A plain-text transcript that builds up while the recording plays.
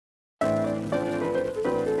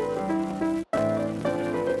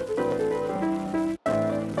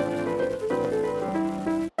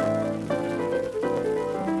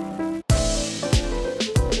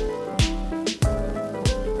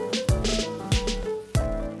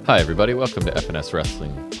Hi, everybody. Welcome to FNS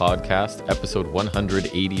Wrestling Podcast, episode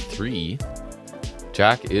 183.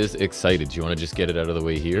 Jack is excited. Do you want to just get it out of the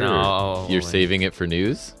way here? No. You're saving it for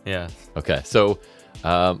news? Yeah. Okay, so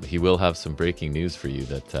he will have some breaking news for you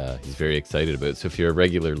that he's very excited about. So if you're a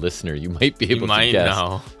regular listener, you might be able to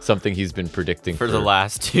guess something he's been predicting for the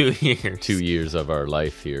last 2 years. 2 years of our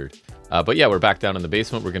life here. But yeah, we're back down in the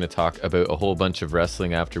basement. We're going to talk about a whole bunch of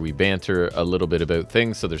wrestling after we banter a little bit about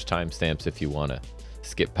things. So there's timestamps if you want to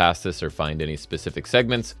skip past this or find any specific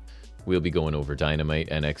segments. We'll be going over Dynamite,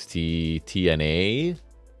 NXT, TNA,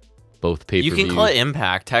 both pay-per-view. You can call it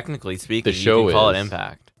Impact, technically speaking. The show you can call is it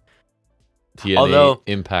Impact. TNA, Although,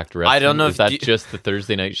 Impact Wrestling. I don't know is that just the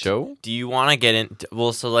Thursday night show? Do you want to get in?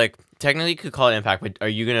 Well, so like technically you could call it Impact, but are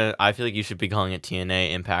you gonna? I feel like you should be calling it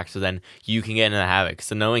TNA Impact, so then you can get into the Havoc.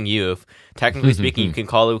 So knowing you, if technically speaking, you can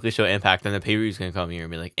call the weekly show Impact, then the pay per view is gonna come here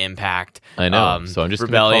and be like Impact. I know. So I'm just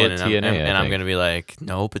Rebellion, gonna call it TNA, and I'm gonna be like,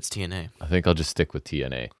 nope, it's TNA. I think I'll just stick with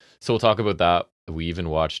TNA. So we'll talk about that. We even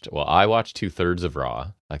watched. Well, I watched 2/3 of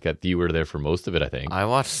Raw. You were there for most of it, I think. I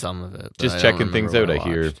watched some of it. Just checking things out. I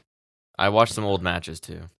hear. I watched some old matches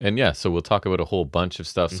too. And yeah, so we'll talk about a whole bunch of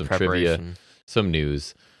stuff, some trivia, some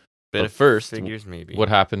news. But first, figures maybe. What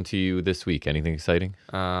happened to you this week? Anything exciting?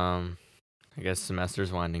 I guess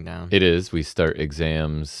semester's winding down. It is. We start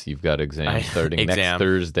exams. You've got exams starting next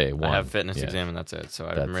Thursday. I have fitness exam and that's it. So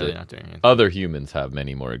I'm really not doing anything. Other humans have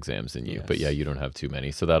many more exams than you, yes. But yeah, you don't have too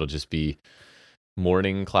many. So that'll just be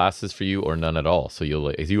morning classes for you or none at all. So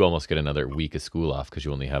you almost get another week of school off because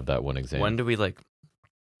you only have that one exam. When do we switch?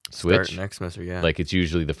 Start next semester, yeah. It's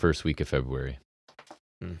usually the first week of February.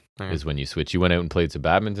 Okay. Is when you switch. You went out and played some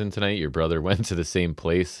badminton tonight. Your brother went to the same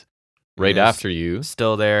place right after you.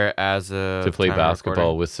 Still there as a to play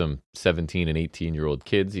basketball with some 17 and 18-year-old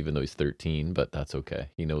kids, even though he's 13, but that's okay.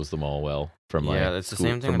 He knows them all well from my it's the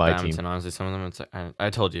same thing with badminton. Honestly, some of them, it's like I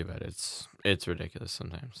told you about it. It's ridiculous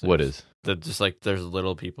sometimes. What is? Just like there's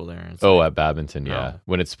little people there. And at badminton, yeah.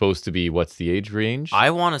 When it's supposed to be, what's the age range?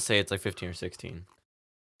 I want to say it's like 15 or 16.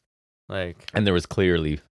 And there was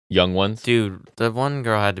clearly young ones. Dude, the one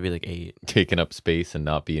girl had to be like 8. Taking up space and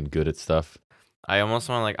not being good at stuff. I almost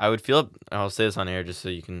want I would feel, I'll say this on air just so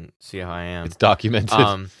you can see how I am. It's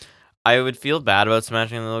documented. I would feel bad about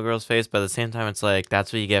smashing the little girl's face, but at the same time, it's like,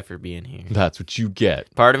 that's what you get for being here. That's what you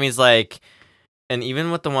get. Part of me is like, and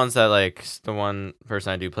even with the ones that the one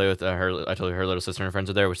person I do play with, I told you her little sister and friends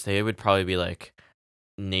are there, which they would probably be like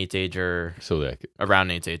Nate's age or around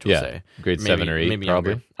Nate's age, we'll say. Grade 7 or 8, maybe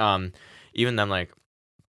probably. Younger. Even them,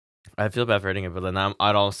 I feel bad for hitting it, but then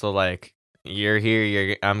I'd also you're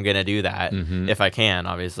here, I'm gonna do that if I can,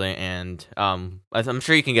 obviously, and I'm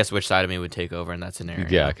sure you can guess which side of me would take over in that scenario.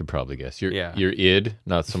 Yeah, I could probably guess. Your id,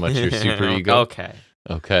 not so much your super ego.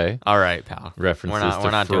 Okay. All right, pal. References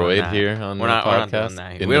to Freud here on the podcast. We're not doing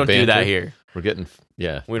that here. We don't do that here. We're getting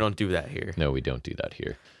We don't do that here. No, we don't do that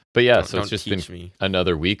here. But yeah, so it's just been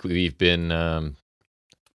another week. We've been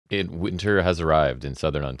winter has arrived in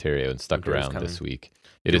southern Ontario and stuck around this week.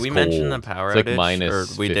 Did we mention the power outage?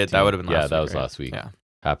 Minus we 15. Did. That would have been last week. Yeah, that was last week. Yeah.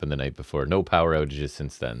 Happened the night before. No power outages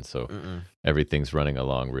since then, so everything's running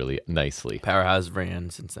along really nicely. Power has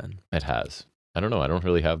ran since then. It has. I don't know. I don't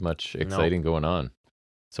really have much exciting going on.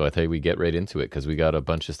 So I think we get right into it because we got a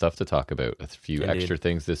bunch of stuff to talk about. A few extra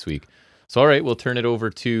things this week. So all right, we'll turn it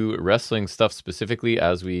over to wrestling stuff specifically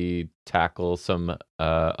as we tackle some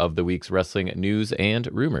of the week's wrestling news and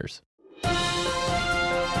rumors.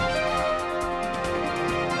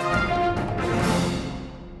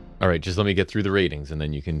 All right, just let me get through the ratings and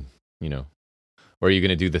then you can, or are you going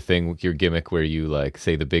to do the thing, your gimmick where you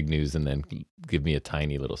say the big news and then give me a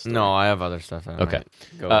tiny little story? No, I have other stuff. Okay.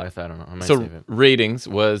 Go with, I don't know. I might so save it. Ratings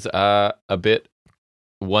was a bit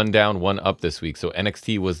one down, one up this week. So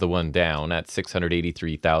NXT was the one down at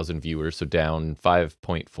 683,000 viewers, so down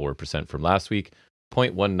 5.4% from last week.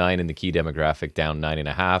 0.19 in the key demographic, down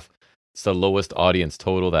 9.5%. It's the lowest audience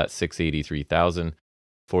total, at 683,000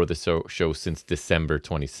 for the show since December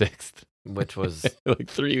 26th. Which was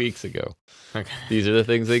 3 weeks ago. Okay. These are the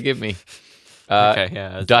things they give me.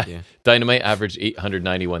 Dynamite averaged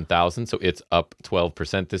 891,000, so it's up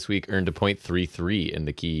 12% this week. Earned a 0.33 in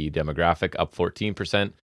the key demographic, up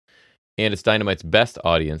 14%. And it's Dynamite's best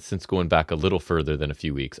audience since going back a little further than a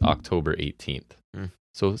few weeks, October 18th.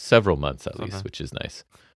 So several months at least, which is nice.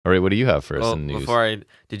 All right, what do you have for us in news?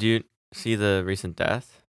 Did you see the recent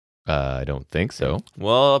death? I don't think so.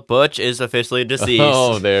 Well, Butch is officially deceased.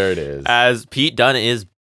 Oh, there it is. As Pete Dunne is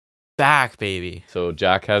back, baby. So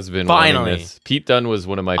Jack has been finally. This. Pete Dunne was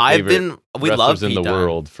one of my favorite wrestlers in the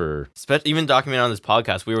world for even documented on this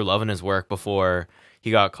podcast. We were loving his work before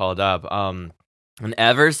he got called up. And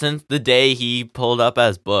ever since the day he pulled up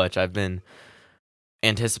as Butch, I've been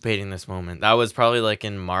anticipating this moment. That was probably like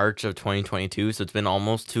in March of 2022, so it's been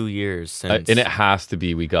almost 2 years since. And it has to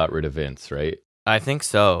be we got rid of Vince, right? I think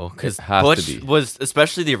so, It because has to Butch be. was,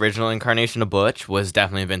 especially the original incarnation of Butch, was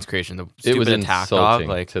definitely a Vince creation. The It was stupid attack dog, insulting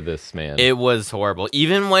like to this man. it was horrible.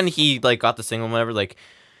 Even when he like got the single, and whatever, like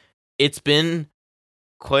it's been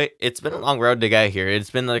a long road to get here. It's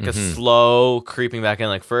been like a slow creeping back in.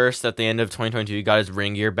 Like first at the end of 2022, he got his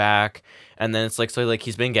ring gear back, and then it's like so like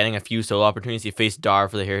he's been getting a few solo opportunities. He faced Dar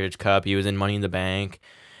for the Heritage Cup. He was in Money in the Bank,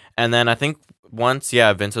 and then I think once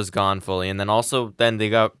Vince was gone fully, and then also then they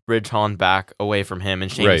got Ridge Holland back away from him,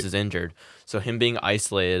 and Sheamus Right. is injured, so him being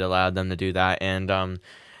isolated allowed them to do that, and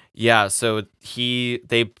so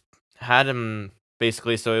they had him.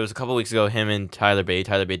 Basically, so it was a couple weeks ago, him and Tyler Bate.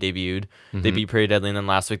 Tyler Bate debuted. They beat Pretty Deadly, and then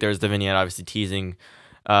last week there was the vignette obviously teasing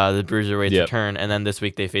the Bruiserweights return, and then this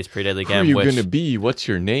week they faced Pretty Deadly again. Who are you gonna be? What's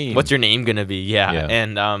your name? What's your name gonna be? Yeah.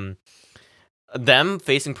 And them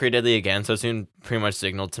facing Pretty Deadly again so soon pretty much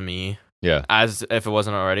signaled to me, as if it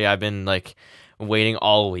wasn't already. I've been like waiting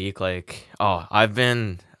all week, like I've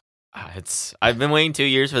been waiting 2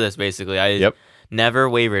 years for this basically. Never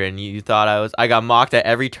wavered, and you thought I got mocked at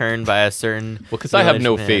every turn by a certain. Well, because I have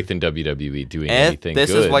no faith in WWE doing anything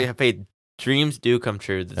this good. is why you have faith. Dreams do come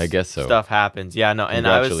true. I guess so. Stuff happens. Yeah, no, and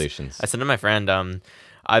Congratulations. I said to my friend,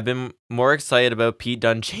 I've been more excited about Pete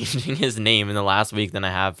Dunne changing his name in the last week than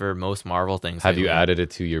I have for most Marvel things. Have you added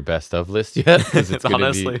it to your best of list yet? It's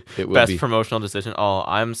honestly best promotional decision. Oh,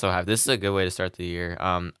 I'm so happy. This is a good way to start the year.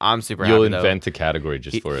 I'm super happy. You'll invent a category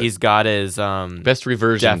just for it. He's got his best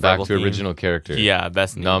reversion Jeff back Rebel to theme. original character. Yeah,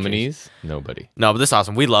 best nominees. Nobody. No, but this is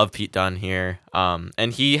awesome. We love Pete Dunne here.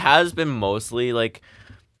 And he has been mostly like.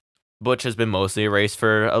 Butch has been mostly erased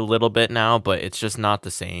for a little bit now, but it's just not the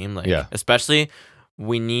same. Like, especially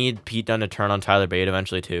we need Pete Dunne to turn on Tyler Bate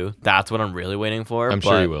eventually too. That's what I'm really waiting for. I'm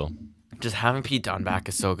sure he will. Just having Pete Dunne back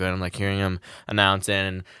is so good. I'm like hearing him announce it,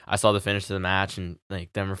 and I saw the finish to the match, and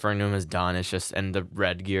like them referring to him as Dunne. It's just, and the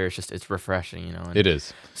red gear. It's refreshing, you know. And it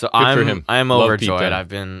is. So good for him. I'm overjoyed. I've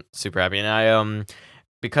been super happy, and I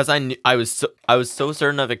because I was so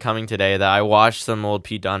certain of it coming today that I watched some old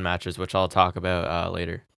Pete Dunne matches, which I'll talk about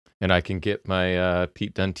later. And I can get my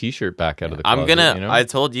Pete Dunne T-shirt back out of the closet. I'm gonna. You know? I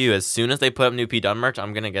told you as soon as they put up new Pete Dunne merch,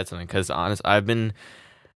 I'm gonna get something. Because honest, I've been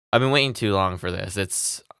waiting too long for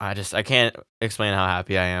this. I can't explain how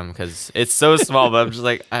happy I am because it's so small. But I'm just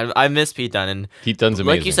like I miss Pete Dunne, and Pete Dunne's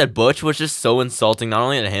amazing. Like you said, Butch was just so insulting, not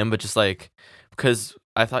only to him but just like because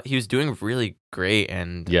I thought he was doing really great,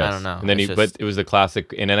 and I don't know. And then but it was the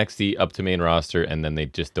classic in NXT up to main roster, and then they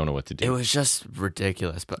just don't know what to do. It was just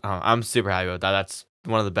ridiculous. But I'm super happy about that. That's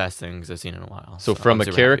one of the best things I've seen in a while. So from a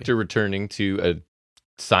character returning to a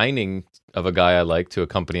signing of a guy I like to a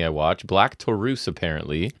company I watch, Black Taurus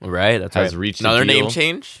apparently has reached another a deal name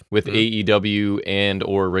change with AEW and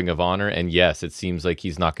or Ring of Honor. And yes, it seems like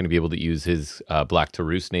he's not going to be able to use his Black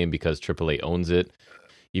Taurus name because AAA owns it.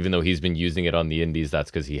 Even though he's been using it on the indies, that's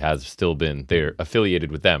because he has still been there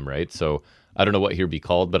affiliated with them, right? So I don't know what he'll be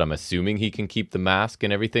called, but I'm assuming he can keep the mask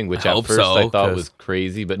and everything, which at first I thought was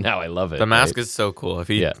crazy, but now I love it. The mask is so cool. If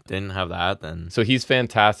he didn't have that, then... So he's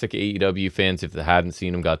fantastic. AEW fans, if they hadn't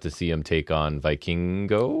seen him, got to see him take on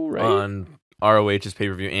Vikingo, right? On ROH's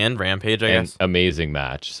pay-per-view and Rampage, I guess. Amazing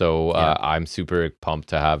match. So I'm super pumped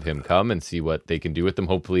to have him come and see what they can do with him.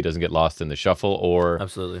 Hopefully he doesn't get lost in the shuffle or...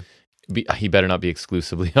 Absolutely. He better not be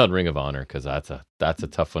exclusively on Ring of Honor because that's a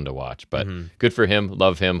tough one to watch. But good for him.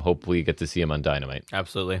 Love him. Hopefully you get to see him on Dynamite.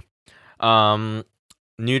 Absolutely.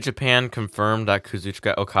 New Japan confirmed that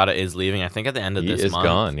Kazuchika Okada is leaving. I think at the end of this month. He is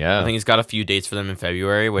gone, yeah. I think he's got a few dates for them in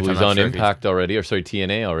February. Which he's on Impact already, or sorry,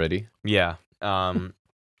 TNA already. Yeah.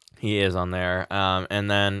 He is on there.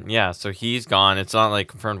 And then, so he's gone. It's not like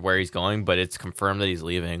confirmed where he's going, but it's confirmed that he's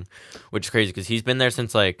leaving, which is crazy because he's been there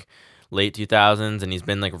since like late 2000s, and he's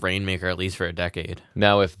been like Rainmaker at least for a decade.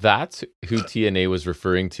 Now, if that's who TNA was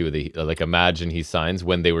referring to, they like imagine he signs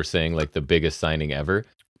when they were saying like the biggest signing ever.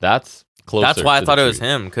 That's closer. That's why I thought it was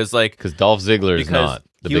him because Dolph Ziggler is not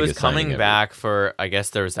the biggest. He was coming back for. I guess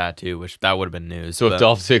there was that too, which that would have been news. So if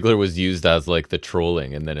Dolph Ziggler was used as like the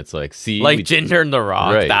trolling, and then it's like, see, like Jinder and The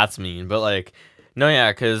Rock, that's mean. But like, no,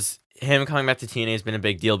 because him coming back to TNA has been a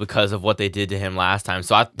big deal because of what they did to him last time.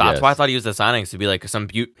 So that's why I thought he was the signings to be like some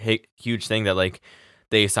huge thing that like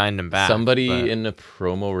they signed him back. Somebody in a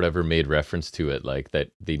promo or whatever made reference to it, like that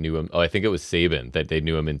they knew him. Oh, I think it was Saban that they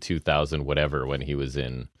knew him in 2000 whatever when he was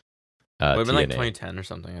in. Would have been like 2010 or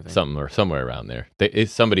something. I think somewhere around there.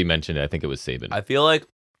 Somebody mentioned it. I think it was Saban. I feel like,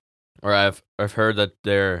 or I've heard that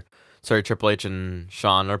they're Triple H and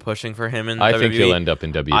Shawn are pushing for him in I WWE. think he'll end up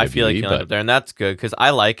in WWE. I feel like he'll but end up there, and that's good because I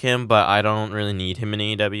like him, but I don't really need him in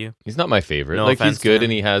AEW. he's not my favorite. No Like he's offense to good him.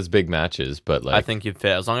 and he has big matches, but like I think you'd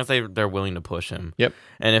fit as long as they're willing to push him. Yep.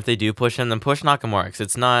 And if they do push him, then push Nakamura.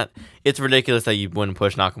 'Cause it's ridiculous that you wouldn't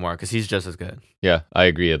push Nakamura because he's just as good. yeah, I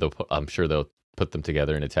agree. I'm sure they'll put them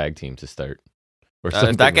together in a tag team to start. Or If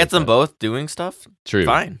something that gets like them both doing stuff, True.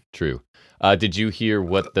 fine. True. Did you hear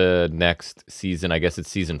what the next season, I guess it's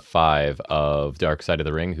season 5 of Dark Side of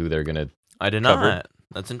the Ring, who they're going to I did cover? not.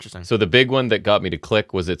 That's interesting. So the big one that got me to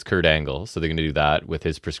click was it's Kurt Angle. So they're going to do that with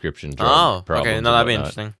his prescription drug Oh, problems. okay. and No, that'd be whatnot.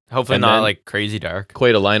 interesting. Hopefully And not then- like crazy dark.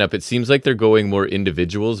 Quite a lineup. It seems like they're going more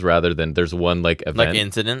individuals rather than there's one like event, Like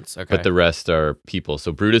incidents? Okay. but the rest are people.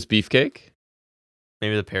 So Brutus Beefcake,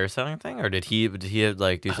 Maybe the parasailing thing? Or did he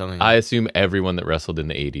like do something? I assume everyone that wrestled in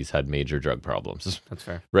the 80s had major drug problems, That's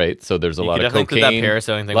fair. right? So there's a You lot could of definitely include cocaine, that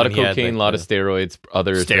parasailing thing a lot when of he had, cocaine, a like, lot of steroids,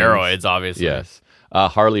 other things. steroids, obviously. Yes.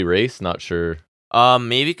 Harley Race, not sure.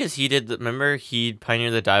 Maybe because remember he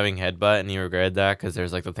pioneered the diving headbutt and he regretted that because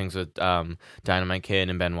there's like the things with Dynamite Kid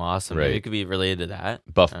and Benoit, so maybe Right. it could be related to that.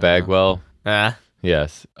 Buff Bagwell, Ah,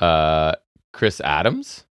 yes. Chris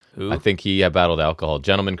Adams, who? I think he battled alcohol.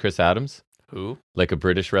 Gentleman Chris Adams, Who? like a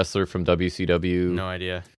British wrestler from WCW. No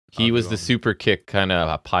idea. He I'll was Google the him. super kick kind of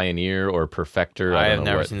a pioneer or perfecter. I I have don't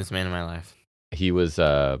know never what. seen this man in my life. He was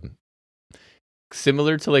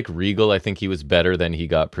similar to like Regal. I think he was better than he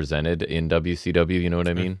got presented in WCW. You know what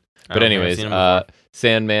I mean? I But don't think I've anyways, seen him before.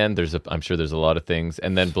 Sandman. I'm sure there's a lot of things,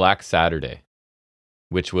 and then Black Saturday,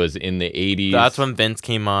 which was in the 80s. That's when Vince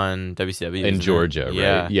came on WCW in isn't it? Georgia, right?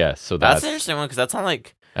 Yeah, Yes. So that's that's an interesting one because that's not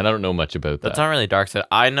like and I don't know much about that's that. not really dark side.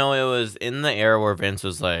 I know it was in the era where Vince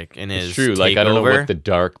was like in his It's true. Like I don't know takeover. what the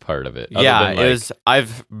dark part of it. other Yeah, than, it like, was.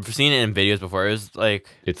 I've seen it in videos before. It was like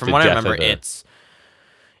It's from the what I death of remember, the-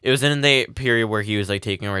 it was in the period where he was like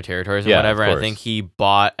taking over territories and Yeah, whatever. of And I course. think he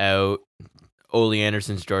bought out Ole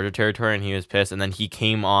Anderson's Georgia territory, and he was pissed. And then he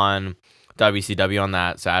came on WCW on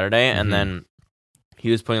that Saturday, Mhm. and then he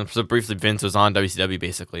was putting. So briefly, Vince was on WCW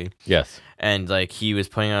basically, Yes. and like he was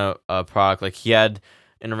putting out a product. Like he had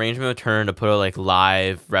an arrangement with Turner to put out like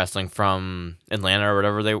live wrestling from Atlanta or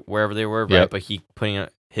wherever they were, right? Yep. But he putting out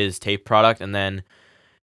his tape product, and then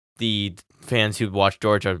the fans who watched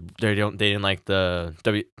Georgia, they didn't like the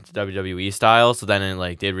WWE style, so then it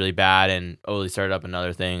like did really bad, and Ole started up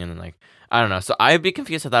another thing, and then like I don't know. So I'd be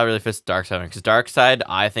confused if that really fits Dark Side because Dark Side,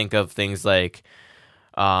 I think of things like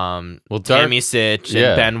Well, Dark. Tammy Sitch yeah.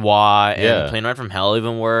 and Benoit and Yeah. Plane Ride from Hell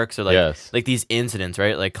even works, or like yes. like these incidents,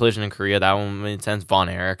 right? Like Collision in Korea, that one made sense. Von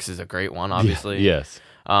Erichs is a great one, obviously. Yes.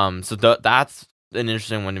 So that's an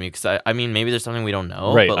interesting one to me because I mean maybe there's something we don't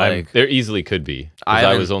know, right. But like there easily could be. 'Cause I I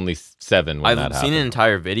haven't- was only 7 when that I've happened. seen an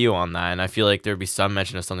entire video on that, and I feel like there'd be some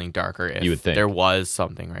mention of something darker if You would think. there was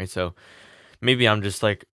something, right? So maybe I'm just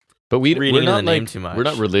like But reading we're into not the name like too much. we're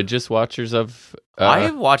not religious watchers of.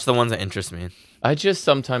 I watch the ones that interest me. I just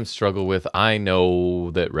sometimes struggle with. I know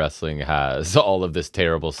that wrestling has all of this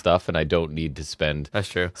terrible stuff, and I don't need to spend That's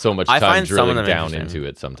true. so much I time find some of drilling them down interesting. into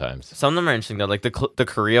it. Sometimes Some of them are interesting though. Like the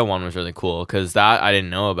Korea one was really cool because that I didn't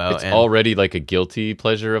know about. it's and already like a guilty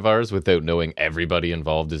pleasure of ours without knowing everybody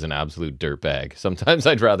involved is an absolute dirtbag. Sometimes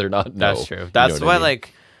I'd rather not know. that's true. You know That's what I why mean?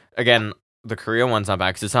 like again the Korea one's not bad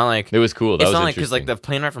because it's not like It was cool. That it's was not like because like interesting. the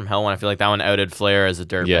Plane Ride from Hell one. I feel like that one outed Flair as a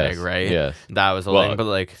dirtbag, Yes, right? yes. That was a Well, thing, but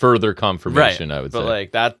like Further confirmation, I would but say.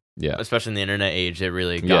 like that, Yeah. especially in the internet age, it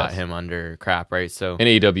really got Yes. him under crap, right? So And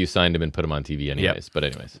AEW signed him and put him on TV anyways. But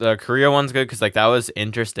anyways. the Korea one's good because like that was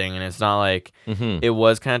interesting, and it's not like Mhm. it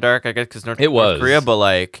was kind of dark, I guess, because It was. North Korea, but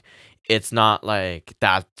like it's not like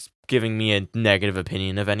that's giving me a negative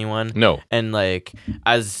opinion of anyone, No. and like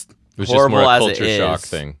as It was just horrible more a as culture it shock is,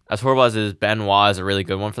 thing. as horrible as it is, Benoit is a really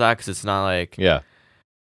good one for that because it's not like Yeah.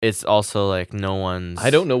 it's also like no one's. I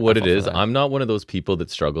don't know what at it fault for is. that. I'm not one of those people that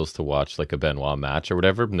struggles to watch like a Benoit match or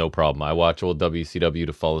whatever. No problem. I watch old WCW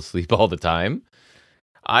to fall asleep all the time.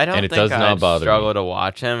 I don't and it think does not I'd bother struggle me. to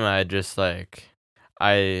watch him. I just like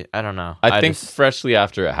I don't know. I think just, freshly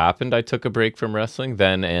after it happened, I took a break from wrestling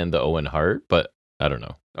then and the Owen Hart, but I don't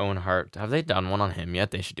know. Owen Hart. Have they done one on him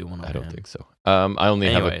yet? They should do one on I him. don't think so. I only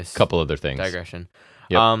have Anyways, a couple other things. Digression.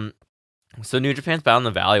 Yep. So New Japan's Battle in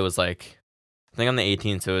the Valley was like, I think on the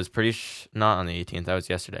 18th. So it was pretty not on the 18th. That was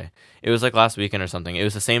yesterday. It was like last weekend or something. It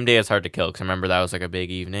was the same day as Hard to Kill. Because I remember that was like a big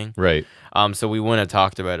evening. Right. So we wouldn't have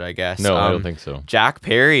talked about it, I guess. No, I don't think so. Jack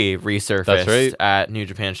Perry resurfaced That's right. at New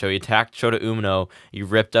Japan show. He attacked Shota Umino. He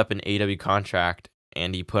ripped up an AW contract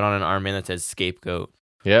and he put on an armband that says scapegoat.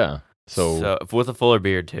 Yeah. So with a fuller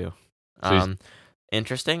beard too. So he's-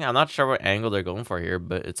 Interesting. I'm not sure what angle they're going for here,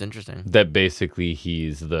 but it's interesting. that basically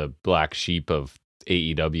he's the black sheep of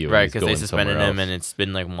AEW. And Right, he's because they going suspended somewhere him, else. and it's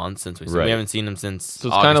been like months since Right. we haven't seen him since. So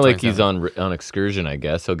it's kind kind of of like he's on excursion, I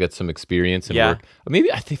guess. He'll get some experience and work.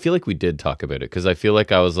 Maybe I feel like we did talk about it because I feel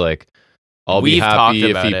like I was like, I'll be happy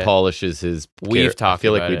if he polishes his. We've talked. I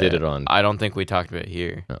feel like about we it. did it on. I don't think we talked about it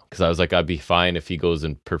here. Because I was like, I'd be fine if he goes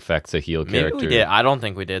and perfects a heel character. Maybe we did. I don't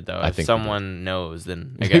think we did though. I If think someone knows,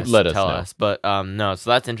 then I guess let us tell know. us. But no. So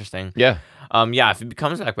that's interesting. Yeah. Yeah. If it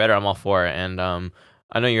becomes back better, I'm all for it. And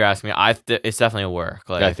I know you're asking me. It's definitely a work.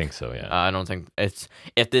 Like I think so. Yeah. I don't think it's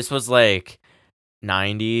if this was like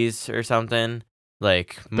 90s or something.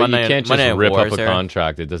 Like but you can't just rip Wars up a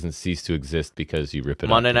contract. It doesn't cease to exist because you rip it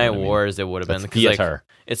Monday up. Night Wars, it would have been. Theater.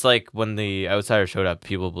 It's like when the Outsider showed up,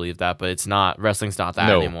 people believe that, but it's not. Wrestling's not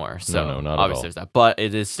that anymore. So no, not obviously at all. there's that. But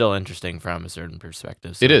it is still interesting from a certain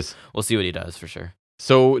perspective. So it is. We'll see what he does for sure.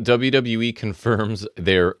 So WWE confirms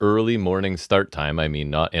their early morning start time. I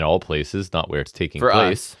mean, not in all places, not where it's taking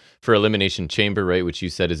place. Us. For Elimination Chamber, right, which you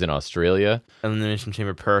said is in Australia. Elimination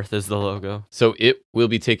Chamber Perth is the logo. So it will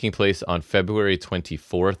be taking place on February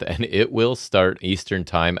 24th, and it will start Eastern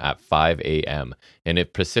time at 5 a.m. And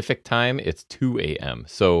at Pacific time, it's 2 a.m.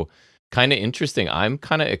 So kind of interesting. I'm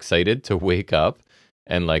kind of excited to wake up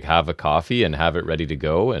and like have a coffee and have it ready to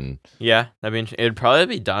go. And yeah, it'd probably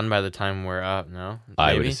be done by the time we're up. No, maybe?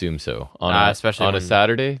 I would assume so. Especially on a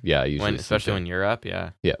Saturday, yeah, usually. Especially when you're up,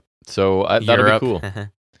 yeah. Yeah. So that'll be cool.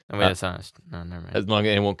 Oh, wait, that's not. No, never mind. As long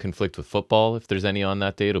as it won't conflict with football, if there's any on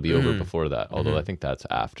that day, it'll be over before that. Although I think that's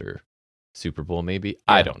after Super Bowl, maybe. Yeah.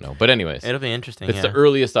 I don't know. But anyways, it'll be interesting. It's the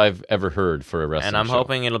earliest I've ever heard for a wrestling and I'm show.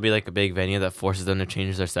 hoping it'll be like a big venue that forces them to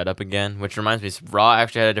change their setup again. Which reminds me, Raw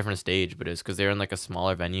actually had a different stage, but it's because they were in like a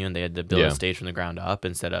smaller venue and they had to build a stage from the ground up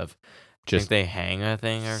instead of just they hang a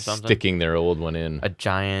thing or something, sticking their old one in a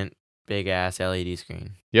giant big ass LED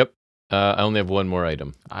screen. Yep. I only have one more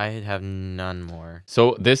item. I have none more.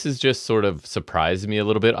 So this is just sort of surprised me a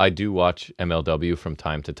little bit. I do watch MLW from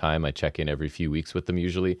time to time. I check in every few weeks with them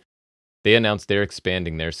usually. They announced they're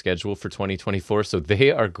expanding their schedule for 2024. So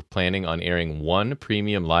they are planning on airing one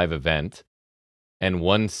premium live event and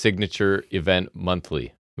one signature event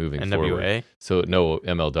monthly moving forward. NWA? So no,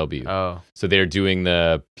 MLW. Oh. So they're doing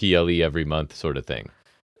the PLE every month sort of thing.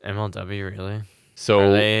 MLW, really?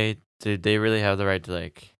 So did they really have the right to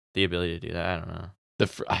like the ability to do that? I don't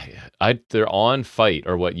know. They're on Fight,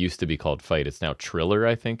 or what used to be called Fight. It's now Triller,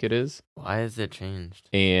 I think it is. Why has it changed?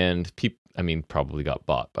 And probably got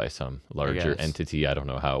bought by some larger entity. I don't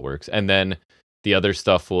know how it works. And then the other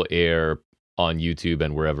stuff will air on YouTube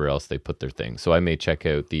and wherever else they put their thing. So I may check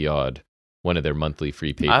out the odd one of their monthly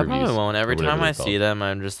free pay-per-views. I probably won't. Every time I see them,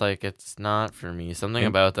 I'm just like, it's not for me. Something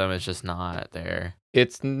about them is just not there.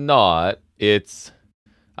 It's not.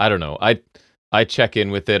 I don't know. I check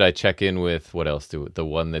in with it. I check in with what else the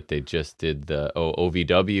one that they just did, the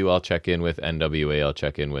OVW I'll check in with, NWA I'll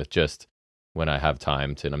check in with just when I have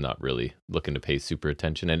time to, and I'm not really looking to pay super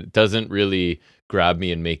attention. And it doesn't really grab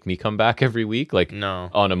me and make me come back every week. Like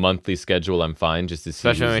on a monthly schedule, I'm fine just to see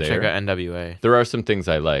especially when we check out NWA. There are some things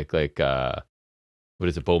I like what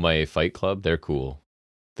is it, Bomaye Fight Club? They're cool.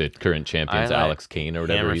 The current champions, Alex Kane or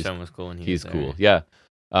whatever. Hammerstone was cool and he's cool. Yeah.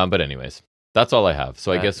 But anyways. That's all I have.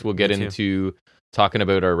 So I guess we'll get into talking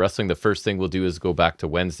about our wrestling. The first thing we'll do is go back to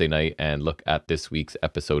Wednesday night and look at this week's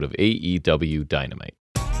episode of AEW Dynamite.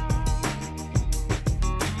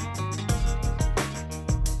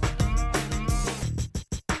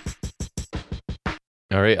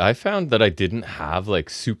 All right, I found that I didn't have like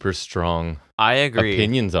super strong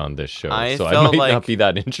opinions on this show. So I might not be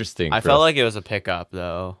that interesting. I felt like it was a pickup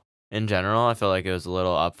though. In general, I feel like it was a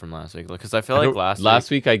little up from last week because I feel like last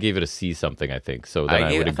week I gave it a C something, I think. So then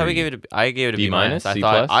I would agree. I gave it a B minus. C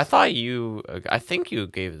plus. I think you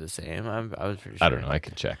gave it the same. I was pretty sure. I don't know. I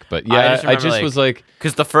can check, but yeah, I just was like,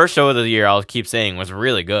 because the first show of the year, I'll keep saying, was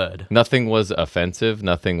really good. Nothing was offensive.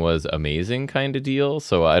 Nothing was amazing, kind of deal.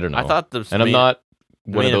 So I don't know. I thought I'm not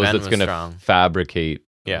one of those that's going to fabricate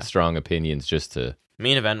strong opinions just to.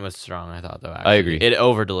 Main event was strong, I thought, though. Actually. I agree. It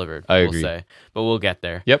over-delivered, we'll say. But we'll get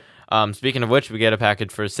there. Yep. Speaking of which, we get a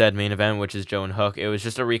package for said main event, which is Joe and Hook. It was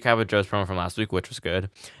just a recap of Joe's promo from last week, which was good.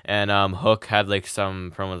 And Hook had like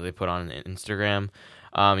some promo that they put on Instagram.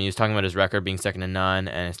 He was talking about his record being second to none,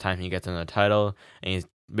 and it's time he gets another title. And he's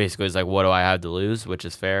basically like, what do I have to lose? Which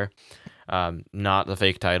is fair. Not the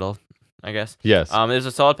fake title, I guess. Yes. It was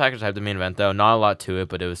a solid package to have the main event, though. Not a lot to it,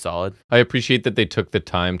 but it was solid. I appreciate that they took the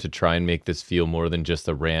time to try and make this feel more than just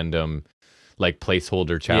a random like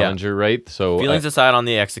placeholder challenger, right? So Feelings aside on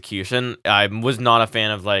the execution, I was not a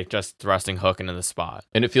fan of like just thrusting Hook into the spot.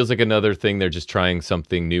 and it feels like another thing they're just trying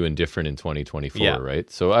something new and different in 2024, Yeah. right?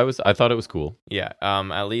 So I thought it was cool. Yeah.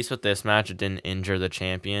 At least with this match, it didn't injure the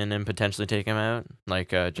champion and potentially take him out, like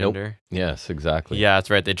Jinder. Yes, exactly. Yeah, that's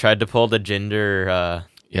right. They tried to pull the Jinder.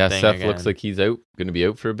 Yeah, thing Seth again. looks like he's going to be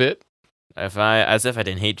out for a bit. As if I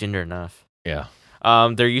didn't hate Jinder enough. Yeah.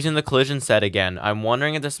 They're using the collision set again. I'm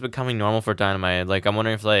wondering if this is becoming normal for Dynamite. Like, I'm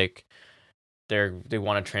wondering if like they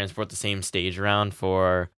want to transport the same stage around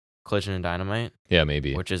for Collision and Dynamite. Yeah,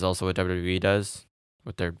 maybe. Which is also what WWE does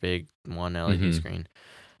with their big one LED screen.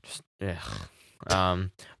 Just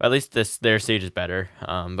at least their stage is better.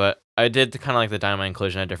 But I did kind of like the Dynamite and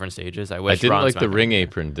Collision at different stages. I didn't Raw and like the SmackDown ring did.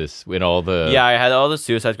 apron with all the Yeah, I had all the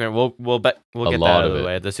Suicide Squad. We'll get that lot out of of the it.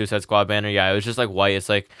 way. The Suicide Squad banner. Yeah, it was just like white. It's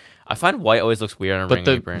like I find white always looks weird on a but ring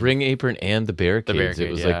the apron. ring apron and the barricades. It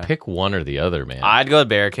barricade, was yeah. like pick one or the other, man. I'd go with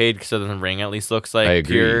barricade so the ring at least looks like I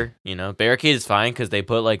agree. pure. You know, barricade is fine because they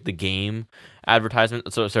put like the game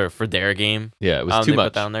advertisement. So sorry for their game. Yeah, it was too they much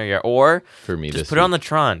put down there. Yeah, or for me. just this put it on week. the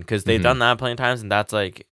Tron because they've done that plenty of times and that's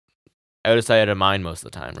like out of sight, out of mind most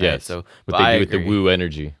of the time, right? Yes. So What but they I do with the agree. woo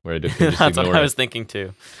energy, where I just That's what ignore I it. was thinking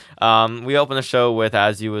too. We open the show with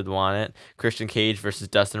As You Would Want It, Christian Cage versus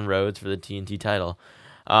Dustin Rhodes for the TNT title.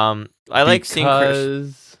 I like seeing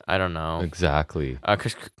Because I don't know. exactly.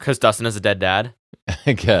 Because Dustin is a dead dad.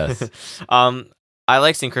 I guess. I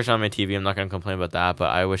like seeing Christian on my TV. I'm not going to complain about that,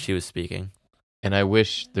 but I wish he was speaking. And I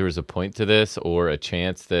wish there was a point to this or a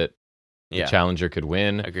chance that the challenger could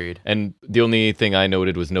win. Agreed. And the only thing I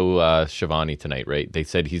noted was no Shivani tonight, right? They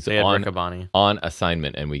said he's They had on Riccaboni, on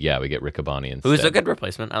assignment, and we get Riccaboni instead. who's a good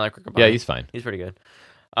replacement. I like Riccaboni. Yeah, he's fine. He's pretty good.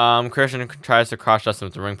 Christian tries to cross Dustin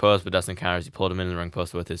with the ring post, but Dustin counters. He pulled him in the ring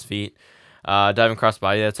post with his feet. Diving cross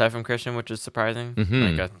body outside from Christian, which is surprising.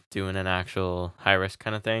 Like doing an actual high risk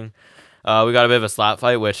kind of thing. We got a bit of a slap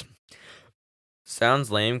fight, which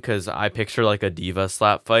sounds lame because I picture like a diva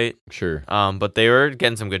slap fight. Sure. But they were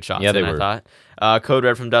getting some good shots. Yeah, they I were. thought. Code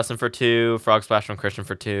red from Dustin for 2. Frog splash from Christian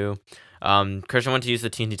for 2. Christian went to use the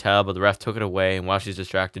TNT title, but the ref took it away. And while she's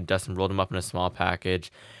distracted, Dustin rolled him up in a small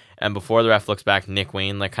package. And before the ref looks back, Nick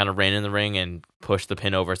Wayne like kind of ran in the ring and pushed the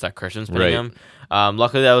pin over so that Christian's pinning him.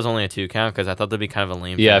 Luckily, that was only a 2 count because I thought that'd be kind of a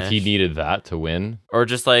lame Yeah, finish. if he needed that to win. Or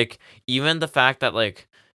just like even the fact that like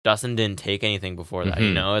Dustin didn't take anything before that,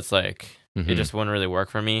 you know, it's like it just wouldn't really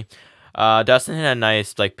work for me. Dustin had a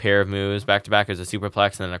nice like pair of moves back to back as a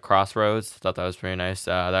superplex and then a crossroads. Thought that was pretty nice.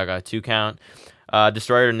 That got a 2 count.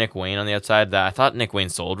 Destroyer Nick Wayne on the outside. That I thought Nick Wayne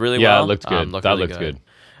sold really well. Yeah, it looked good. Looked That really looked good.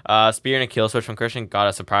 Spear and a kill switch from Christian got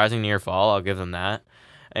a surprising near fall. I'll give them that.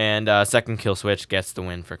 And second kill switch gets the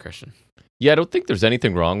win for Christian. Yeah, I don't think there's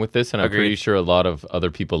anything wrong with this, and I'm pretty Agreed. sure a lot of other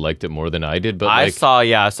people liked it more than I did. But I like,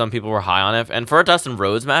 saw, some people were high on it. And for a Dustin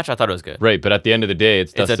Rhodes match, I thought it was good. right, but at the end of the day,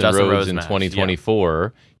 it's It's a Dustin Dustin Rhodes Rhodes in match,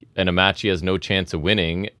 2024, and a match he has no chance of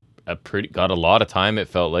winning. Got a lot of time. It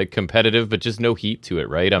felt like competitive, but just no heat to it,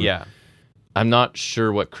 right? I'm not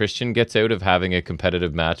sure what Christian gets out of having a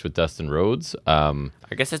competitive match with Dustin Rhodes.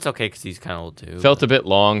 I guess it's okay because he's kind of old too. Felt a bit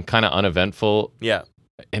long, kind of uneventful. Yeah.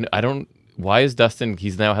 And why is Dustin,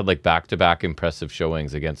 he's now had like back-to-back impressive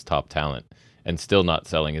showings against top talent and still not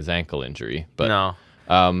selling his ankle injury. But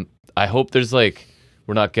No. I hope there's like,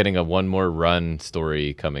 we're not getting a one more run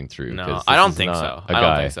story coming through. No, 'cause I this don't is think not so. a I don't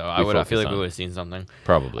guy think so. we I feel focus like we on. would have seen something.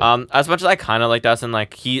 Probably. As much as I kind of like Dustin,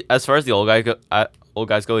 like as far as the old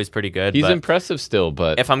guys go, he's pretty good. He's but impressive still,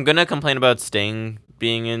 but if I'm gonna complain about Sting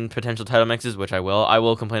being in potential title mixes, which I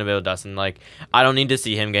will complain about Dustin. Like I don't need to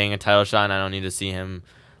see him getting a title shot, and I don't need to see him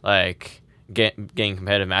like getting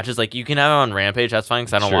competitive matches. Like you can have it on Rampage, that's fine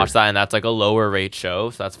because I don't Sure. watch that, and that's like a lower rate show,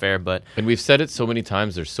 so that's fair. But and we've said it so many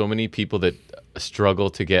times, there's so many people that struggle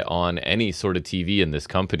to get on any sort of TV in this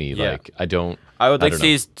company. Yeah. Like I would like I to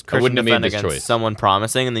to see Christian wouldn't have made defend this against choice. someone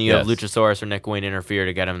promising, and then you have Yes. Luchasaurus or Nick Wayne interfere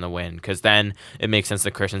to get him the win, because then it makes sense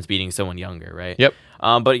that Christian's beating someone younger, right? Yep.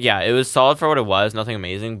 But yeah, it was solid for what it was. Nothing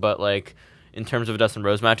amazing, but like in terms of a Dustin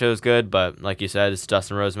Rhodes match, it was good. But like you said, it's a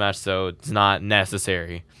Dustin Rhodes match, so it's not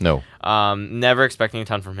necessary. No. Never expecting a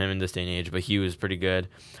ton from him in this day and age, but he was pretty good.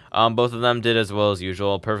 Both of them did as well as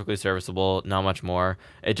usual, perfectly serviceable, not much more.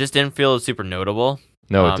 It just didn't feel super notable.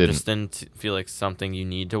 No, it didn't. Just didn't feel like something you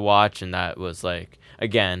need to watch, and that was like,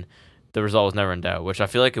 again, the result was never in doubt, which I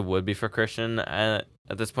feel like it would be for Christian at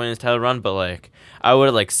this point in his title run, but like I would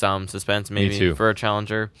have liked some suspense maybe too. for a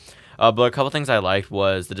challenger. But a couple things I liked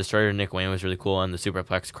was the Destroyer Nick Wayne was really cool, and the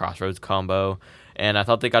Superplex Crossroads combo. And I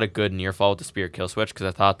thought they got a good near fall with the Spear Kill Switch because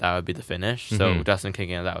I thought that would be the finish. So Dustin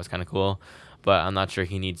kicking out that was kind of cool, but I'm not sure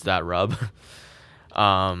he needs that rub.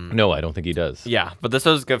 No, I don't think he does. Yeah, but this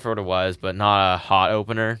was good for what it was, but not a hot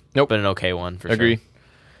opener. Nope. But an okay one for Agree.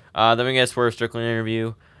 sure. Then we get a Swerve Strickland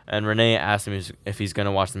interview, and Renee asked him if he's going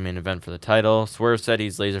to watch the main event for the title. Swerve said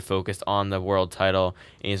he's laser focused on the world title,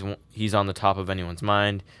 and he's on the top of anyone's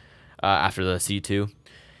mind after the C2.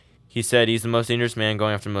 He said he's the most dangerous man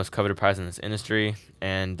going after the most coveted prize in this industry.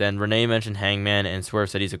 And then Renee mentioned Hangman, and Swerve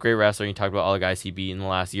said he's a great wrestler. He talked about all the guys he beat in the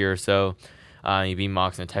last year or so. He beat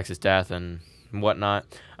Mox in a Texas Death and whatnot.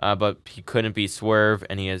 But he couldn't beat Swerve,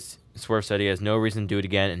 and Swerve said he has no reason to do it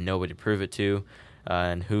again and nobody to prove it to.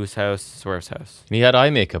 And whose house? Swerve's house. And he had eye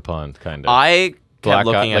makeup on, kind of. I kept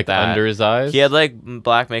looking at that. Under his eyes? He had like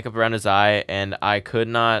black makeup around his eye, and I could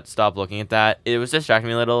not stop looking at that. It was distracting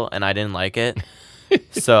me a little, and I didn't like it.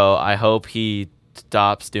 So I hope he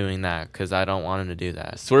stops doing that because I don't want him to do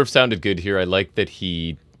that. Swerve sounded good here. I like that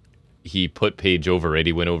he put Page over it.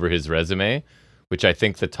 He went over his resume, which I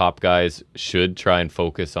think the top guys should try and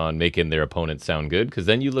focus on making their opponents sound good because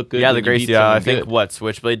then you look good. Yeah, the Gracie, I think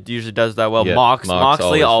Switchblade usually does that well. Yeah,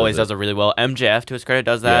 Moxley always does it really well. MJF, to his credit,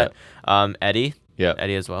 does that. Yeah. Eddie. Yeah.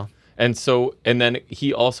 Eddie as well. And then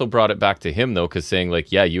he also brought it back to him, though, because saying,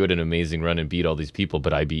 like, yeah, you had an amazing run and beat all these people,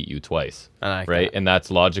 but I beat you twice. I like right? that. And that's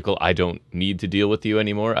logical. I don't need to deal with you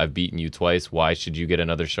anymore. I've beaten you twice. Why should you get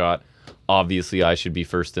another shot? Obviously, I should be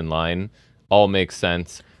first in line. All makes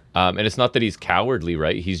sense. And it's not that he's cowardly,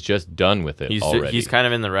 right? He's just done with it already. He's kind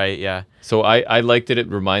of in the right, yeah. So I liked it. It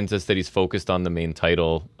reminds us that he's focused on the main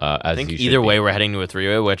title. I think either way we're heading to a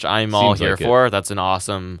three-way, which I'm all here for. That's an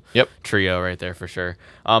awesome trio right there for sure.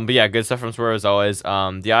 But yeah, good stuff from Swerve as always.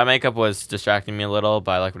 The eye makeup was distracting me a little,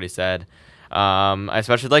 but I like what he said. I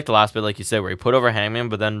especially like the last bit, like you said, where he put over Hangman,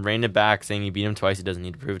 but then reined it back, saying he beat him twice. He doesn't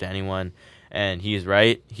need to prove to anyone, and he's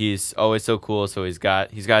right. He's always so cool. So he's got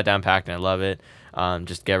it down packed, and I love it.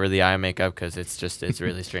 Just get rid of the eye makeup because it's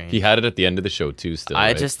really strange. He had it at the end of the show too. Still,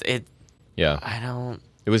 right? It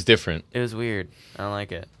was different. It was weird. I don't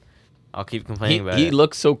like it. I'll keep complaining about it. He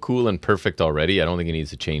looks so cool and perfect already. I don't think he needs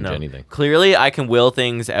to change anything. Clearly, I can will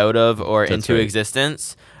things out of or into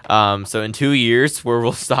existence. So in 2 years,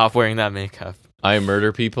 we'll stop wearing that makeup. I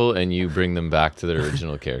murder people and you bring them back to their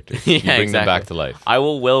original characters. You bring them back to life. I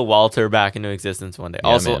will Walter back into existence one day. Yeah,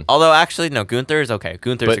 also, man. although actually, no, Gunther is okay.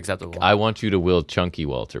 Gunther's acceptable. I want you to will Chunky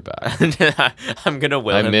Walter back. I'm going to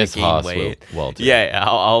will him to gain weight. Walter. Yeah,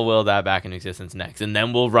 I'll will that back into existence next. And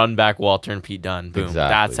then we'll run back Walter and Pete Dunne. Boom. Exactly.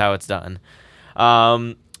 That's how it's done.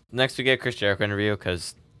 Next we get Chris Jericho interview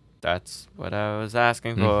because that's what I was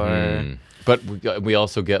asking for. Mm-hmm. But we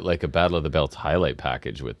also get like a Battle of the Belts highlight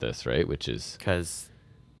package with this, right? Which is because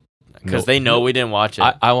they know we didn't watch it.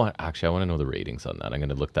 I want to know the ratings on that. I'm going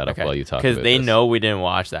to look that up while you talk about this. Because they know we didn't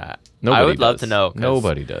watch that. Nobody I would love to know.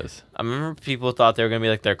 Nobody does. I remember people thought they were going to be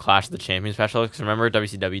like their Clash of the Champions special. Because remember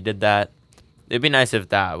WCW did that. It'd be nice if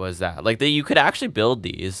that was that. Like you could actually build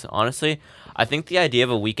these. Honestly, I think the idea of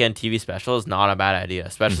a weekend TV special is not a bad idea,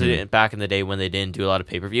 especially back in the day when they didn't do a lot of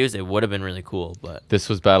pay-per-views. It would have been really cool. But this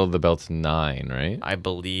was Battle of the Belts 9, right? I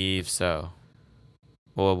believe so.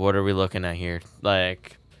 Well, what are we looking at here?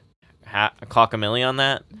 Like clock a milli on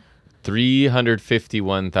that?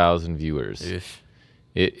 351,000 viewers. Oof.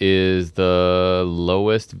 It is the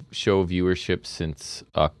lowest show viewership since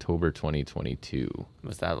October 2022.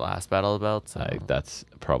 Was that last Battle of the Belts? That's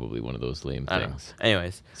probably one of those lame things.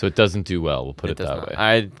 Anyways. So it doesn't do well. We'll put it that way.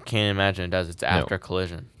 I can't imagine it does. It's after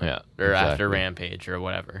Collision. Yeah. Or after Rampage or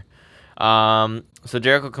whatever. So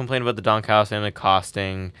Jericho complained about the Don Callis family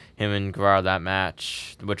costing him and Guevara that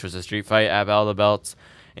match, which was a street fight at Battle of the Belts.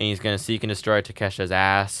 And he's going to seek and destroy Takesha's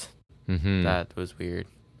ass. Mm-hmm. That was weird.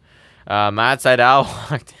 Matt Sydal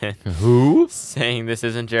walked in. Who? Saying this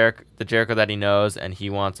isn't the Jericho that he knows and he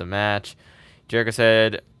wants a match. Jericho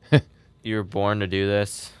said, "You were born to do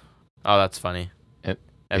this." Oh, that's funny. Oh,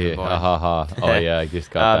 yeah, I just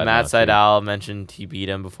got that. Matt Sydal mentioned he beat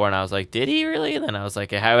him before, and I was like, did he really? And then I was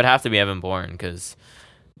like, it would have to be Evan Bourne because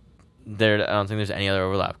I don't think there's any other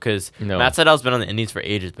overlap. Because Matt Sydal's been on the Indies for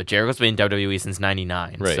ages, but Jericho's been in WWE since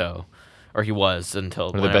 '99. Right. So, or he was until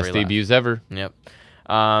one of the best debuts ever. Yep.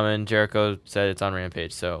 And Jericho said it's on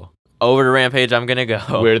Rampage. So over to Rampage, I'm gonna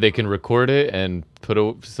go. Where they can record it and put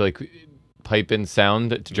pipe in sound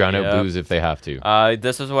to drown out boos if they have to.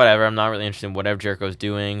 This is whatever. I'm not really interested in whatever Jericho's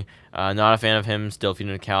doing. Not a fan of him still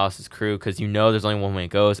feeding to Callis' crew because there's only one way it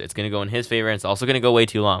goes. It's going to go in his favor, and it's also going to go way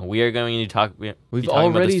too long. We are going to talk. We've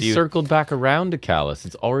already circled back around to Callis.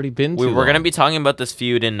 It's already been too long. We're going to be talking about this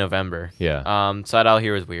feud in November. Yeah. Sydal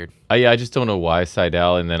here was weird. I just don't know why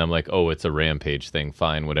Sydal, and then I'm like, oh, it's a Rampage thing.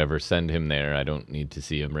 Fine, whatever. Send him there. I don't need to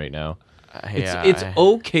see him right now. It's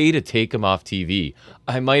okay to take him off TV.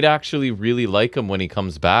 I might actually really like him when he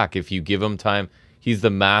comes back if you give him time. He's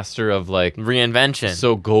the master of like reinvention.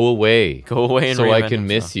 So go away. Go away and so I reinvent can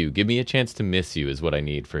miss himself. you. Give me a chance to miss you is what I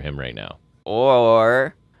need for him right now.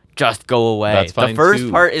 Or just go away. That's fine the first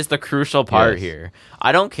too. part is the crucial part Yes. here.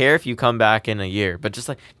 I don't care if you come back in a year, but just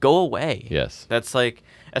like go away. Yes. That's like,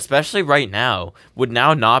 especially right now, would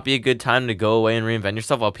now not be a good time to go away and reinvent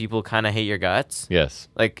yourself while people kind of hate your guts? Yes.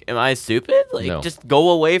 Like, am I stupid? Like, No. just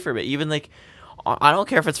go away from it. Even like, I don't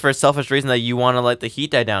care if it's for a selfish reason that you want to let the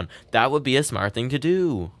heat die down. That would be a smart thing to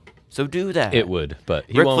do. So do that. It would, but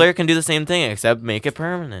he Ric won't. Flair can do the same thing, except make it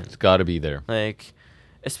permanent. It's got to be there. Like,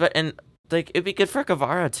 and like it'd be good for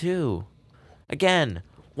Guevara too. Again,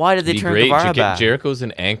 why did they turn Guevara back? Jericho's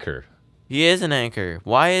an anchor. He is an anchor.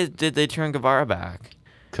 Why did they turn Guevara back?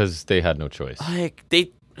 Because they had no choice. Like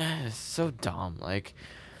it's so dumb. Like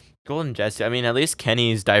Golden Jesse. I mean, at least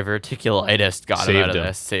Kenny's diverticulitis got him out of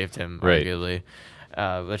this. Saved him, right. arguably.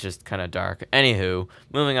 Which is kind of dark. Anywho,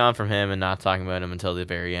 moving on from him and not talking about him until the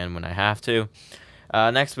very end when I have to.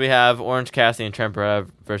 Next we have Orange Cassidy and Trent Beretta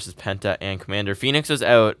versus Penta and Commander. Phoenix was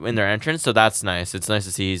out in their entrance, so that's nice. It's nice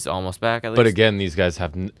to see he's almost back at least. But again, these guys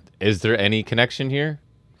have... Is there any connection here?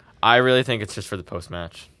 I really think it's just for the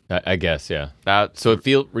post-match. I guess, yeah. So it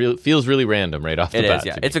feels really random right off the bat. It is,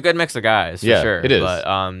 yeah. It's a good mix of guys, for sure. It is.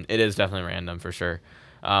 But it is definitely random, for sure.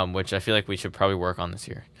 Which I feel like we should probably work on this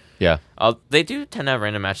year. Yeah. They do tend to have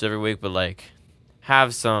random matches every week, but, like,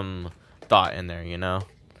 have some thought in there, you know?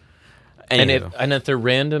 Anywho. And if they're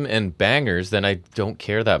random and bangers, then I don't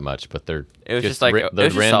care that much. But they're just random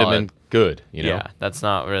solid. and good, you know? Yeah, that's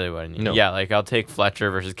not really what I need. No. Yeah, like I'll take Fletcher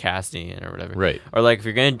versus Cassidy or whatever. Right. Or like if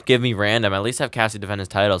you're gonna give me random, at least have Cassidy defend his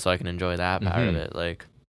title so I can enjoy that part of it. Like,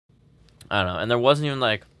 I don't know. And there wasn't even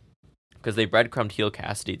like, because they breadcrumbed heel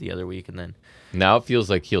Cassidy the other week, and then now it feels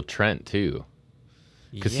like heel Trent too,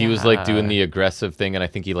 because he was like doing the aggressive thing, and I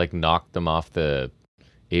think he like knocked them off the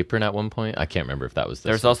apron at one point. I can't remember if that was this.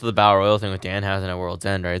 There's also the Battle Royal thing with Danhausen at World's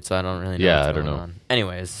End, right? So I don't really know. Yeah, what's I don't going know. on.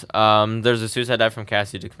 Anyways, there's a suicide dive from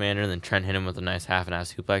Cassidy to Commander, and then Trent hit him with a nice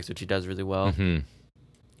half-and-ass suplex, which he does really well. Mm-hmm.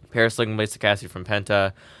 Paris looking blades to Cassidy from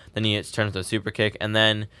Penta. Then he turns into a super kick, and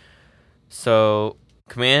then so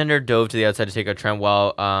Commander dove to the outside to take out Trent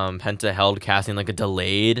while Penta held Cassidy in like a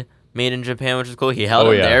delayed Made in Japan, which is cool. He held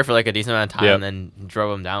him there for like a decent amount of time, and then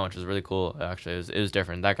drove him down, which was really cool. Actually, it was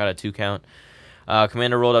different. That got a 2 count.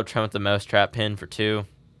 Commander rolled up Trent with the mousetrap pin for 2.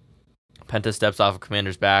 Penta steps off of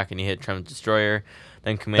Commander's back, and he hit Trent with Destroyer.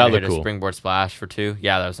 Then Commander hit a springboard splash for 2.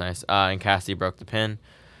 Yeah, that was nice. And Cassidy broke the pin.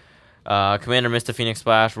 Commander missed a Phoenix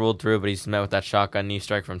Splash, rolled through, but he's met with that shotgun knee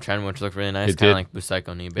strike from Trent, which looked really nice. Kind of like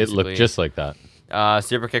Busaiku knee, basically. It looked just like that.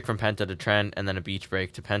 Super kick from Penta to Trent, and then a beach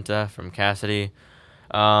break to Penta from Cassidy.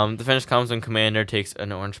 The finish comes when Commander takes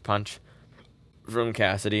an orange punch from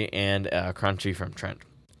Cassidy and a crunchy from Trent.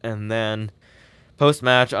 And then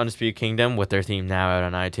post-match, Undisputed Kingdom, with their theme now out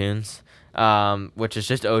on iTunes, which is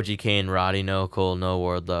just OGK and Roddy, no Cole, no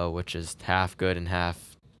Wardlow, which is half good and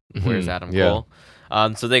half where's Adam Cole.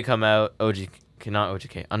 So they come out,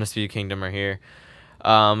 Undisputed Kingdom are here.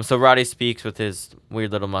 So Roddy speaks with his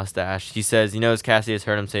weird little mustache. He says he knows Cassidy has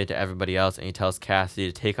heard him say it to everybody else, and he tells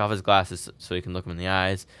Cassidy to take off his glasses so he can look him in the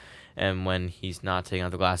eyes. And when he's not taking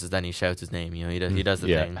off the glasses, then he shouts his name. You know, he does the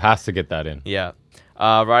thing. Yeah, has to get that in. Yeah.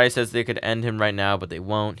 Roddy says they could end him right now, but they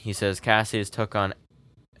won't. He says Cassidy has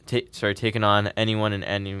taken on anyone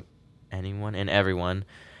and everyone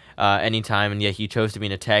anytime, and yet he chose to be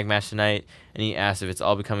in a tag match tonight, and he asks if it's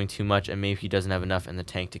all becoming too much and maybe he doesn't have enough in the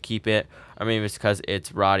tank to keep it, or maybe it's because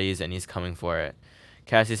it's Roddy's and he's coming for it.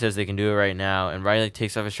 Cassidy says they can do it right now, and Roddy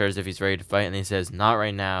takes off his shirt as if he's ready to fight, and he says not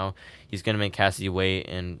right now. He's going to make Cassidy wait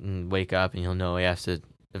and wake up, and he'll know he has to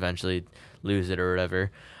eventually lose it or whatever.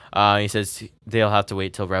 He says they'll have to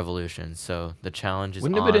wait till Revolution, so the challenge is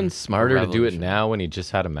Wouldn't it have been smarter to do it now when he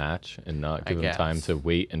just had a match and not give him time to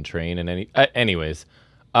wait and train and anyways.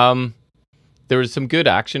 There was some good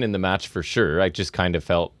action in the match for sure. I just kind of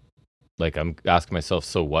felt like I'm asking myself,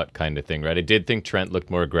 so what kind of thing, right? I did think Trent looked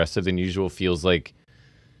more aggressive than usual. Feels like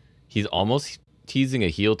he's almost teasing a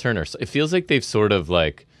heel turn, or it feels like they've sort of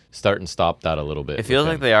like start and stop that a little bit. It feels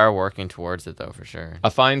like they are working towards it though, for sure.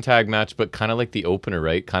 A fine tag match, but kind of like the opener,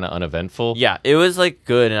 right? Kind of uneventful. Yeah, it was like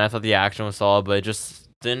good, and I thought the action was solid, but it just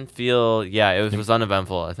didn't feel. Yeah, it was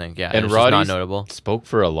uneventful. I think. Yeah, and Roddy not notable. Spoke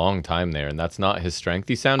for a long time there, and that's not his strength.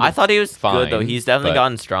 He sounded. I thought he was fine, good though. He's definitely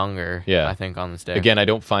gotten stronger. Yeah, I think on this day. Again, I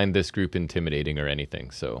don't find this group intimidating or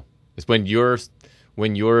anything. So it's when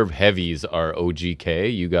your heavies are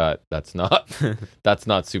OGK, that's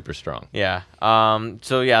not super strong. Yeah.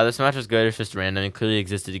 So yeah, this match was good. It's just random. It clearly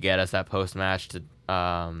existed to get us that post match to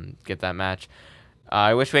get that match.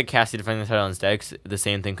 I wish we had Cassidy defending the title instead. 'Cause the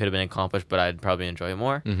same thing could have been accomplished, but I'd probably enjoy it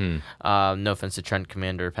more. No offense to Trent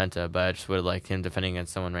Commander or Penta, but I just would have liked him defending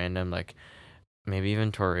against someone random, like maybe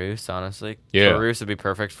even Taurus, honestly. Yeah. Taurus would be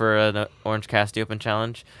perfect for an Orange Cassidy Open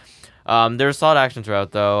Challenge. There was solid action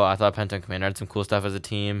throughout, though. I thought Penta and Commander had some cool stuff as a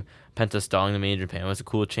team. Penta stalling the Made in Japan was a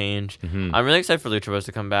cool change. I'm really excited for Lucha Bros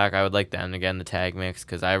to come back. I would like them to get in the tag mix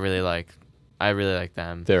because I really like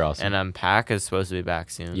them. They're awesome. And Pac is supposed to be back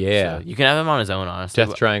soon. Yeah. So you can have him on his own, honestly.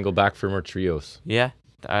 Death Triangle back for more trios. Yeah.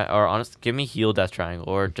 Or honestly, give me heel Death Triangle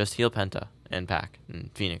or just heel Penta and Pac and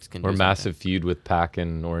Phoenix can Or do massive something. feud with Pac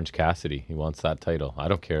and Orange Cassidy. He wants that title. I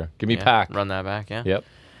don't care. Give me Yeah, Pac. Run that back, yeah. Yep.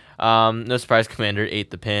 No surprise, Commander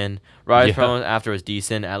ate the pin. Roddy's Yeah. promo after was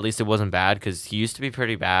decent. At least it wasn't bad because he used to be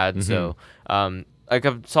pretty bad. So, like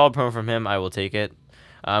a solid promo from him, I will take it.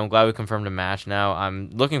 I'm glad we confirmed a match now.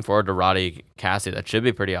 I'm looking forward to Roddy Cassie. That should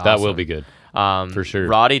be pretty awesome. That will be good. For sure.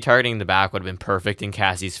 Roddy targeting the back would have been perfect in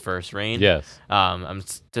Cassie's first reign. Yes. I'm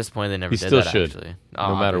disappointed they never He did still that, should, actually.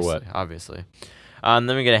 no matter what. Obviously.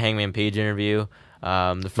 Then we get a Hangman Page interview.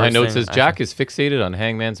 The first My note thing says Jack is fixated on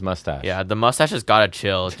Hangman's mustache. Yeah, the mustache has gotta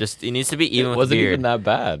chill. Just it needs to be even It with wasn't the beard. even that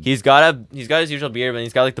bad. He's got his usual beard, but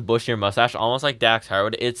he's got like the bushier mustache, almost like Dax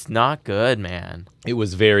Harwood. It's not good, man. It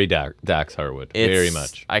was very Dax Harwood. Very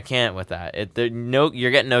much. I can't with that.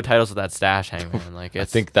 You're getting no titles with that stash, Hangman. Like I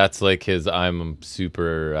think that's like his I'm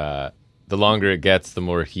super the longer it gets, the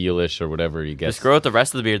more heelish or whatever he gets. just grow out the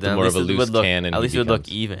rest of the beard. Then more at of a least it loose would look, cannon At he least it would look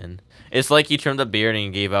becomes. even. It's like you trimmed the beard and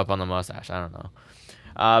you gave up on the mustache. I don't know.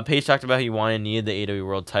 Page talked about he wanted and needed the AEW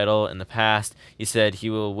World title in the past. He said he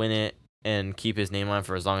will win it and keep his name on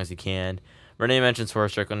for as long as he can. Renee mentioned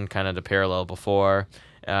Swerve Strickland kind of to parallel before,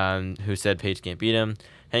 who said Page can't beat him.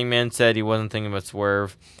 Hangman said he wasn't thinking about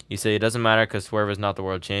Swerve. He said it doesn't matter because Swerve is not the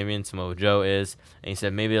world champion. Samoa Joe is. And he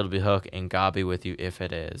said maybe it'll be Hook and God be with you if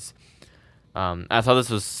it is. I thought this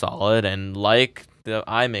was solid, and like the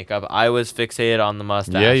eye makeup, I was fixated on the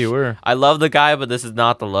mustache. Yeah, you were. I love the guy, but this is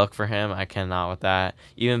not the look for him. I cannot with that.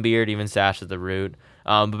 Even beard, even stash is the root.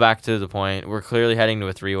 But back to the point, we're clearly heading to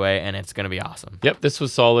a three-way, and it's going to be awesome. Yep, this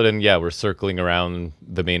was solid, and yeah, we're circling around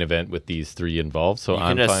the main event with these three involved, so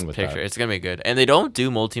I'm fine with that. It's going to be good. And they don't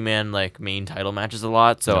do multi-man like main title matches a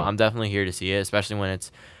lot, so I'm definitely here to see it, especially when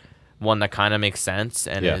it's one that kind of makes sense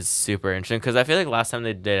and is super interesting. Because I feel like last time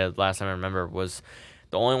I remember, was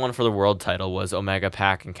the only one for the world title was Omega,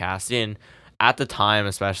 Pac, and Cassidy. And at the time,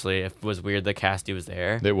 especially, it was weird that Cassidy was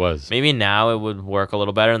there. It was. Maybe now it would work a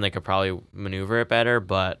little better and they could probably maneuver it better,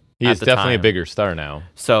 but He is definitely a bigger star now.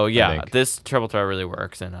 So, yeah, this triple threat really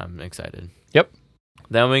works, and I'm excited. Yep.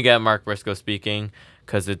 Then we get Mark Briscoe speaking,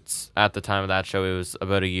 because it's at the time of that show, it was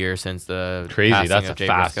about a year since the crazy. passing That's of a Jay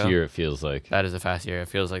fast Briscoe. year. It feels like. That is a fast year. It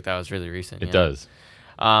feels like that was really recent. It does.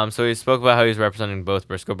 So he spoke about how he's representing both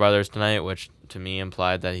Briscoe brothers tonight, which to me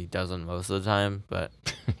implied that he doesn't most of the time, but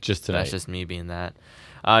just tonight. That's just me being that.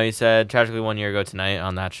 He said tragically 1 year ago tonight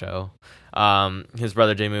on that show, his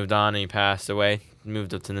brother Jay moved on and he passed away,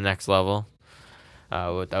 moved up to the next level.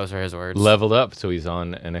 Those are his words. Leveled up, so he's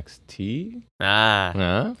on NXT.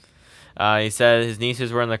 He said his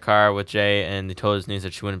nieces were in the car with Jay, and they told his niece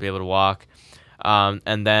that she wouldn't be able to walk.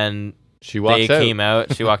 And then she came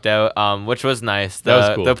out. She walked out, which was nice. That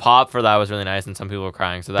was cool. The pop for that was really nice, and some people were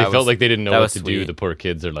crying. So that felt like they didn't know what to do. Sweet. The poor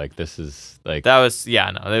kids are like, "This is like." That was it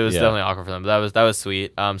was definitely awkward for them. But that was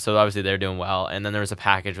sweet. So obviously they're doing well, and then there was a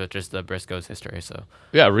package with just the Briscoes history. So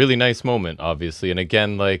yeah, really nice moment, obviously, and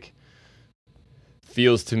again, like,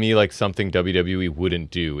 feels to me like something WWE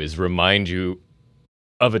wouldn't do is remind you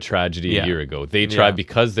of a tragedy a year ago. They tried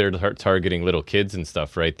because they're targeting little kids and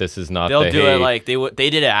stuff, right? This is not. They'll do it like they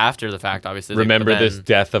did it after the fact, obviously. Remember this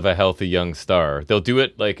death of a healthy young star. They'll do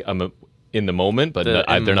it like in the moment, but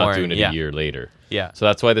they're not doing it a year later. Yeah. So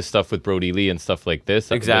that's why the stuff with Brody Lee and stuff like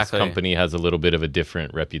this, exactly. This company has a little bit of a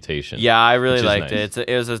different reputation. Yeah, I really liked it.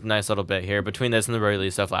 It was a nice little bit here. Between this and the Brody Lee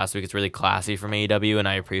stuff last week, it's really classy from AEW, and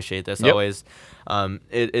I appreciate this always.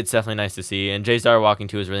 It's definitely nice to see. And Jay Star walking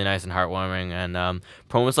too is really nice and heartwarming. And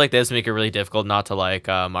promos like this make it really difficult not to like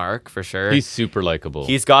Mark, for sure. He's super likable.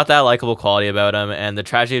 He's got that likable quality about him. And the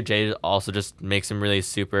tragedy of Jay also just makes him really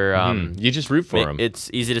super... you just root for him. It's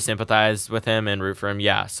easy to sympathize with him and root for him.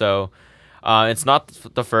 Yeah, so... it's not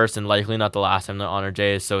the first and likely not the last time to honor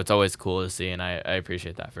Jay, so it's always cool to see, and I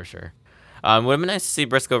appreciate that for sure. Would have been nice to see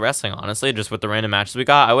Briscoe wrestling, honestly, just with the random matches we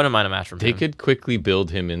got. I wouldn't mind a match from him. They could quickly build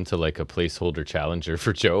him into like a placeholder challenger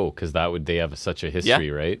for Joe, because they have such a history,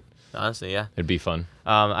 right? Honestly, yeah. It'd be fun.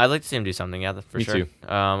 I'd like to see him do something, for Me sure. too.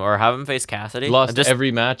 Or have him face Cassidy. He lost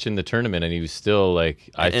every match in the tournament, and he was still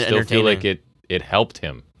I still feel like it helped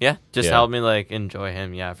him. Yeah, helped me enjoy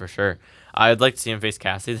him, for sure. I'd like to see him face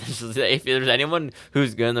Cassidy. If there's anyone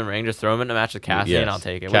who's good in the ring, just throw him in a match with Cassidy, and I'll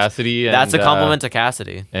take it. Cassidy, that's a compliment to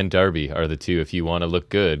Cassidy. And Darby are the two. If you want to look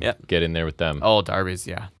good, get in there with them. Oh, Darby's,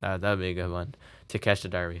 that'd be a good one. Takeshi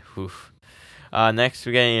Darby. Oof. Next,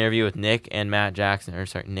 we get an interview with Nick and Matt Jackson,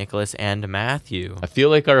 Nicholas and Matthew. I feel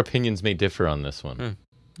like our opinions may differ on this one.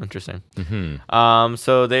 Interesting. Mm-hmm.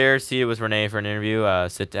 So they're seated with Renee for an interview.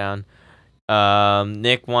 Sit down.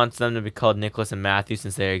 Nick wants them to be called Nicholas and Matthew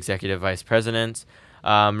since they're executive vice presidents.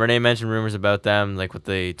 Renee mentioned rumors about them, like with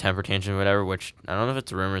the temper tantrum or whatever, which I don't know if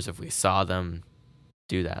it's rumors if we saw them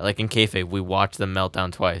do that. Like in kayfabe, we watched them melt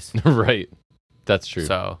down twice. Right. That's true.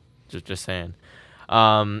 So, just saying.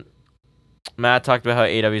 Matt talked about how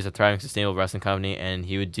AEW is a thriving, sustainable wrestling company, and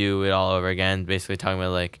he would do it all over again, basically talking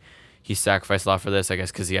about, like, he sacrificed a lot for this, I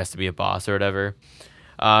guess, because he has to be a boss or whatever.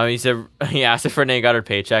 He said he asked if Renee got her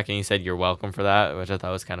paycheck, and he said, "You're welcome for that," which I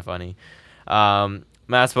thought was kind of funny.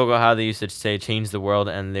 Matt spoke about how they used to say change the world,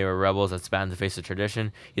 and they were rebels that spat in the face of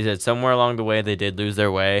tradition. He said somewhere along the way they did lose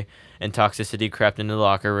their way, and toxicity crept into the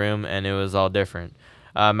locker room, and it was all different.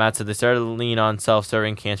 Matt said they started to lean on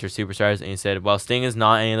self-serving cancer superstars, and he said, well, Sting is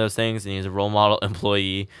not any of those things, and he's a role model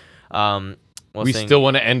employee. We still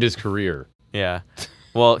want to end his career. Yeah.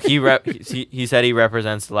 Well, he said he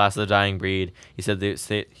represents the last of the dying breed. He said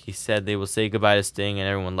they will say goodbye to Sting, and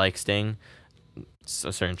everyone likes Sting. It's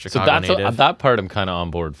a certain Chicago native. That part I'm kind of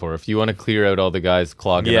on board for. If you want to clear out all the guys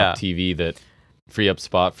clogging up TV that free up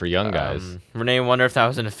spot for young guys. Renee wondered if that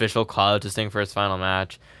was an official call out to Sting for his final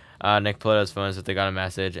match. Nick pulled out his phone as if they got a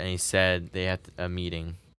message, and he said they had a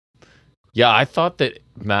meeting. Yeah, I thought that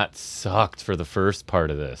Matt sucked for the first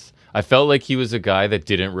part of this. I felt like he was a guy that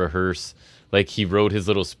didn't rehearse. Like, he wrote his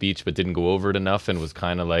little speech but didn't go over it enough and was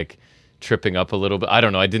kind of, like, tripping up a little bit. I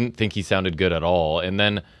don't know. I didn't think he sounded good at all. And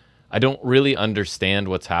then I don't really understand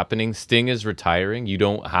what's happening. Sting is retiring. You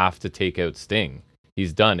don't have to take out Sting.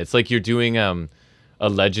 He's done. It's like you're doing a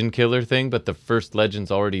legend killer thing, but the first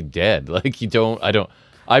legend's already dead. Like,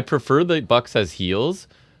 I prefer the Bucks as heels,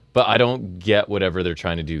 but I don't get whatever they're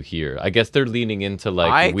trying to do here. I guess they're leaning into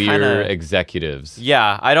weird executives.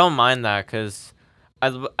 Yeah, I don't mind that because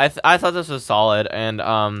I thought this was solid, and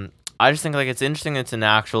I just think like it's interesting. It's an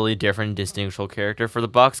actually different, distinguishable character for the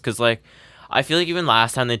Bucks because like I feel like even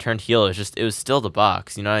last time they turned heel, it was still the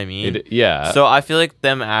Bucks. You know what I mean? Yeah. So I feel like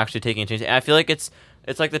them actually taking a change. And I feel like it's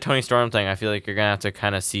like the Tony Storm thing. I feel like you're gonna have to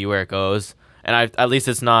kind of see where it goes. And at least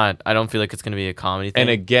it's not. I don't feel like it's going to be a comedy thing.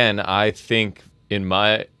 And again, I think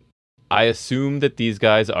I assume that these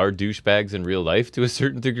guys are douchebags in real life to a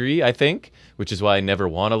certain degree, I think, which is why I never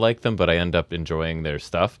want to like them, but I end up enjoying their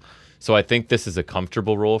stuff. So I think this is a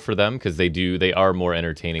comfortable role for them because they are more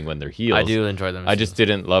entertaining when they're heels. I do enjoy them. I just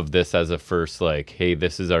didn't love this as a first, like, hey,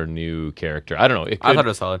 this is our new character. I don't know. I thought it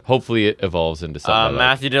was solid. Hopefully it evolves into something.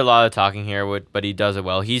 Matthew did a lot of talking here, but he does it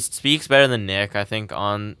well. He speaks better than Nick, I think,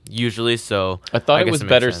 usually. So I thought it was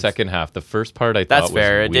better second half. The first part I thought was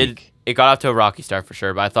fair. weak. It got off to a rocky start for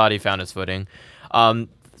sure, but I thought he found his footing.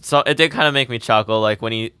 So it did kind of make me chuckle, like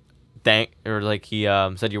when he said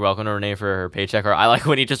you're welcome to Renee for her paycheck, or I like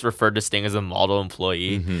when he just referred to Sting as a model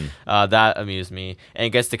employee. Mm-hmm. That amused me, and it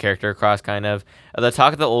gets the character across kind of. The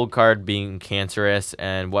talk of the old card being cancerous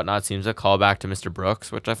and whatnot seems a callback to Mr.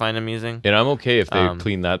 Brooks, which I find amusing. And I'm okay if they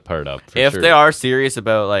clean that part up. If they are serious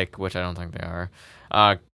about which I don't think they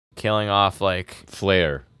are, killing off like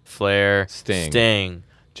Flair, Sting,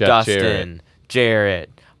 Jeff Dustin, Jarrett,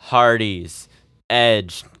 Hardy's,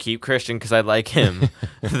 Edge, keep Christian because I like him.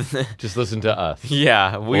 Just listen to us.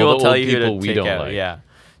 Yeah, we will tell you who to we take don't out. like. Yeah.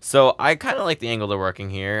 So I kind of like the angle they're working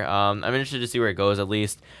here. I'm interested to see where it goes at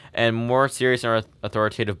least. And more serious and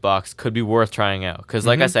authoritative Bucks could be worth trying out. Because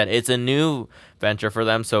like I said, it's a new venture for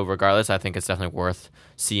them. So regardless, I think it's definitely worth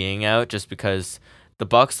seeing out just because the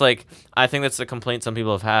Bucks, I think that's the complaint some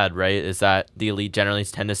people have had, right? Is that the Elite generally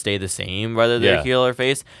tend to stay the same whether they're heel or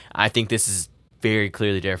face. I think this is very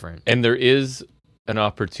clearly different. And there is an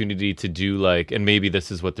opportunity to do and maybe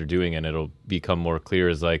this is what they're doing and it'll become more clear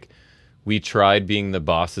is we tried being the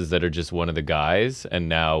bosses that are just one of the guys and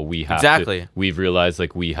now we have we've realized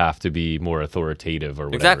we have to be more authoritative or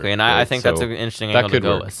whatever. Exactly. And I think that's an interesting angle to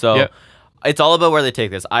go with. So it's all about where they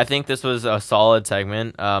take this. I think this was a solid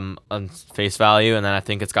segment on face value, and then I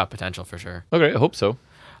think it's got potential for sure. Okay, I hope so.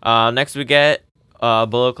 Next we get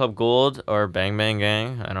Bullet Club Gold or Bang Bang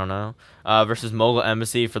Gang, I don't know, versus Mogul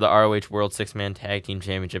Embassy for the ROH World 6-Man Tag Team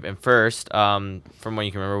Championship. And first, from what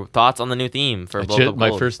you can remember, thoughts on the new theme for Bullet Club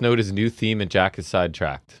Gold? My first note is new theme and Jack is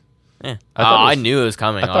sidetracked. I knew it was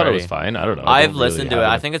coming. I thought already. it was fine. I don't know. I've listened to it.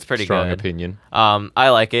 I think it's pretty strong good. opinion. I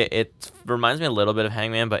like it. It reminds me a little bit of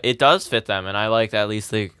Hangman, but it does fit them, and I like that at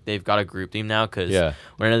least they've got a group theme now. Because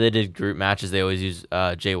whenever they did group matches, they always use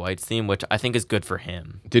Jay White's theme, which I think is good for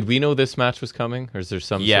him. Did we know this match was coming, or is there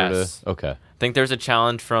some sort of okay? I think there's a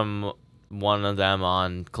challenge from one of them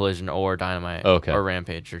on Collision or Dynamite or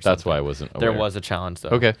Rampage or something. That's why I wasn't aware. There was a challenge though.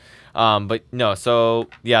 Okay. But no, so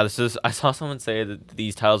yeah, I saw someone say that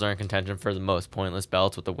these titles are in contention for the most pointless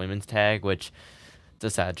belts with the women's tag, which is a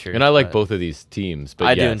sad truth. And I like both of these teams, but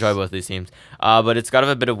I do enjoy both of these teams. But it's got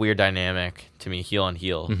a bit of weird dynamic to me, heel on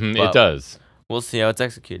heel. It does. We'll see how it's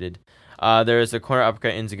executed. There is a corner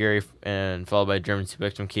uppercut Enziguri and followed by German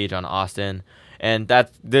suplex from Cage on Austin, and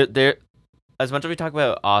that's there. As much as we talk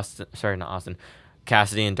about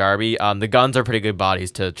Cassidy and Darby, the Guns are pretty good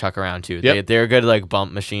bodies to chuck around too. Yep. They're good like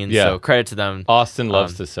bump machines. So credit to them. Austin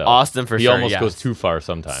loves to sell. Austin for he sure. He almost goes too far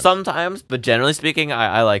sometimes. Sometimes, but generally speaking,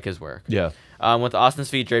 I like his work. Yeah. With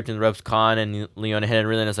Austin's feet draped in the ropes, Khan and Leona hit a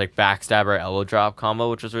really nice like backstabber elbow drop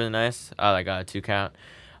combo, which was really nice. I got a 2 count.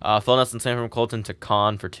 Full Nelson slam from Colton to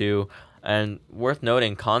Khan for 2. And worth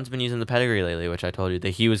noting, Khan's been using the pedigree lately, which I told you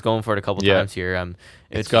that he was going for it a couple times here.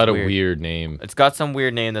 It's got a weird name. It's got some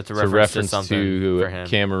weird name that's a reference to something for him.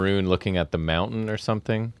 Cameroon looking at the mountain or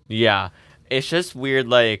something. Yeah, it's just weird.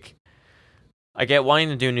 Like, I get wanting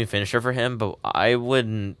to do a new finisher for him, but I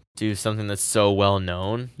wouldn't do something that's so well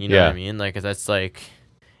known. You know what I mean? Like, that's like,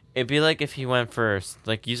 it'd be like if he went for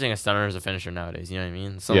like using a stunner as a finisher nowadays. You know what I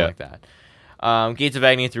mean? Something like that. Gates of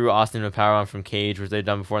Agony threw Austin to powerbomb from Cage, which they'd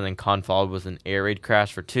done before, and then Khan followed with an air raid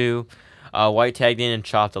crash for 2. White tagged in and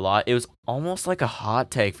chopped a lot. It was almost like a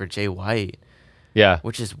hot tag for Jay White. Yeah.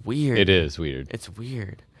 Which is weird. It is weird. It's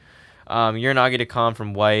weird. Uranage to Khan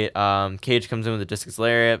from White. Cage comes in with a discus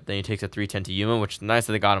lariat. Then he takes a 310 to Yuma, which is nice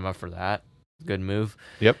that they got him up for that. Good move.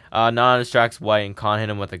 Yep. Nana distracts White, and Khan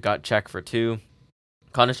hit him with a gut check for 2.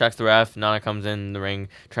 Khan distracts the ref. Nana comes in the ring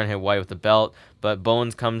trying to hit White with the belt, but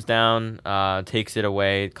Bones comes down, takes it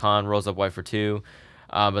away. Khan rolls up White for 2,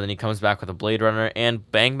 but then he comes back with a Blade Runner,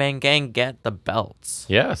 and Bang Bang Gang get the belts.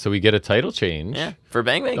 Yeah, so we get a title change. Yeah, for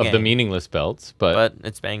Bang Bang Gang. Of the meaningless belts, but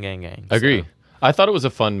it's Bang Bang Gang. Agree. So. I thought it was a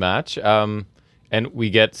fun match, and we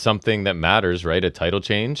get something that matters, right? A title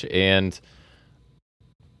change, and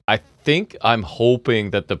I'm hoping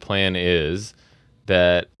that the plan is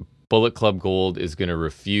that Bullet Club Gold is going to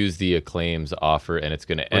refuse the Acclaim's offer, and it's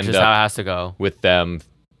going to end up how it has to go with them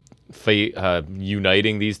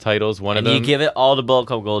uniting these titles. And you give it all to Bullet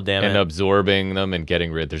Club Gold, damn it, and absorbing them and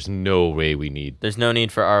getting rid. There's no way we need. There's no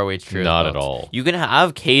need for ROH Trios. Not belts. at all. You can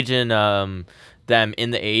have Cage and them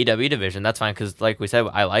in the AEW division. That's fine because, like we said,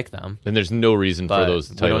 I like them. And there's no reason for those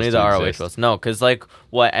titles. We don't need the ROH belts. No, because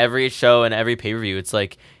every show and every pay per view, it's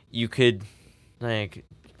like you could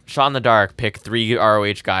Shot in the Dark pick 3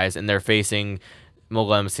 ROH guys and they're facing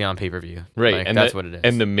Mogul Embassy on pay-per-view. Right. And that's what it is.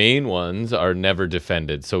 And the main ones are never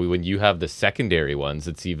defended. So when you have the secondary ones,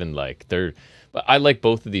 it's even they're... But I like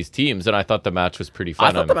both of these teams, and I thought the match was pretty fun.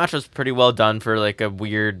 I thought the match was pretty well done for a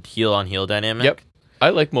weird heel-on-heel dynamic. Yep. I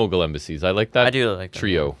like Mogul Embassies. I like that. I do like that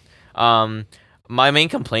trio. My main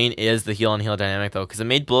complaint is the heel-on-heel dynamic, though, because it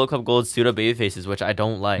made Bullet Club Gold pseudo baby faces, which I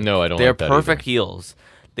don't like. No, I don't They're like that perfect either. heels.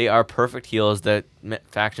 They are perfect heels that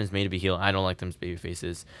factions made to be heel. I don't like them as baby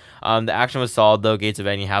faces. The action was solid, though. Gates of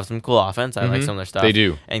Agony have some cool offense. I like some of their stuff. They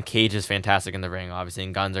do. And Cage is fantastic in the ring, obviously.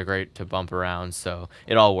 And Guns are great to bump around, so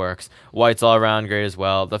it all works. White's all around great as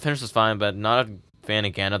well. The finish was fine, but not a fan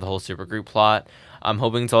again of the whole supergroup plot. I'm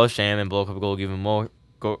hoping it's all a sham and Bullet Club Gold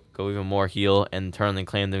go even more heel and turn and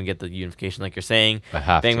claim them and get the unification like you're saying.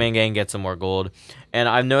 Bang Bang Gang get some more gold. And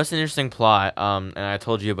I've noticed an interesting plot, and I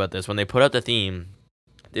told you about this. When they put out the theme,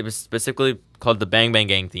 it was specifically called the Bang Bang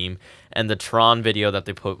Gang theme, and the Tron video that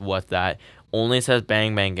they put with that only says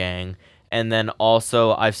Bang Bang Gang. And then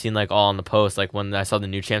also I've seen all on the post, when I saw the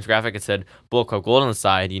new champs graphic, it said Bullet Club Gold on the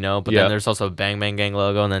side, but then there's also a Bang Bang Gang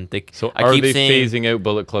logo, and then are they phasing out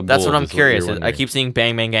Bullet Club Gold? That's what I'm curious. I keep seeing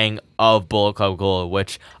Bang Bang Gang of Bullet Club Gold,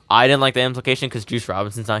 which I didn't like the implication because Juice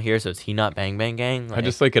Robinson's not here, so is he not Bang Bang Gang? I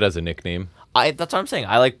just like it as a nickname. That's what I'm saying.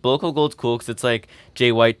 I like Bullet Club Gold's cool because it's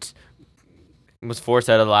Jay White was forced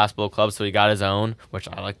out of the last Bullet Club, so he got his own, which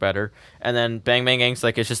I like better. And then Bang Bang Gang's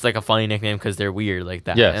it's just a funny nickname because they're weird like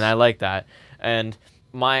that. Yes. And I like that. And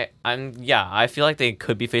I feel like they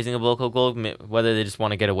could be facing a Bullet Club Gold, whether they just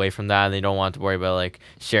want to get away from that and they don't want to worry about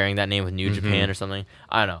sharing that name with New Japan or something.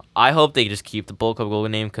 I don't know. I hope they just keep the Bullet Club Gold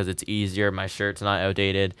name because it's easier. My shirt's not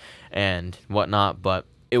outdated and whatnot, but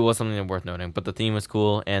it was something worth noting. But the theme was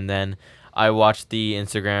cool, and then I watched the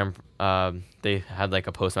Instagram. They had like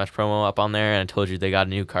a post-match promo up on there, and I told you they got a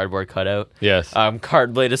new cardboard cutout. Yes.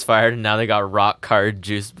 Card Blade is fired, and now they got Rock Card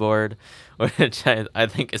Juice Board, which I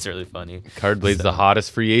think is really funny. Cardblade's the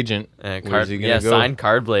hottest free agent. Where's he gonna go? Sign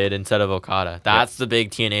Card Blade instead of Okada. That's the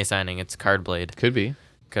big TNA signing. It's Card Blade. Could be.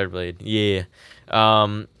 Card Blade. Yeah.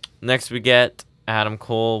 Next we get Adam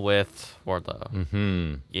Cole with Wardlow.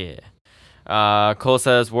 Mm-hmm. Yeah. Cole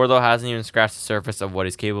says Wardlow hasn't even scratched the surface of what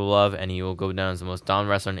he's capable of, and he will go down as the most dominant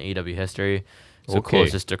wrestler in AEW history. So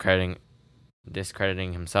Cole's just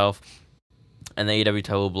discrediting himself. And the AEW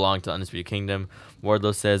title will belong to the Undisputed Kingdom.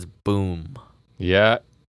 Wardlow says, boom. Yeah.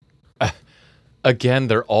 Again,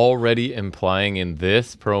 they're already implying in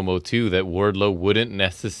this promo, too, that Wardlow wouldn't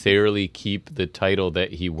necessarily keep the title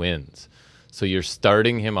that he wins. So you're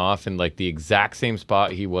starting him off in like the exact same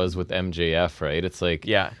spot he was with MJF, right? It's like,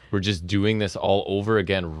 we're just doing this all over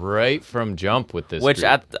again right from jump with this. Which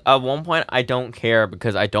at one point I don't care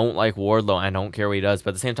because I don't like Wardlow. I don't care what he does, but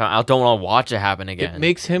at the same time I don't want to watch it happen again. It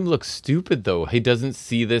makes him look stupid though. He doesn't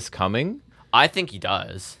see this coming. I think he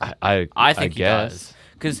does. I think he does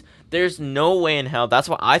because there's no way in hell. That's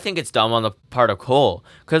why I think it's dumb on the part of Cole.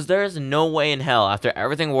 Because there's no way in hell, after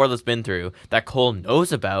everything Wardlow's been through, that Cole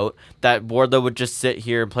knows about, that Wardlow would just sit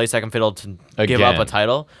here and play second fiddle to give up a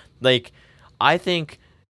title. Like, I think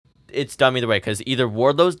it's dumb either way. Because either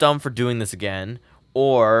Wardlow's dumb for doing this again,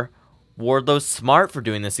 or Wardlow's smart for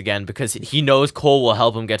doing this again because he knows Cole will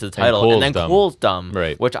help him get to the title. And then Cole's dumb.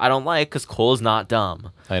 Right. Which I don't like because Cole's not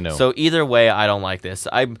dumb. I know. So either way, I don't like this.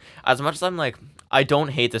 As much as I'm like, I don't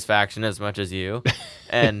hate this faction as much as you,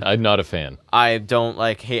 and I'm not a fan. I don't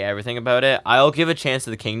hate everything about it. I'll give a chance to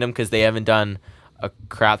the Kingdom because they haven't done a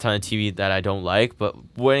crap ton of TV that I don't like. But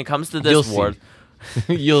when it comes to this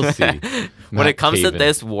you'll see. When it comes to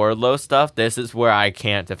this Wardlow stuff, this is where I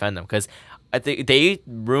can't defend them because I think they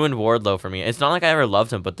ruined Wardlow for me. It's not like I ever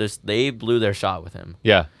loved him, but they blew their shot with him.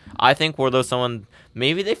 Yeah. I think Wardlow's someone,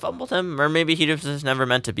 maybe they fumbled him, or maybe he just never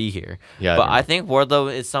meant to be here. Yeah, but I think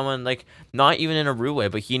Wardlow is someone, not even in a rude way,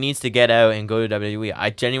 but he needs to get out and go to WWE. I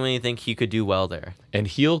genuinely think he could do well there. And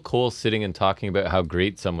heel Cole sitting and talking about how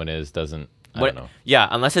great someone is doesn't, I don't know. Yeah,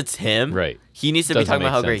 unless it's him. Right. He needs to be talking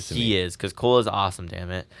about how great he is, because Cole is awesome,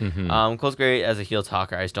 damn it. Mm-hmm. Cole's great as a heel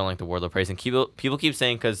talker. I just don't like the Wardlow praise. And people keep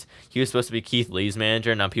saying because he was supposed to be Keith Lee's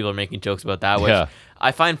manager, now people are making jokes about that, which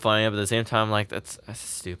I find funny, but at the same time, that's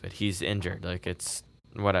stupid. He's injured. It's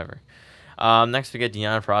whatever. Next, we get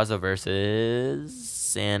Deonna Purrazzo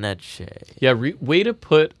versus Anna Jay. Yeah, way to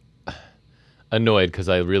put... Annoyed, because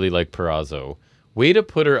I really like Purrazzo. Way to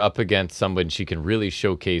put her up against someone she can really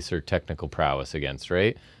showcase her technical prowess against,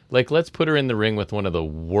 right? Let's put her in the ring with one of the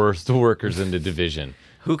worst workers in the division.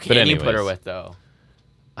 Who can you put her with, though?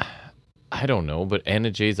 I don't know, but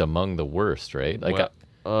Anna Jay's among the worst, right?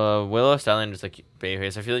 Willow Stylian is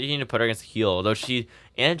babyface. I feel like you need to put her against a heel, although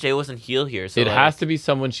Anna Jay wasn't heel here. So it has to be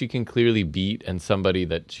someone she can clearly beat and somebody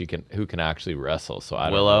that who can actually wrestle. So I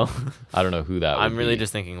don't Willow. know. I don't know who that would be. I'm really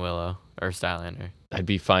just thinking Willow or Stylander. I'd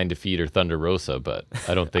be fine to feed her Thunder Rosa, but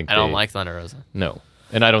I don't think I don't like Thunder Rosa. No.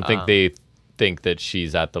 And I don't think they think that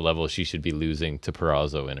she's at the level she should be losing to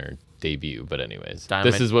Purrazzo in her debut. But anyways,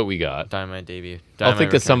 this is what we got. Dynamite debut. I'll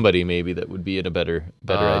think of somebody maybe that would be a better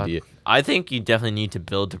idea. I think you definitely need to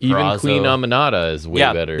build to Purrazzo. Even Queen Aminata is way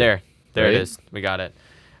better. There right? It is. We got it.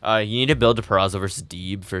 You need to build to Purrazzo versus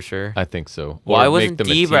Deeb for sure. I think so. Why wasn't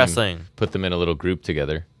Deeb wrestling? Put them in a little group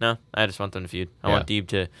together. No, I just want them to feud. I want Deeb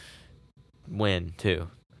to win too.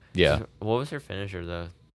 Yeah. What was her finisher though?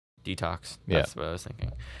 Detox. That's what I was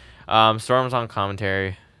thinking. Storm's on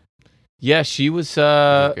commentary. Yeah, she was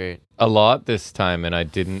great. A lot this time, and I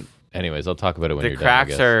didn't. Anyways, I'll talk about it when you're done. The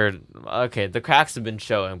cracks are okay. The cracks have been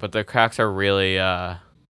showing, but the cracks are really. I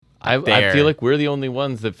feel like we're the only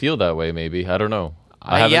ones that feel that way. Maybe I don't know.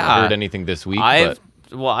 I haven't heard anything this week.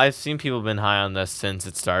 I've seen people been high on this since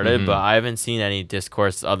it started, but I haven't seen any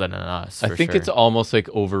discourse other than us. I think it's almost like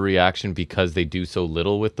overreaction because they do so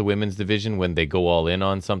little with the women's division when they go all in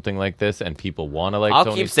on something like this, and people want to I'll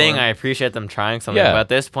Toni keep saying Storm. I appreciate them trying something, but at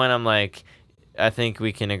this point, I'm like, I think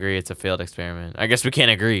we can agree it's a failed experiment. I guess we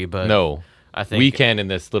can't agree, but no, I think we can in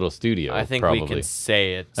this little studio. I think probably. we can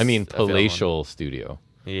say it. I mean, palatial studio.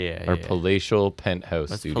 Yeah. Or palatial penthouse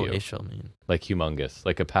What's studio. What's palatial mean? Like humongous,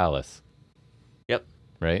 like a palace. Yep.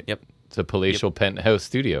 Right? Yep. It's a palatial penthouse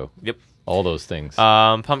studio. Yep. All those things.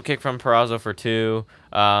 Pump kick from Purrazzo for 2.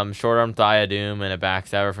 Short arm Thia Doom and a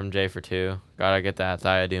backstabber from Jay for 2. Gotta get that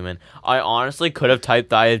Thia Doom in. I honestly could have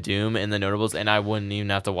typed Thia Doom in the notables and I wouldn't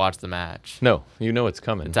even have to watch the match. No, you know it's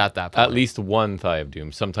coming. It's at that point. At least one Thigh of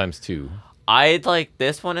Doom, sometimes 2. I like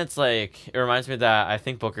this one. It's like it reminds me that I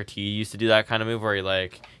think Booker T used to do that kind of move where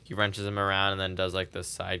he wrenches him around and then does like this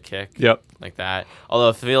side kick. Yep. Like that. Although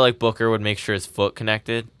I feel like Booker would make sure his foot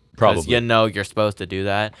connected. Probably. You're supposed to do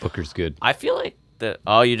that. Booker's good. I feel like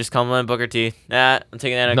you just compliment Booker T. Nah, I'm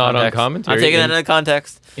taking that out of Not context. on commentary. I'm taking that out of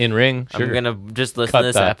context. In ring, sure. I'm gonna just listen Cut to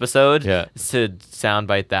this that. episode Yeah. to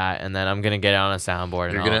soundbite that, and then I'm gonna get it on a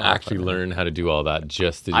soundboard. You're and gonna I'll actually put it. learn how to do all that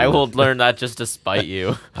just to do I will that. learn that just to spite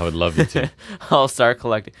you. I would love you to. I'll start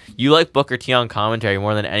collecting. You like Booker T on commentary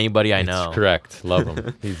more than anybody I know. It's correct. Love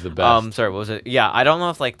him. He's the best. Sorry, what was it? Yeah, I don't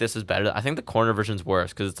know if like this is better. I think the corner version's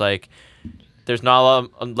worse because it's like there's not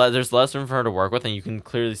a lot. There's less room for her to work with, and you can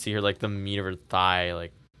clearly see her like the meat of her thigh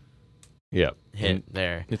like Yep. hit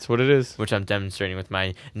there, It's what it is. which I'm demonstrating with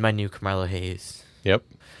my new Carmelo Hayes. Yep.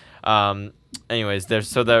 Anyways, there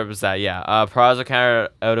was that. Yeah. Peraza countered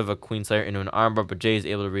out of a Queen Slayer into an armbar, but Jay is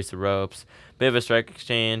able to reach the ropes. Bit of a strike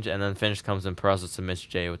exchange, and then finish comes in. Peraza submits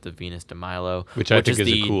Jay with the Venus de Milo, Which I think is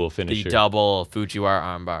a cool The finisher. double Fujiwara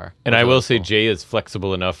armbar. And I Which will looks say cool. Jay is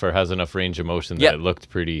flexible enough or has enough range of motion that Yep. it looked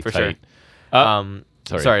pretty For tight.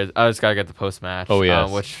 Sorry, I just gotta get the post match. Oh, yes.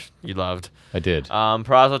 Which you loved. I did.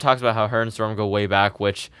 Peraza talks about how her and Storm go way back,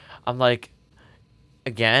 which I'm like,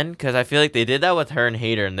 again, because I feel like they did that with her and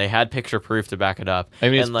Hater, and they had picture proof to back it up. I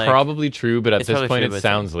mean, it's And, like, probably true, but at it's this probably point, true, it but it's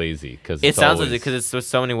sounds lazy because it sounds like because it's with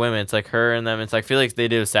so many women. It's like her and them. It's like I feel like they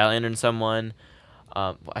did with Statlander and someone.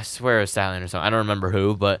 I swear it was Statlander or something. I don't remember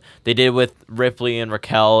who, but they did with Ripley and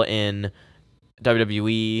Raquel in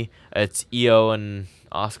WWE. It's Io and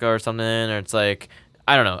Asuka or something, or it's like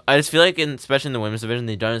I don't know. I just feel like, especially in the women's division,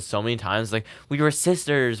 they've done it so many times. Like we were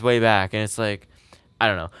sisters way back, and it's like I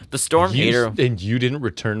don't know. The Storm Hater and you didn't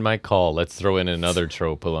return my call. Let's throw in another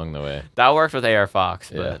trope along the way. that worked with AR Fox,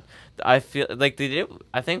 but. Yeah. I feel like they did.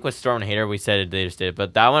 I think with Storm and Hater, we said they just did,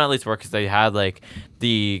 but that one at least worked because they had like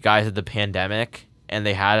the guys at the pandemic, and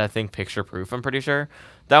they had I think picture proof. I'm pretty sure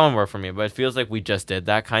that one worked for me, but it feels like we just did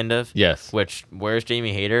that kind of. Yes. Which where's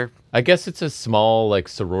Jamie Hater? I guess it's a small like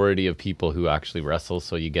sorority of people who actually wrestle,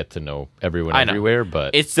 so you get to know everyone I know. everywhere.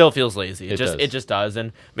 But It still feels lazy. It It does. just does,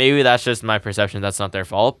 and maybe that's just my perception. That's not their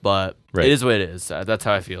fault, but Right. it is what it is. That's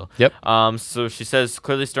how I feel. Yep. So she says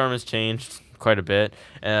clearly Storm has changed quite a bit,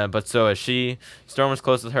 but so has she. Storm was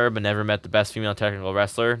close with her, but never met the best female technical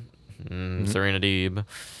wrestler, Serena Deeb,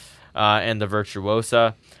 and the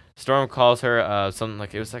Virtuosa. Storm calls her something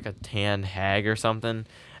like it was like a tan hag or something,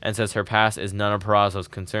 and says her past is none of Peraza's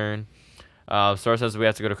concern. Storm says we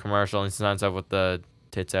have to go to commercial, and she signs up with the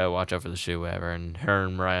tits out, watch out for the shoe, whatever. And her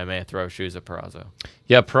and Mariah may throw shoes at Peraza.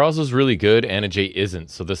 yeah, Peraza's really good. Anna Jay isn't,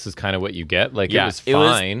 so this is kind of what you get. Like Yeah, it was it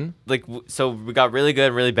was- fine, Like so, we got really good,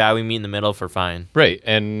 and really bad. We meet in the middle for fine. right?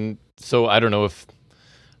 And so I don't know if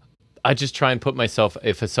I just try and put myself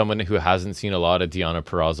if as someone who hasn't seen a lot of Deonna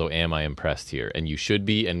Purrazzo, am I impressed here? And you should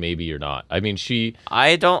be, and maybe you're not. I mean,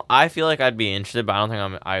 I don't. I feel like I'd be interested, but I don't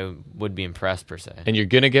think I would be impressed per se. and you're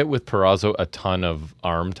gonna get with Purrazzo a ton of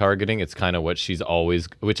arm targeting. It's kind of what she's always,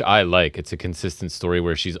 which I like. It's a consistent story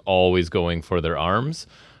where she's always going for their arms,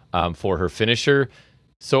 for her finisher.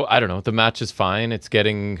 So I don't know. The match is fine. It's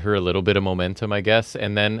getting her a little bit of momentum, I guess.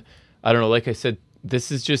 And then I don't know. Like I said,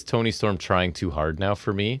 this is just Toni Storm trying too hard now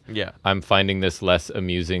for me. Yeah. I'm finding this less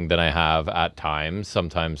amusing than I have at times.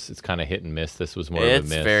 Sometimes it's kind of hit and miss. This was more of a It's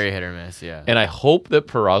miss. very hit or miss, yeah. And I hope that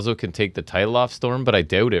Purrazzo can take the title off Storm, but I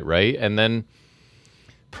doubt it, right? And then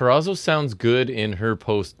Purrazzo sounds good in her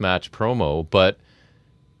post-match promo, but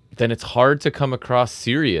then it's hard to come across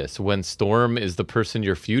serious when Storm is the person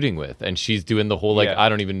you're feuding with, and she's doing the whole like, Yeah. I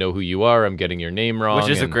don't even know who you are. I'm getting your name wrong, Which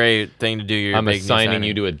is a and great thing to do. Your I'm big new assigning signing.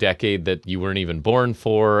 you to a decade that you weren't even born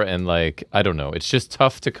for, and like I don't know. It's just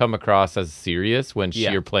tough to come across as serious when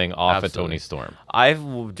Yeah, you're playing off absolutely. at Toni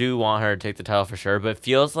Storm. Do want her to take the title for sure, but it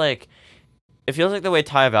feels like the way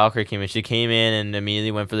Taya Valkyrie came in. She came in and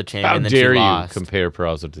immediately went for the champion. How and then dare she you lost. compare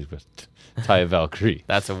Purrazzo to Taya Valkyrie?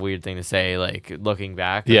 That's a weird thing to say, like looking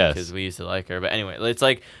back. Yes. Because we used to like her. But anyway, it's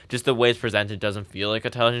like just the way it's presented doesn't feel like a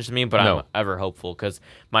title change to me, but No. I'm ever hopeful because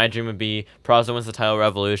my dream would be Purrazzo wins the title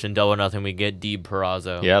Revolution, double or nothing, we get Deeb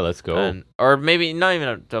Purrazzo. Yeah, let's go. And, or maybe not even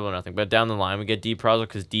a double or nothing, but down the line we get Deeb Purrazzo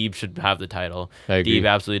because Deeb should have the title. I agree. Deeb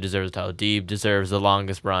absolutely deserves the title. Deeb deserves the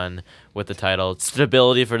longest run with the title.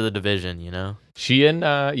 Stability for the division, you know? She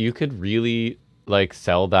and you could really like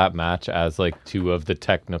sell that match as like two of the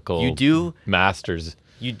technical You do. masters.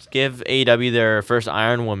 You give AEW their first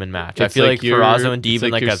Iron Woman match. I It's feel like your- Purrazzo and Deeb it's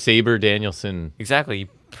in like your a Saber Danielson. exactly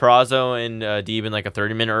Purrazzo and Deeb in like a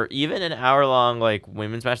 30-minute or even an hour-long like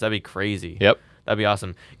women's match. That'd be crazy. Yep. That'd be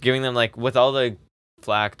awesome. Giving them like with all the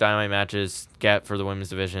flack Dynamite matches get for the women's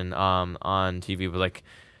division on TV, but like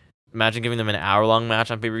imagine giving them an hour-long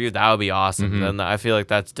match on pay-per-view. That would be awesome. Mhm. Then I feel like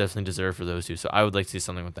that's definitely deserved for those two. So I would like to see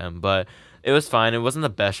something with them. But it was fine. It wasn't the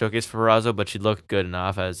best showcase for Purrazzo, but she looked good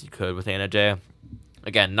enough as you could with Anna Jay.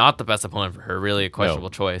 Again, not the best opponent for her. Really a questionable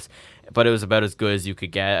choice. But it was about as good as you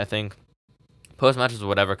could get, I think. Post-matches or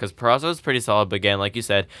whatever, because Purrazzo is pretty solid. But again, like you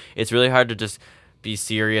said, it's really hard to just be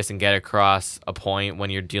serious and get across a point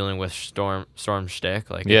when you're dealing with Storm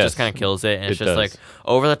shtick. Like, it just kind of kills it, and it's just like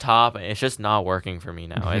over the top, and it's just not working for me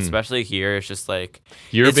now. Especially here, it's just like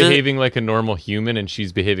you're behaving like a normal human, and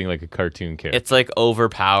she's behaving like a cartoon character. It's like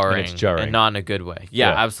overpowering, and it's jarring, and not in a good way.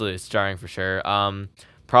 Yeah, absolutely, it's jarring for sure.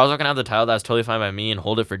 Purrazzo can have the title. That's totally fine by me, and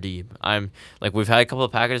hold it for Deeb. I'm like, we've had a couple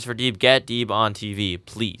of packages for Deeb. Get Deeb on TV,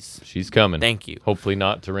 please. She's coming. Thank you. Hopefully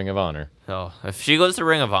not to Ring of Honor. So if she goes to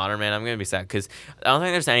Ring of Honor, man, I'm gonna be sad because I don't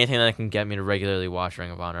think there's anything that can get me to regularly watch Ring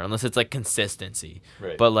of Honor unless it's like consistency.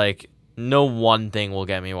 Right. But like, no one thing will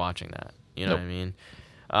get me watching that. You know what I mean?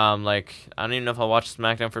 Like, I don't even know if I'll watch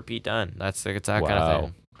SmackDown for Pete Dunne. That's like, it's that kind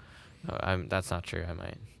of thing. That's not true. I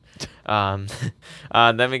might.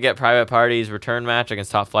 Then we get Private Party's return match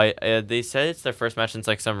against Top Flight. They said it's their first match since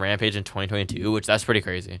like some Rampage in 2022, which that's pretty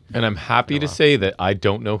crazy. And I'm happy to say that I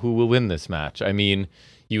don't know who will win this match. I mean,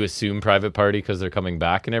 you assume Private Party because they're coming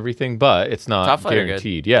back and everything, but it's not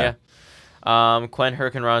guaranteed. Yeah. Quen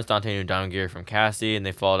Hurricane runs Dante New Down Gear from Cassidy, and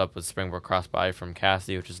they followed up with Springboard Crossbody from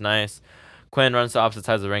Cassidy, which is nice. Quinn runs to opposite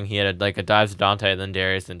sides of the ring. He had a dive to Dante, then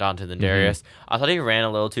Darius, then Dante, then Darius. I thought he ran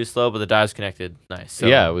a little too slow, but the dives connected nice. So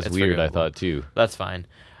yeah, it was weird, I thought, too. That's fine.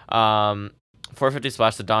 450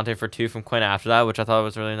 splash to Dante for 2 from Quinn after that, which I thought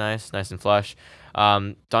was really nice and flush.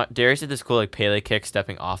 Darius did this cool Pele kick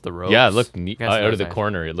stepping off the ropes. Yeah, it looked neat out of the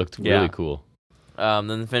corner. It looked really cool. Then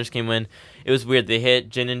the finish came when it was weird. They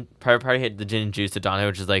hit Private Party hit the Gin and Juice to Dante,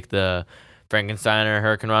 which is like the Frankenstein or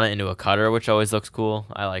Hurricane Rana into a cutter, which always looks cool.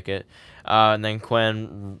 I like it. And then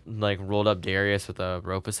Quen rolled up Darius with a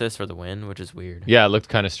rope assist for the win, which is weird. Yeah, it looked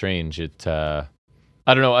kind of strange. It I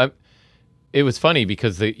don't know. It was funny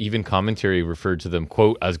because the even commentary referred to them,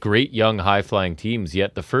 quote, as great young high-flying teams,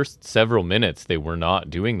 yet the first several minutes they were not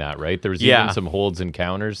doing that, right? There was even some holds and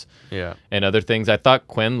counters and other things. I thought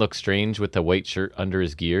Quen looked strange with the white shirt under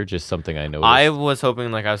his gear, just something I noticed. I was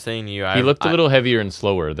hoping, like I was saying to you, he looked a little heavier and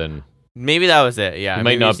slower than... Maybe that was it. Yeah, he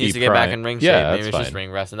might not be needs to get back in ring shape. Yeah, maybe it's just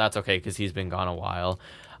ring rest, and that's okay because he's been gone a while.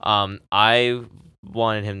 I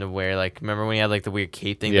wanted him to wear remember when he had the weird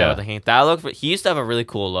cape thing? With the hand? That looked. He used to have a really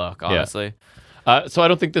cool look, honestly. So I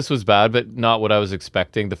don't think this was bad, but not what I was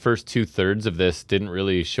expecting. The first 2/3 of this didn't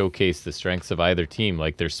really showcase the strengths of either team,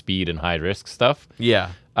 like their speed and high risk stuff. Yeah.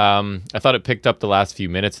 I thought it picked up the last few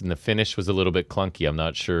minutes, and the finish was a little bit clunky. I'm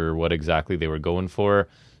not sure what exactly they were going for.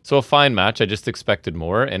 So a fine match. I just expected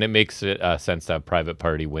more, and it makes it sense to have Private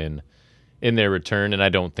Party win in their return, and I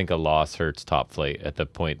don't think a loss hurts Top Flight at the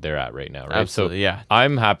point they're at right now, right? Absolutely, so yeah.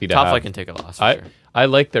 I'm happy to Top Flight can take a loss, for sure. I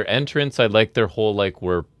like their entrance. I like their whole,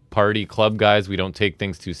 we're party club guys. We don't take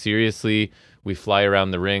things too seriously. We fly around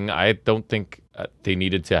the ring. I don't think they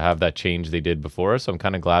needed to have that change they did before, so I'm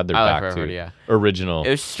kind of glad they're back to original. It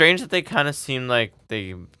was strange that they kind of seemed like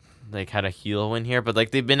they... had a heel win here, but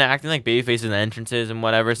they've been acting like baby faces in the entrances and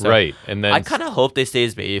whatever. So right, and then I kind of hope they stay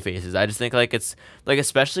as baby faces. I just think it's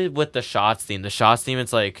especially with the shots theme. The shots theme,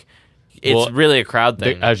 it's really a crowd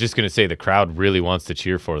thing. I was just gonna say the crowd really wants to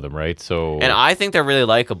cheer for them, right? So and I think they're really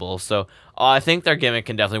likable. So I think their gimmick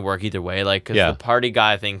can definitely work either way. Because the party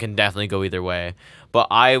guy thing can definitely go either way. But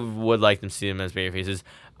I would like them to see them as baby faces.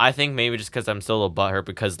 I think maybe just because I'm still a little butthurt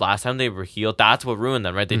because last time they were heel, that's what ruined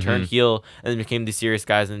them, right? They turned heel and then became these serious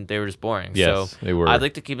guys and they were just boring. Yes, so they were. I'd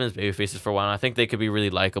like to keep them as baby faces for a while. And I think they could be really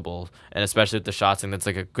likable, and especially with the shots thing, that's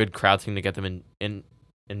a good crowd thing to get them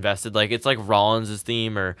invested. It's like Rollins'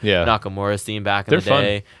 theme or Nakamura's theme back in the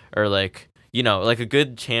day, or a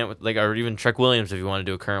good chant with or even Trick Williams if you want to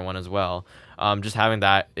do a current one as well. Just having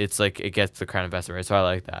that, it's it gets the crowd invested, right? So I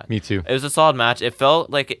like that. Me too. It was a solid match. It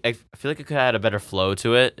felt I feel like it could have had a better flow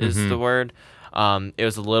to it, is the word. It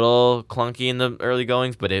was a little clunky in the early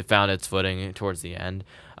goings, but it found its footing towards the end.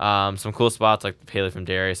 Some cool spots like Pele from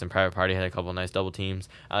Darius and Private Party had a couple nice double teams.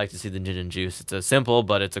 I like to see the Gin and Juice. It's a simple,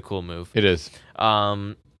 but it's a cool move. It is.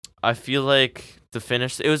 I feel like the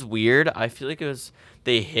finish, it was weird. I feel like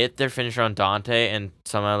they hit their finisher on Dante and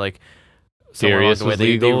somehow Darius was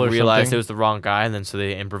legal, they realized something? it was the wrong guy, and then so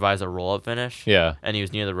they improvised a roll-up finish. Yeah, and he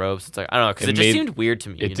was near the ropes. It's I don't know, because it just seemed weird to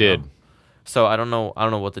me. It did. Know? So I don't know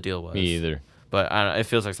what the deal was. Me either. But I don't know, it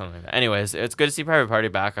feels like something like that. Anyways, it's good to see Private Party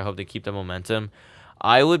back. I hope they keep the momentum.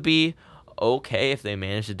 I would be okay if they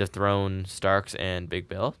managed to dethrone Starks and Big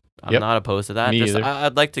Bill. I'm not opposed to that. Me either.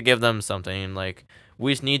 I'd like to give them something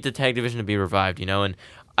we just need the tag division to be revived, and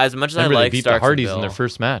As much as Remember, I they like beat Starks the Hardys and in their Bill,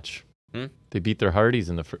 first match. They beat their Hardys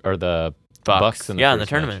in the Bucks in the in the first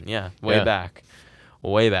tournament. match. Yeah, way back.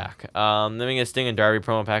 Then we get Sting and Darby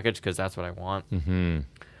promo package because that's what I want. Mm-hmm.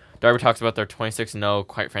 Darby talks about their 26-0,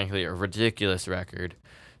 quite frankly, a ridiculous record.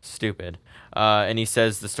 Stupid. And he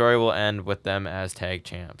says the story will end with them as tag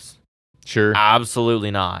champs. Sure.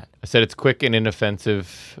 Absolutely not. I said it's quick and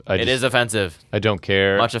inoffensive. It is offensive. I don't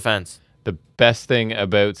care. Much offense. The best thing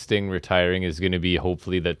about Sting retiring is going to be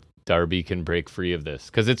hopefully that Darby can break free of this.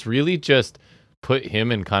 Because it's really just put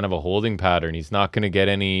him in kind of a holding pattern. He's not going to get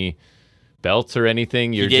any belts or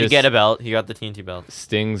anything. He did get a belt. He got the TNT belt.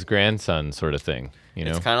 Sting's grandson sort of thing.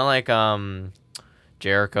 It's kind of like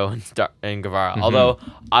Jericho and Guevara. Mm-hmm. Although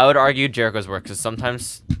I would argue Jericho's work because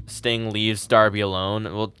sometimes Sting leaves Darby alone.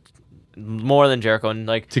 Well, more than Jericho, and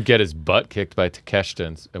like to get his butt kicked by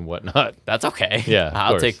Takeshita and whatnot. That's okay. Yeah,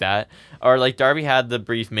 I'll take that. Or like Darby had the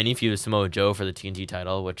brief mini feud with Samoa Joe for the TNT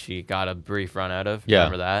title, which he got a brief run out of. Yeah.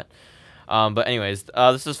 Remember that? But anyways,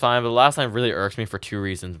 this is fine. But the last line really irks me for two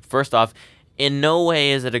reasons. First off, in no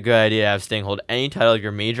way is it a good idea to have Sting hold any title of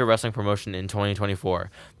your major wrestling promotion in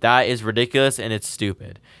 2024. That is ridiculous and it's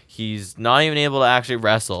stupid. He's not even able to actually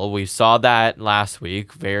wrestle. We saw that last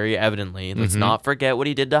week very evidently. Let's not forget what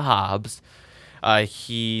he did to Hobbs.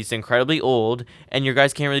 He's incredibly old, and your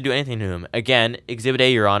guys can't really do anything to him. Again, Exhibit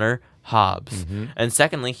A, Your Honor, Hobbs. And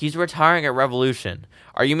secondly, he's retiring at Revolution.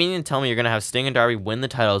 Are you meaning to tell me you're going to have Sting and Darby win the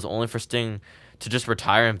titles only for Sting to just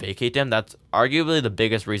retire and vacate them? That's arguably the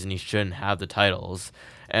biggest reason he shouldn't have the titles.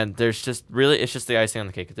 And there's just really, it's just the icing on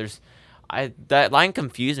the cake. That line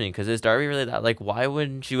confused me because is Darby really that? Like, why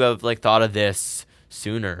wouldn't you have like thought of this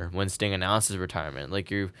sooner when Sting announced his retirement?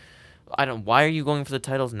 Like, why are you going for the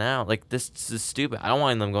titles now? Like, this is stupid. I don't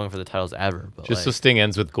want them going for the titles ever. But just so Sting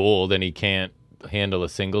ends with gold and he can't handle a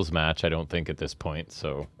singles match, I don't think at this point.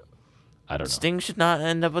 So, I don't know. Sting should not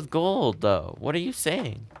end up with gold, though. What are you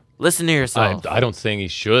saying? Listen to yourself. I don't think he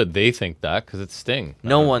should. They think that because it's Sting.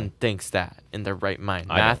 No one thinks that in their right mind.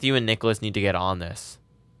 Matthew and Nicholas need to get on this.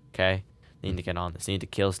 Okay? They need to get on this. They need to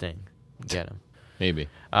kill Sting. Get him. Maybe.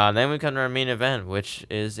 Then we come to our main event, which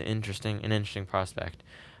is an interesting prospect.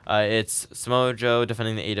 It's Samoa Joe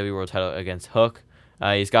defending the AEW World Title against Hook.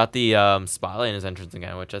 He's got the spotlight in his entrance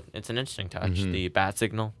again, which it's an interesting touch. The bat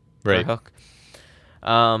signal for Hook.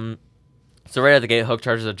 So right at the gate, Hook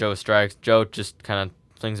charges at Joe strikes. Joe just kind of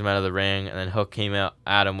flings him out of the ring, and then Hook came out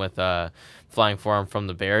at him with a flying forearm from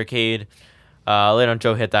the barricade. Later on,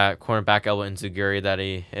 Joe hit that corner back elbow enziguri that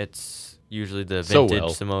he hits usually the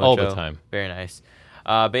vintage Samoa all Joe. the time. Very nice.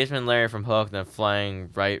 Basement Larry from Hook, then flying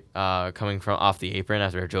right, coming from off the apron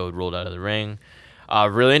after Joe had rolled out of the ring.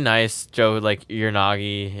 Really nice. Joe like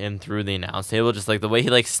Uranagi him through the announce table, just like the way he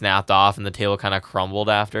like snapped off and the table kind of crumbled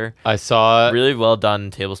after. I saw really well done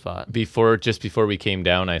table spot. Before we came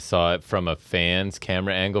down, I saw it from a fan's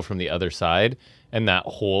camera angle from the other side, and that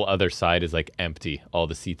whole other side is like empty. All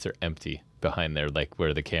the seats are empty behind there, like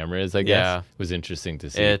where the camera is, I guess. Yeah. It was interesting to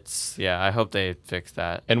see. I hope they fix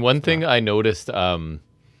that. And one thing I noticed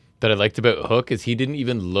that I liked about Hook is he didn't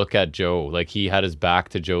even look at Joe. Like, he had his back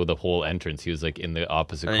to Joe the whole entrance. He was like in the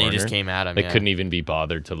opposite corner. And he just came at him. Like, couldn't even be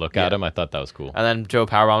bothered to look at him. I thought that was cool. And then Joe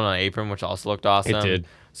powerbombed on the apron, which also looked awesome. It did.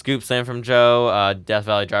 Scoop slam from Joe. Death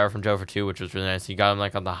Valley driver from Joe for 2, which was really nice. He got him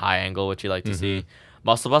like on the high angle, which you like to see.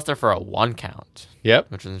 Muscle Buster for a 1 count.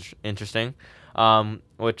 Yep. Which is interesting.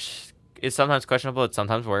 Which is sometimes questionable. It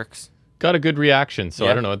sometimes works. Got a good reaction. So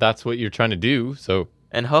I don't know. That's what you're trying to do. So.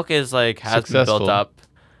 And Hook is like has been built up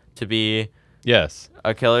to be. Yes.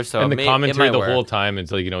 A killer. So and the commentary the whole time,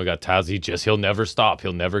 it's like, we got Taz. He'll never stop.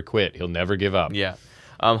 He'll never quit. He'll never give up. Yeah.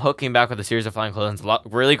 Hook came back with a series of flying clotheslines.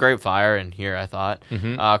 Really great fire in here, I thought.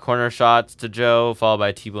 Corner shots to Joe, followed by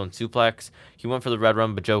a T-bone suplex. He went for the red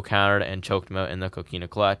run, but Joe countered and choked him out in the coquina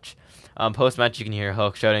clutch. Post-match, you can hear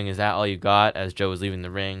Hook shouting, "Is that all you got?" as Joe was leaving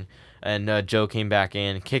the ring. And Joe came back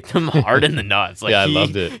in, kicked him hard in the nuts. Like, I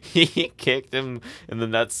loved it. He kicked him in the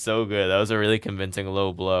nuts so good. That was a really convincing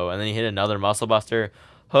low blow. And then he hit another muscle buster.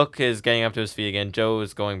 Hook is getting up to his feet again. Joe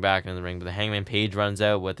is going back into the ring, but the Hangman Page runs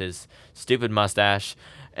out with his stupid mustache,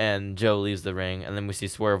 and Joe leaves the ring. And then we see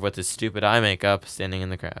Swerve with his stupid eye makeup standing in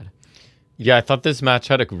the crowd. Yeah, I thought this match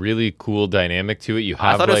had a really cool dynamic to it.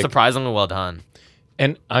 I thought it was surprisingly well done.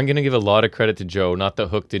 And I'm going to give a lot of credit to Joe. Not that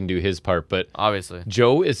Hook didn't do his part, but obviously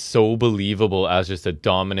Joe is so believable as just a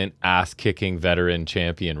dominant, ass-kicking veteran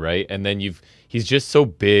champion, right? And then he's just so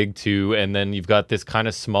big, too. And then you've got this kind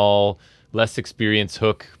of small, less experienced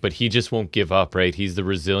Hook, but he just won't give up, right? He's the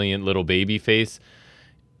resilient little baby face.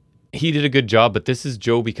 He did a good job, but this is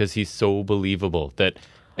Joe because he's so believable.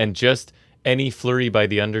 And just any flurry by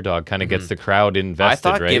the underdog kind of gets the crowd I invested,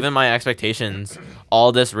 thought, right? given my expectations,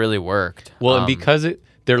 all this really worked. Well, and because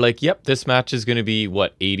they're like, yep, this match is going to be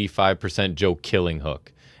 85% Joe killing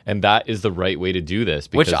Hook, and that is the right way to do this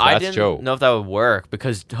because which I that's didn't Joe. know if that would work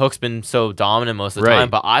because Hook's been so dominant most of the Right. time,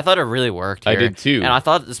 but I thought it really worked here. I did too. And I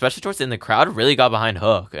thought, especially towards the end, the crowd really got behind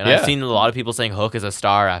Hook. And I've Yeah. seen a lot of people saying Hook is a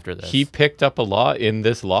star after this. He picked up a lot in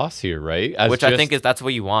this loss here, right? Which I think that's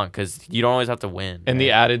what you want because you don't always have to win. And right?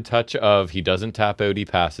 the added touch of he doesn't tap out, he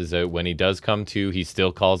passes out. When he does come to, he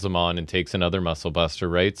still calls him on and takes another muscle buster,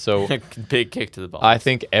 right? So big kick to the ball. I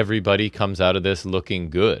think everybody comes out of this looking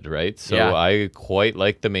good, right? So Yeah. I quite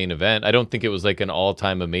like the main event. I don't think it was like an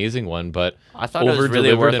all-time amazing one, but I thought it was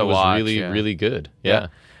really over-delivered worth and a was watch. really, yeah. really good. Yeah.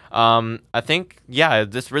 I think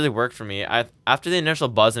this really worked for me. After the initial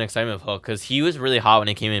buzz and excitement of Hook, because he was really hot when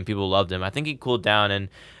he came in, people loved him. I think he cooled down, and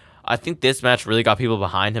I think this match really got people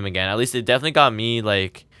behind him again. At least it definitely got me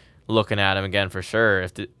like looking at him again for sure.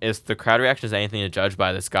 If the crowd reaction is anything to judge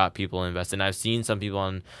by, this got people invested. And I've seen some people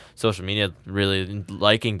on social media really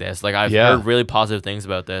liking this. Like I've heard really positive things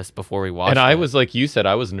about this before we watched. And I was like you said,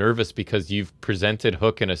 I was nervous because you've presented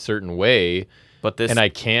Hook in a certain way. But this, and I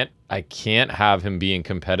can't have him being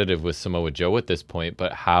competitive with Samoa Joe at this point.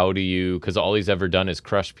 But how do you? Because all he's ever done is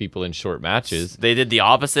crush people in short matches. They did the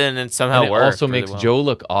opposite, and it somehow and it worked. also really makes well. Joe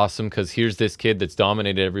look awesome because here's this kid that's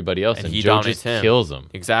dominated everybody else, and he Joe dominates just him. kills him.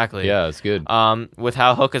 Exactly. Yeah, it's good. With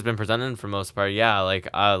how Hook has been presented for most part, yeah,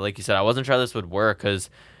 like you said, I wasn't sure how this would work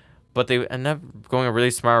but they ended up going a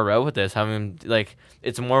really smart route with this, having like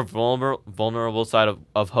it's a more vulnerable side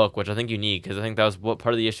of Hook, which I think you need because I think that was what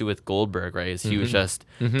part of the issue with Goldberg, right? Is he was just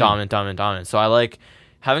dominant. So I like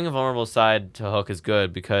having a vulnerable side to Hook is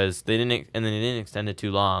good because they didn't extend it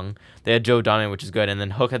too long. They had Joe dominant, which is good, and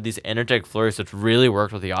then Hook had these energetic flurries, which really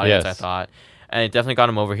worked with the audience. Yes. I thought. And it definitely got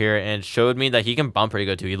him over here, and it showed me that he can bump pretty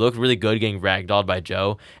good too. He looked really good getting ragdolled by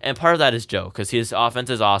Joe, and part of that is Joe because his offense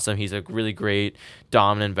is awesome. He's a really great,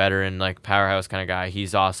 dominant veteran, like powerhouse kind of guy.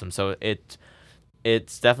 He's awesome. So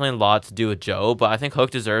it's definitely a lot to do with Joe, but I think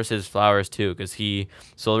Hook deserves his flowers too because he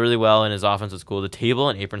sold really well and his offense was cool. The table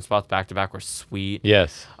and apron spots back to back were sweet.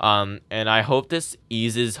 Yes. And I hope this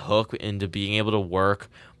eases Hook into being able to work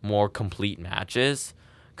more complete matches.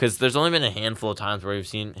 Because there's only been a handful of times where we've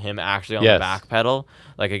seen him actually on the back pedal,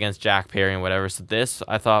 like against Jack Perry and whatever. So this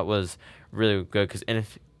I thought was really good.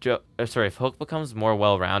 If Hook becomes more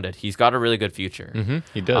well-rounded, he's got a really good future.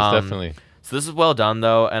 He does, definitely. So this is well done,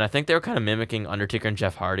 though, and I think they were kind of mimicking Undertaker and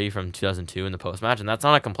Jeff Hardy from 2002 in the post-match, and that's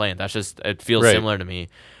not a complaint. That's just, it feels similar to me.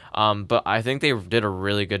 But I think they did a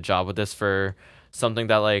really good job with this for something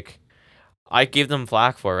that, like, I gave them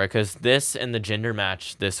flack for, right? Because this and the Jinder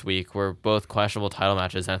match this week were both questionable title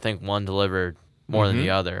matches, and I think one delivered more than the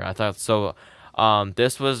other. I thought so.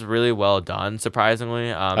 This was really well done,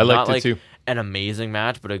 surprisingly. I liked it too. An amazing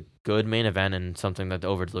match, but a good main event and something that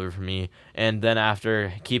over-delivered for me. And then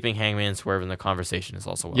after keeping Hangman and Swerve in the conversation is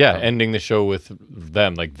also well done. Ending the show with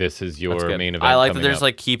them like this is your main event. I like that there's up.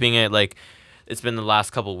 like keeping it like it's been the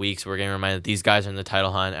last couple of weeks we're getting reminded that these guys are in the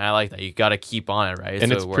title hunt, and I like that. You got to keep on it, right? And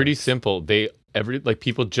so it's pretty simple.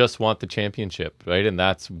 People just want the championship, right? And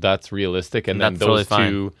that's realistic. And then those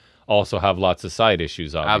two also have lots of side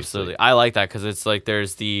issues, obviously. Absolutely. I like that because it's like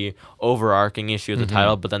there's the overarching issue of the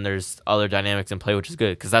title, but then there's other dynamics in play, which is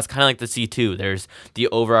good because that's kind of like the C2. There's the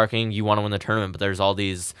overarching, you want to win the tournament, but there's all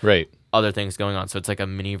these other things going on. So it's like a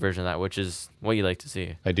mini version of that, which is what you like to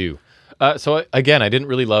see. I do. So again, I didn't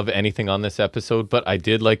really love anything on this episode, but I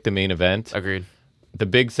did like the main event. Agreed. The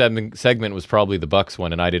big segment was probably the Bucks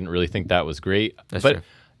one, and I didn't really think that was great. That's but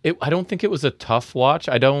true. I don't think it was a tough watch.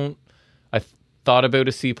 I thought about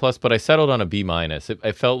a C+, but I settled on a B-.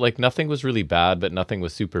 I felt like nothing was really bad, but nothing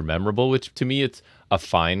was super memorable, which to me it's a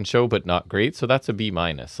fine show, but not great. So that's a B-,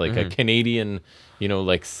 like a Canadian,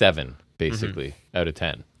 like 7 basically out of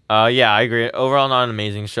 10. Yeah, I agree. Overall, not an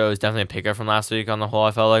amazing show. It's definitely a pickup from last week on the whole,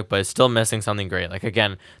 I felt like, but it's still missing something great. Like,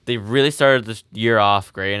 again, they really started this year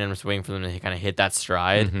off great, and I'm just waiting for them to kind of hit that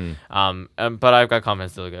stride. But I've got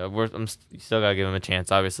confidence they'll go. I'm still got to give them a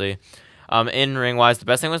chance, obviously. In ring-wise, the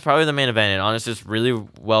best thing was probably the main event. And honestly, just really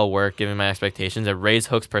well worked, given my expectations. It raised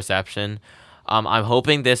Hook's perception. I'm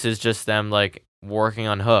hoping this is just them, like, working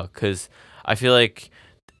on Hook, because I feel like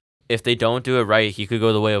if they don't do it right, he could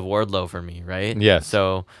go the way of Wardlow for me, right? Yes.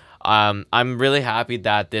 So I'm really happy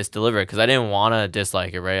that this delivered because I didn't want to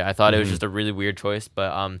dislike it, right? I thought it was just a really weird choice,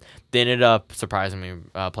 but they ended up surprising me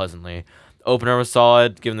pleasantly. Opener was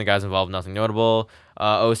solid, given the guys involved, nothing notable.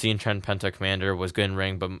 OC and Trent Penta Commander was good in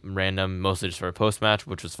ring, but random, mostly just for a post-match,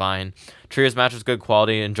 which was fine. Trios match was good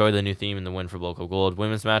quality, enjoyed the new theme and the win for local gold.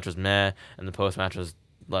 Women's match was meh, and the post-match was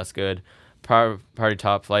less good. party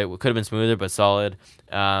top flight could have been smoother, but solid.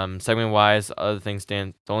 Segment wise,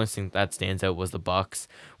 the only thing that stands out was the Bucks,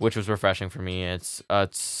 which was refreshing for me.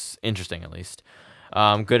 It's interesting at least.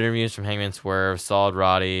 Good interviews from Hangman Swerve, solid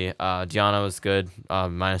Roddy. Gianna was good,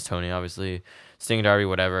 minus Tony obviously. Sting Darby,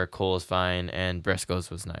 whatever. Cole is fine, and Briscoes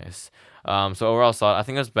was nice. So overall solid. I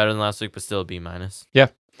think it was better than last week, but still B minus. Yeah.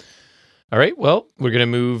 All right, well, we're going to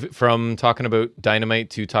move from talking about Dynamite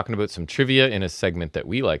to talking about some trivia in a segment that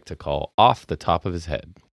we like to call Off the Top of His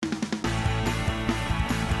Head.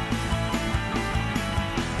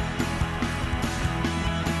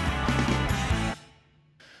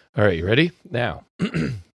 All right, you ready? Now,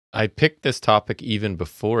 I picked this topic even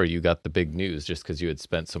before you got the big news just because you had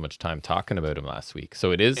spent so much time talking about him last week.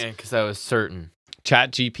 So it is... And because I was certain.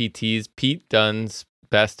 ChatGPT's Pete Dunne's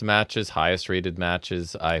best matches, highest rated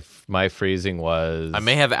matches. My phrasing was... I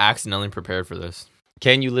may have accidentally prepared for this.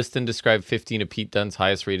 Can you list and describe 15 of Pete Dunne's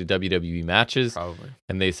highest rated WWE matches? Probably.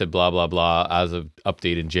 And they said blah, blah, blah as of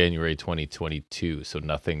update in January 2022. So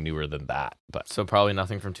nothing newer than that. But So probably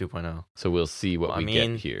nothing from 2.0. So we'll see what we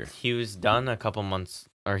get here. He was done a couple months,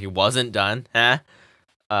 or he wasn't done, a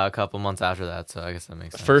couple months after that. So I guess that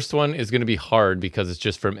makes sense. First one is going to be hard because it's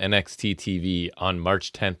just from NXT TV on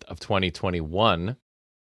March 10th of 2021.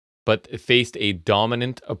 But it faced a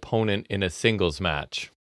dominant opponent in a singles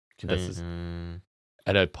match. This is an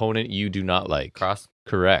opponent you do not like. Cross?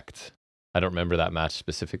 Correct. I don't remember that match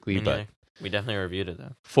specifically, but... We definitely reviewed it,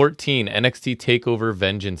 though. 14, NXT TakeOver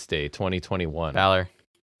Vengeance Day 2021. Balor.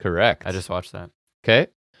 Correct. I just watched that.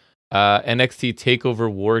 Okay. NXT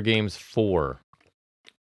TakeOver War Games 4.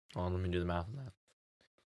 Oh, let me do the math on that.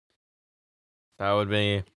 That would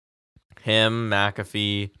be him,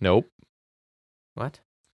 McAfee. Nope. What?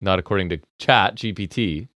 Not according to Chat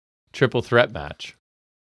GPT. Triple threat match.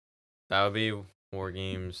 That would be War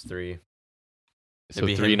Games 3. So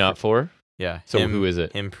 3, not 4? Yeah. So who is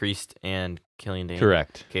it? Him, Priest, and Killian Dane.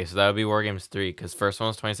 Correct. Okay, so that would be War Games 3, because first one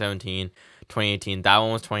was 2017, 2018. That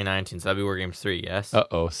one was 2019, so that would be War Games 3, yes?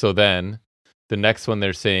 Uh-oh. So then the next one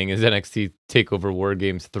they're saying is NXT TakeOver War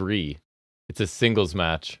Games 3. It's a singles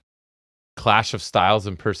match. Clash of styles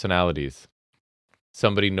and personalities.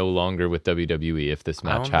 Somebody no longer with WWE if this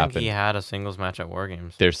match happened. I don't think he had a singles match at War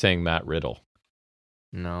Games. They're saying Matt Riddle.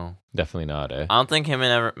 No. Definitely not, eh? I don't think him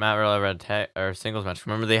and Matt Riddle ever had a singles match.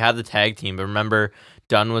 Remember, they had the tag team, but remember,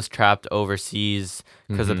 Dunn was trapped overseas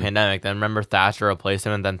because of the pandemic. Then remember, Thatcher replaced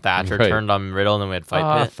him, and then Thatcher turned on Riddle, and then we had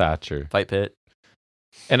Fight Pit. Thatcher. Fight Pit.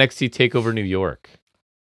 NXT TakeOver New York.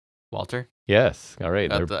 Walter? Yes. All right.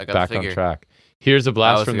 They're back on track. Here's a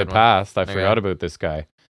blast from the past. I forgot about this guy.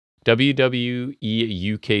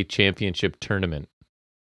 WWE UK Championship Tournament.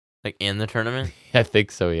 Like in the tournament? I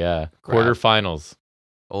think so, yeah. Quarterfinals.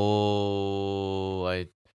 Oh, I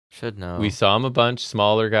should know. We saw him a bunch.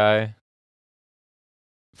 Smaller guy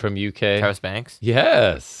from UK. Travis Banks?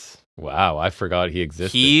 Yes. Wow, I forgot he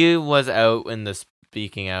existed. He was out in the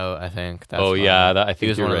Speaking Out, I think. That's yeah, I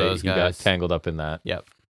think you're one right. Of those guys. He got tangled up in that. Yep.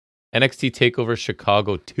 NXT TakeOver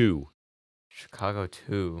Chicago 2. Chicago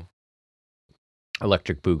 2.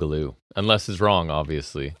 Electric Boogaloo. Unless it's wrong,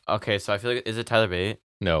 obviously. Okay, so I feel like, is it Tyler Bate?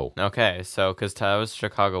 No. Okay, so, because that was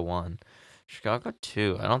Chicago 1. Chicago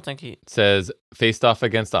 2. I don't think he... It says, faced off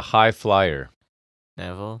against a high flyer.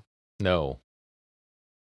 Neville? No.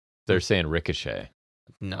 They're saying Ricochet.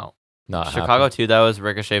 No. Not Chicago 2, that was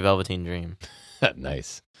Ricochet Velveteen Dream.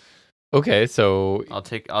 Nice. Okay, so... I'll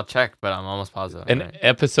check, but I'm almost positive. An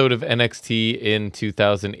episode of NXT in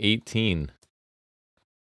 2018.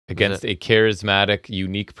 Against a charismatic,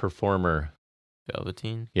 unique performer.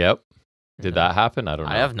 Velveteen? Yep. Did that happen? I don't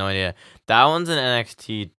know. I have no idea. That one's an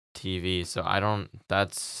NXT TV, so I don't...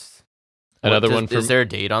 That's... Another one from... Is there a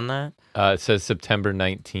date on that? It says September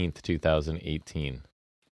 19th, 2018.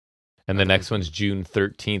 And the next one's June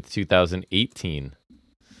 13th, 2018.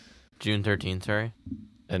 June 13th, sorry.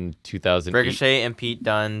 And 2008. Ricochet and Pete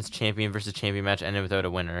Dunne's champion versus champion match ended without a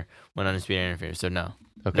winner when Undisputed interfered, so no.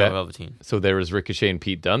 Okay. No Velveteen. So there was Ricochet and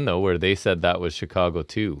Pete Dunne, though, where they said that was Chicago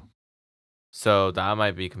 2. So that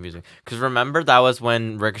might be confusing. Because remember, that was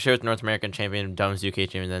when Ricochet was North American champion, Dunne was UK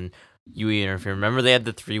champion, then UE interfered. Remember they had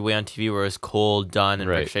the three-way on TV where it was Cole, Dunne, and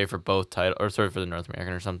Ricochet for both titles, or sorry, for the North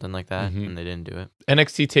American or something like that, and they didn't do it.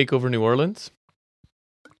 NXT TakeOver New Orleans?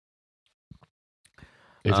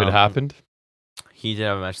 If it happened? He did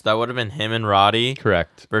have a match. That would have been him and Roddy.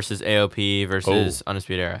 Correct. Versus AOP versus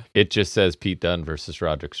Undisputed Era. It just says Pete Dunne versus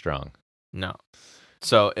Roderick Strong. No.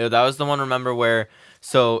 So that was the one, remember, where...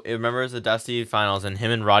 So remember it was the Dusty finals, and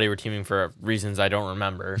him and Roddy were teaming for reasons I don't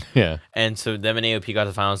remember. Yeah. And so them and AOP got to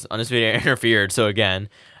the finals. Undisputed Era interfered, so again.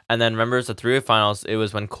 And then remember, it's the 3-way finals. It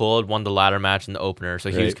was when Cole had won the ladder match in the opener, so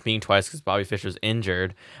he was Right. competing twice because Bobby Fish was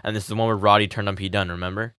injured. And this is the one where Roddy turned on Pete Dunne.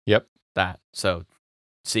 Remember Yep. that? So,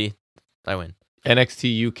 see, I win.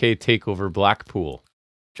 NXT UK Takeover Blackpool.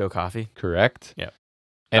 Joe Coffey. Correct. Yep.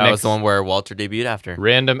 That was the one where Walter debuted after.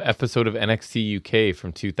 Random episode of NXT UK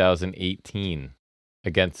from 2018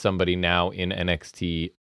 against somebody now in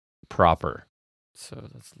NXT proper. So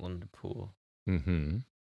that's Linda Poole. Mm-hmm.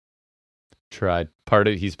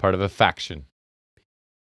 He's part of a faction.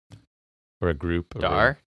 Or a group.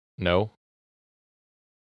 Dar? No.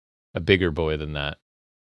 A bigger boy than that.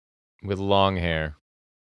 With long hair.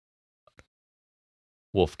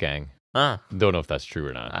 Wolfgang. Huh. Don't know if that's true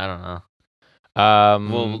or not. I don't know.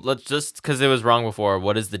 Well, let's just, because it was wrong before,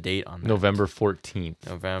 what is the date on that? November 14th.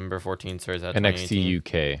 November 14th, so is that NXT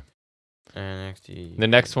UK. NXT. The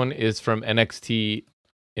next one is from NXT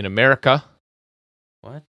in America.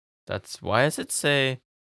 What? Why does it say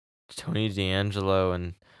Tony D'Angelo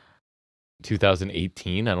and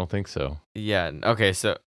 2018? I don't think so. Yeah, okay,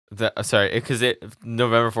 so sorry, because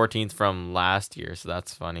November 14th from last year, so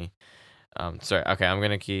that's funny. Sorry, okay, I'm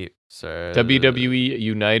gonna keep WWE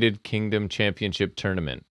United Kingdom Championship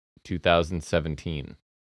Tournament 2017.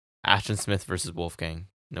 Ashton Smith versus Wolfgang.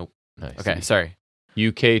 Nope. Nice. Okay, sorry.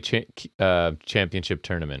 UK Championship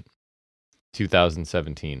Tournament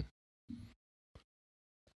 2017.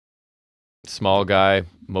 Small guy,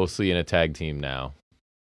 mostly in a tag team now.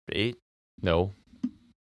 Bait? No.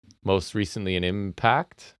 Most recently in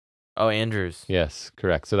Impact. Oh, Andrews. Yes,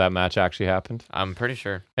 correct. So that match actually happened. I'm pretty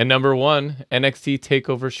sure. And number 1, NXT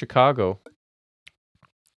TakeOver Chicago.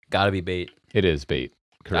 Gotta be Bait. It is Bait.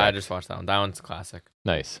 Correct. I just watched that one. That one's a classic.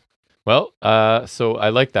 Nice. Well, so I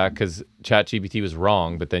like that because ChatGPT was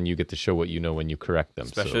wrong, but then you get to show what you know when you correct them.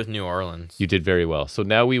 Especially so with New Orleans. You did very well. So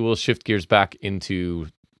now we will shift gears back into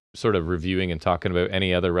sort of reviewing and talking about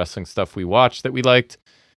any other wrestling stuff we watched that we liked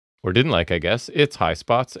or didn't like, I guess. It's high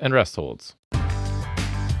spots and rest holds.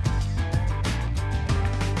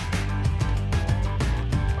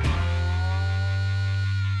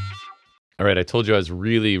 All right, I told you I was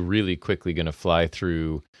really, really quickly going to fly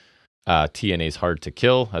through TNA's Hard to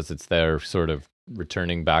Kill, as it's their sort of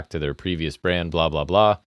returning back to their previous brand, blah, blah,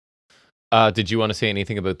 blah. Did you want to say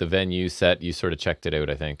anything about the venue set? You sort of checked it out,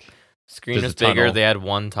 I think. Screen was bigger. They had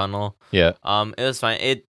one tunnel. Yeah. It was fine.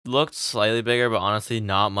 It looked slightly bigger, but honestly,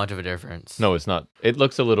 not much of a difference. No, it's not. It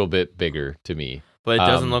looks a little bit bigger to me. But it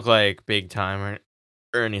doesn't look like big time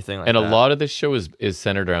or anything like that. And a lot of this show is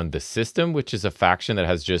centered around the System, which is a faction that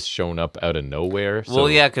has just shown up out of nowhere. Well,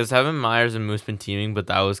 yeah, because Heaven Myers and Moose been teaming, but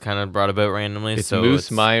that was kind of brought about randomly. It's so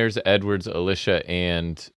Moose, Myers, Edwards, Alicia,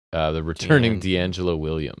 and the returning D'Angelo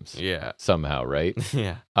Williams. Yeah. Somehow, right?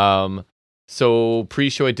 Yeah. So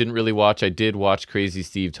pre-show I didn't really watch. I did watch Crazy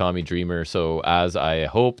Steve, Tommy Dreamer. So as I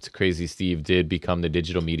hoped, Crazy Steve did become the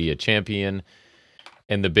digital media champion.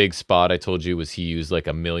 And the big spot I told you was he used like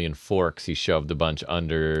 1 million forks. He shoved a bunch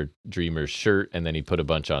under Dreamer's shirt, and then he put a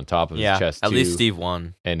bunch on top of his chest. At least Steve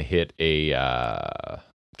won. And hit a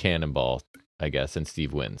cannonball, I guess, and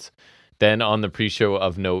Steve wins. Then on the pre-show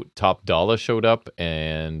of note, Top Dollar showed up,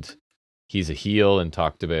 and he's a heel and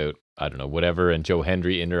talked about, I don't know, whatever, and Joe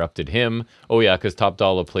Hendry interrupted him. Oh yeah, because Top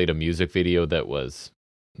Dollar played a music video that was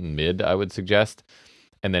mid, I would suggest.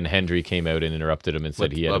 And then Hendry came out and interrupted him and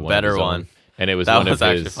said he had a better one. And it was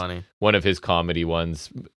funny. One of his comedy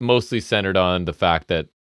ones, mostly centered on the fact that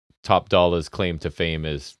Top Dollar's claim to fame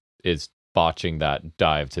is botching that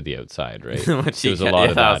dive to the outside, right? Which There's a lot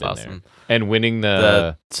of that in awesome. there. And winning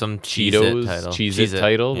the some Cheetos Cheez-It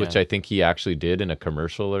title, yeah. which I think he actually did in a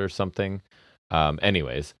commercial or something.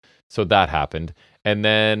 Anyways, so that happened. And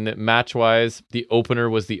then match-wise, the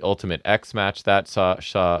opener was the Ultimate X match. That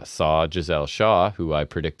saw Giselle Shaw, who I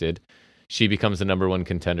predicted. She becomes the number 1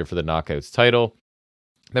 contender for the Knockouts title.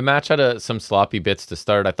 The match had some sloppy bits to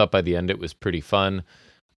start. I thought by the end it was pretty fun.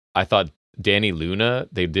 I thought Dani Luna,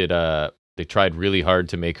 they tried really hard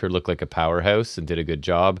to make her look like a powerhouse and did a good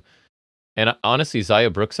job. And honestly, Zaya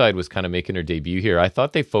Brookside was kind of making her debut here. I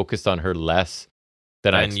thought they focused on her less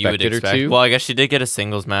than I expected her to. Well, I guess she did get a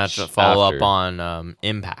singles match follow-up on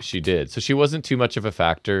Impact. She did. So she wasn't too much of a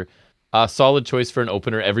factor. Solid choice for an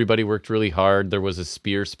opener. Everybody worked really hard. There was a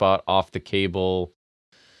spear spot off the cable.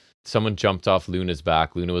 Someone jumped off Luna's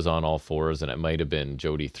back. Luna was on all fours, and it might have been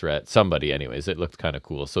Jody Threat. Somebody, anyways. It looked kind of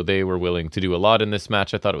cool. So they were willing to do a lot in this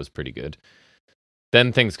match. I thought it was pretty good.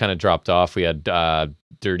 Then things kind of dropped off. We had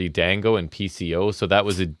Dirty Dango and PCO. So that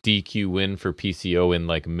was a DQ win for PCO in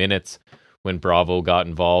like minutes when Bravo got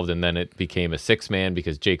involved. And then it became a 6-man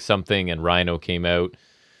because Jake Something and Rhino came out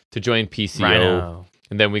to join PCO. Rhino.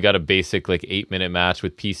 And then we got a basic like 8-minute match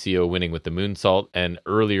with PCO winning with the moonsault. And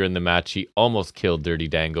earlier in the match, he almost killed Dirty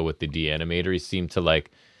Dango with the D-Animator. He seemed to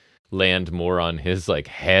like land more on his like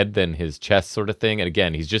head than his chest sort of thing. And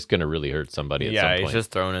again, he's just going to really hurt somebody at some point. Yeah, he's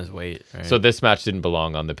just throwing his weight. Right? So this match didn't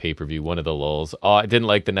belong on the pay-per-view, one of the lulls. I didn't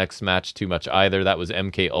like the next match too much either. That was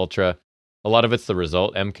MK Ultra. A lot of it's the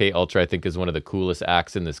result. MK Ultra, I think, is one of the coolest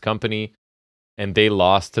acts in this company. And they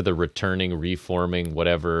lost to the returning, reforming,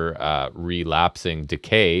 whatever, relapsing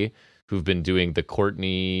Decay, who've been doing the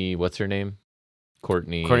Courtney, what's her name?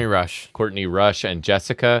 Courtney Rush. Courtney Rush and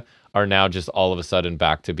Jessica are now just all of a sudden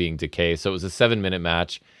back to being Decay. So it was a 7-minute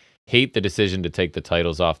match. Hate the decision to take the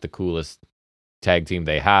titles off the coolest tag team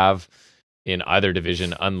they have in either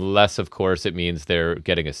division, unless, of course, it means they're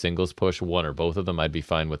getting a singles push, one or both of them. I'd be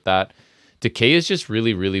fine with that. Decay is just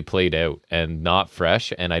really, really played out and not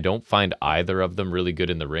fresh, and I don't find either of them really good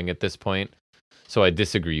in the ring at this point. So I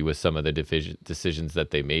disagree with some of the decisions that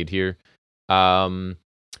they made here. Then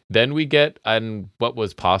we get what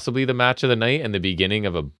was possibly the match of the night and the beginning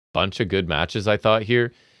of a bunch of good matches, I thought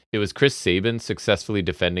here. It was Chris Sabin successfully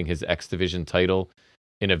defending his X Division title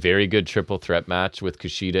in a very good triple threat match with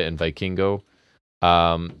Kushida and Vikingo.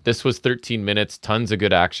 This was 13 minutes, tons of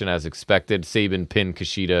good action as expected. Sabin pinned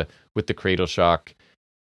Kushida with the Cradle Shock.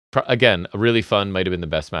 Again, a really fun, might have been the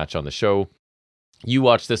best match on the show. You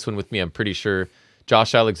watched this one with me, I'm pretty sure.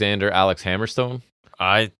 Josh Alexander, Alex Hammerstone.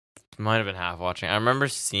 I might have been half watching. I remember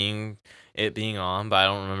seeing it being on, but I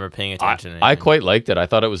don't remember paying attention. I quite liked it. I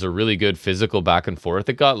thought it was a really good physical back and forth.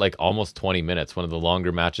 It got like almost 20 minutes, one of the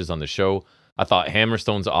longer matches on the show. I thought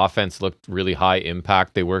Hammerstone's offense looked really high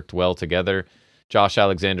impact. They worked well together. Josh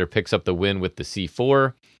Alexander picks up the win with the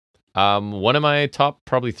C4. One of my top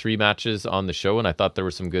probably 3 matches on the show, and I thought there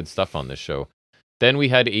was some good stuff on this show. Then we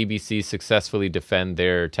had ABC successfully defend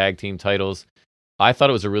their tag team titles. I thought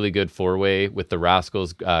it was a really good 4-way with the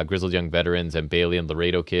Rascals, Grizzled Young Veterans, and Bailey and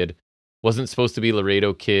Laredo Kid. Wasn't supposed to be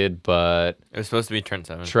Laredo Kid, but it was supposed to be turn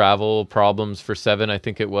 7. Travel problems for 7, I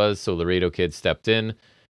think it was. So Laredo Kid stepped in.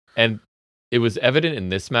 And it was evident in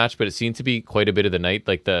this match, but it seemed to be quite a bit of the night.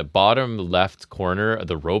 Like the bottom left corner of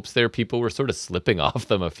the ropes there, people were sort of slipping off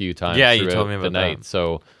them a few times. Yeah, you told me about the night. that.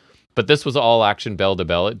 So, but this was all action bell to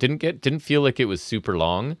bell. It didn't feel like it was super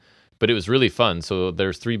long, but it was really fun. So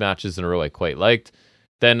there's 3 matches in a row I quite liked.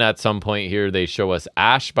 Then at some point here, they show us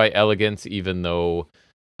Ash by Elegance, even though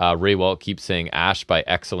Ray Walt keeps saying Ash by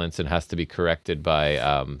Excellence and has to be corrected by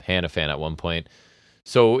Hannah Fan at one point.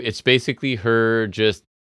 So it's basically her just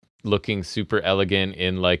looking super elegant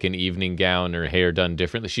in like an evening gown, her hair done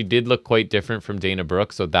differently. She did look quite different from Dana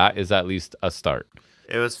Brooke, so that is at least a start.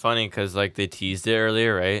 It was funny because like they teased it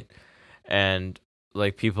earlier, right? And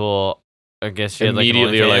like people, I guess she had like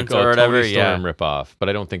immediately an are like, OnlyFans or whatever. Tony Storm ripoff, but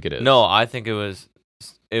I don't think it is. No, I think it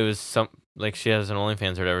was some like she has an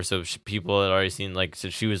OnlyFans or whatever. So people had already seen like so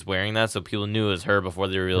she was wearing that, so people knew it was her before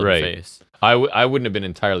they revealed her face. I wouldn't have been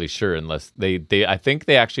entirely sure unless they I think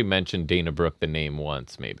they actually mentioned Dana Brooke the name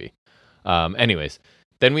once maybe. Anyways,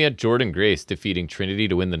 then we had Jordan Grace defeating Trinity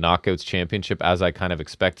to win the Knockouts Championship as I kind of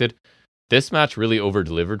expected. This match really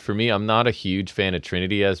over-delivered for me. I'm not a huge fan of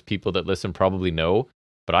Trinity, as people that listen probably know,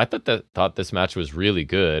 but I thought this match was really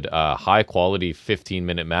good. High quality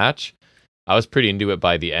 15-minute match. I was pretty into it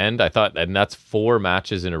by the end. I thought, and that's 4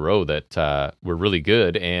 matches in a row that were really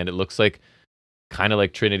good, and it looks like kind of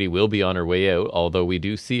like Trinity will be on her way out, although we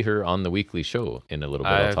do see her on the weekly show in a little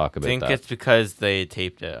bit. I'll talk about that. I think it's because they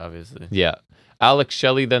taped it, obviously. Yeah. Alex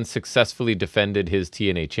Shelley then successfully defended his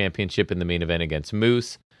TNA championship in the main event against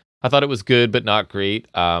Moose. I thought it was good, but not great.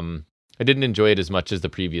 I didn't enjoy it as much as the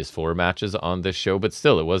previous 4 matches on this show, but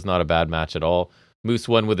still, it was not a bad match at all. Moose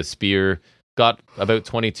won with a spear, got about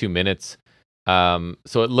 22 minutes.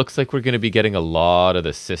 So it looks like we're going to be getting a lot of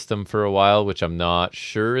the system for a while, which I'm not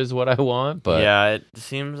sure is what I want, but yeah, it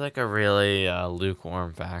seems like a really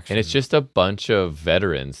lukewarm faction. And it's just a bunch of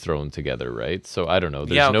veterans thrown together, right? So I don't know.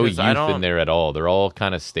 There's no youth in there at all. They're all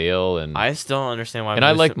kind of stale, and I still don't understand why. And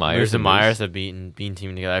I like Myers and Myers have been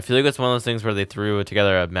teaming together. I feel like it's one of those things where they threw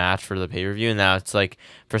together a match for the pay-per-view, and now it's like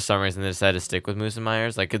for some reason they decided to stick with Moose and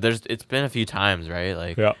Myers. Like it's been a few times, right?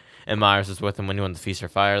 Like, yeah. And Myers was with him when he won the Feast or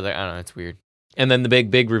Fire. Like, I don't know, it's weird. And then the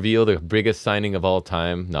big reveal, the biggest signing of all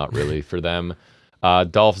time. Not really for them.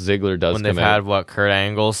 Dolph Ziggler does when come out. They've had, what, Kurt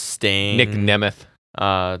Angle, Sting. Nick Nemeth.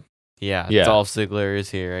 Yeah, Dolph Ziggler is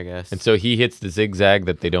here, I guess. And so he hits the zigzag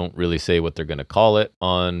that they don't really say what they're going to call it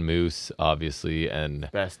on Moose, obviously. And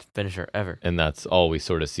best finisher ever. And that's all we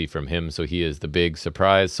sort of see from him. So he is the big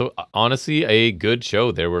surprise. So honestly, a good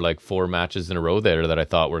show. There were like 4 matches in a row there that I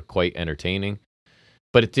thought were quite entertaining.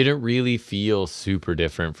 but it didn't really feel super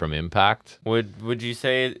different from Impact. Would you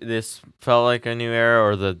say this felt like a new era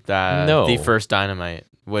or the No. first Dynamite?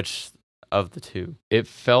 Which of the two? It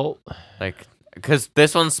felt Like, because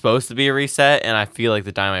this one's supposed to be a reset, and I feel like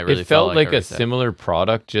the Dynamite really it felt like a reset. similar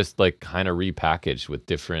product, just like kind of repackaged with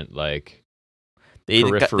different like They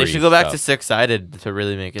periphery should go back to stuff. 6-sided to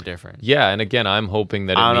really make it different. Yeah, and again, I'm hoping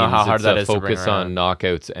that it I don't know means how hard it's that a is to bring focus on around.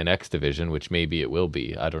 knockouts and X Division, which maybe it will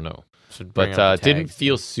be. I don't know. Should bring But up the didn't tags.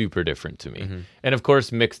 feel super different to me. Mhm. And of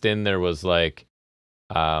course, mixed in there was like,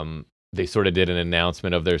 they sort of did an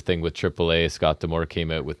announcement of their thing with AAA. Scott D'Amore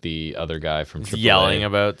came out with the other guy from Just AAA. yelling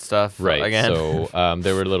about stuff Right. again. So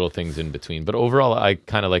there were little things in between. But overall, I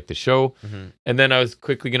kind of liked the show. Mhm. And then I was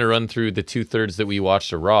quickly going to run through the 2/3 that we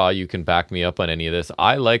watched of Raw. You can back me up on any of this.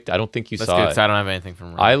 I don't think you That's saw good it. 'cause I don't have anything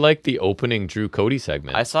from Raw. I liked the opening Drew Cody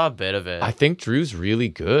segment. I saw a bit of it. I think Drew's really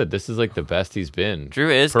good. This is like the best he's been.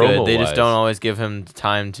 Drew is good. They just promo-wise. don't always give him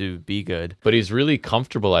time to be good. But he's really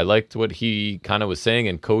comfortable. I liked what he kind of was saying,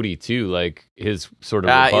 and Cody too. Like his sort of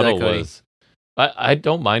You rebuttal like Cody. was, I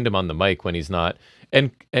don't mind him on the mic when he's not. And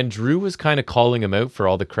Drew was kind of calling him out for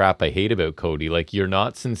all the crap I hate about Cody. Like you're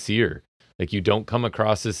not sincere. Like you don't come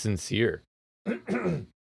across as sincere.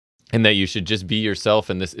 And that you should just be yourself,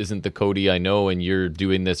 and this isn't the Cody I know, and you're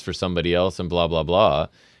doing this for somebody else, and blah blah blah.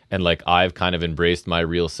 And like I've kind of embraced my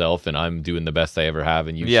real self, and I'm doing the best I ever have,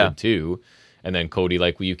 and you should too. And then Cody,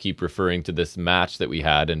 like, will you keep referring to this match that we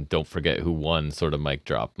had, and don't forget who won, sort of mic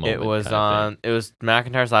drop moment. It was kind of thing. It was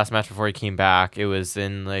McIntyre's last match before he came back. It was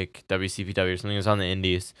in like WCPW or something. It was on the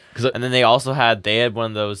Indies. And then they had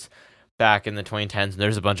one of those back in the 2010s. And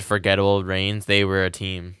there's a bunch of forgettable reigns. They were a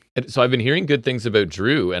team. So I've been hearing good things about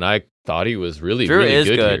Drew, and I thought he was really, Drew really is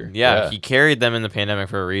good good. here. Yeah, he carried them in the pandemic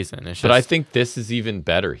for a reason. It's But I just- think this is even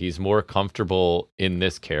better. He's more comfortable in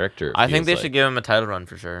this character. I think they should give him a title run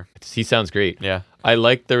for sure. He sounds great. Yeah. I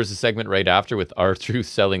like there was a segment right after with R-Truth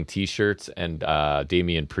selling T-shirts and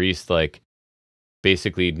Damian Priest like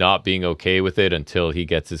basically not being okay with it until he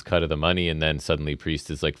gets his cut of the money, and then suddenly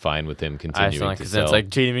Priest is like fine with him continuing to sell. It's like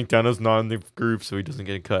JD McDonough's not in the group, so he doesn't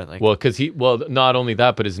get a cut. Like, well, because not only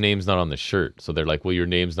that, but his name's not on the shirt. So they're like, well, your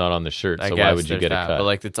name's not on the shirt, so why would you get a cut? But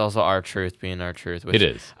like, it's also R-Truth being R-Truth. It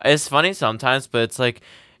is. It's funny sometimes, but it's like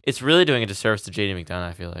it's really doing a disservice to JD McDonough.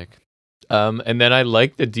 I feel like. And then I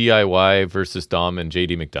like the DIY versus Dom and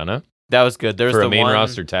JD McDonough. That was good. There's for the a main one,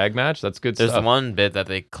 roster tag match. That's good There's stuff. the one bit that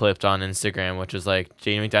they clipped on Instagram, which was like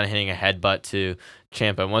JD McDonough hitting a headbutt to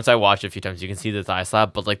Ciampa. And once I watched it a few times, you can see the thigh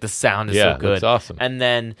slap, but like the sound is so good. That's awesome. And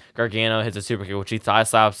then Gargano hits a super kick, which he thigh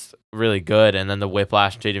slaps really good. And then the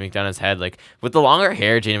whiplash JD McDonough's head, like with the longer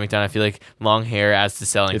hair, JD McDonough, I feel like long hair adds to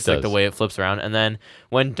selling. It's like the way it flips around. And then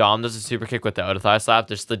when Dom does a super kick with the out of thigh slap,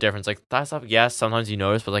 there's the difference. Like thigh slap, yes, sometimes you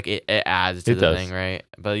notice, but like it adds to the thing, right?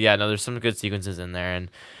 But yeah, no, there's some good sequences in there.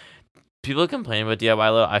 And people complain about DIY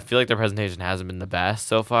a little. I feel like their presentation hasn't been the best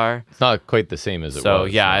so far. It's not quite the same as it was. So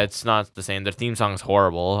yeah, it's not the same. Their theme song is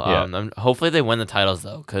horrible. Yeah. Hopefully they win the titles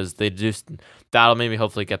though, because that'll maybe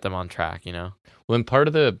hopefully get them on track. You know. When part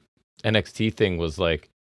of the NXT thing was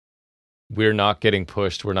like, we're not getting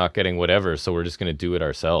pushed, we're not getting whatever, so we're just going to do it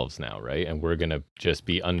ourselves now, right? And we're going to just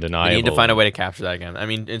be undeniable. We need to find a way to capture that again. I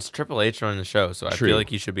mean, it's Triple H running the show, so I feel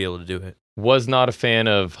like you should be able to do it. Was not a fan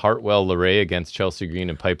of Hartwell LeRae against Chelsea Green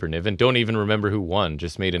and Piper Niven. Don't even remember who won.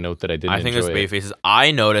 Just made a note that I didn't. I think it was enjoy Babyfaces.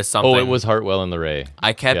 I noticed something. Oh, it was Hartwell and LeRae.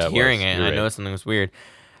 I kept hearing it, and I noticed something was weird.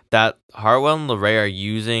 That Hartwell and LeRae are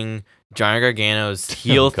using Johnny Gargano's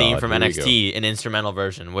heel theme from NXT, an instrumental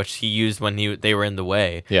version, which he used when they were in the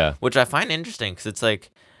way. Yeah. Which I find interesting because it's like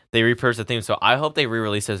they repurposed the theme. So I hope they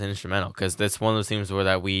re-release it as an instrumental because that's one of those themes where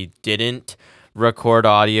that we didn't record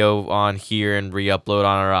audio on here and re-upload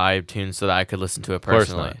on our iTunes so that I could listen to it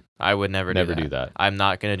personally. I would never do that. I'm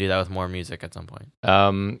not going to do that with more music at some point.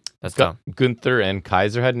 That's dumb. Gunther and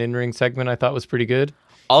Kaiser had an in-ring segment I thought was pretty good.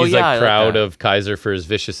 Oh, He's yeah, like proud of Kaiser for his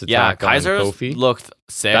vicious attack on Kofi. Looked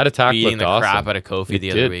sick. That attack beating looked the crap out of Kofi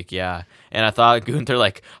the other week. Yeah. And I thought Gunther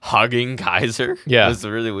like hugging Kaiser was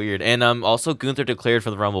really weird. And also Gunther declared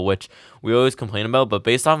for the Rumble, which we always complain about. But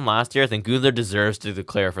based on last year, I think Gunther deserves to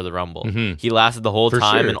declare for the Rumble. Mm-hmm. He lasted the whole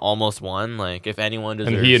time and almost won. Like if anyone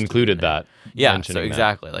deserves, and he included that. Yeah, so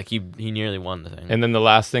exactly. Like he nearly won the thing. And then the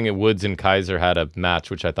last thing, Woods and Kaiser had a match,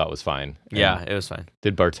 which I thought was fine. And yeah, it was fine.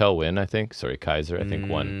 Did Bartel win? I think. Sorry, Kaiser. I think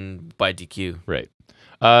won by DQ. Right.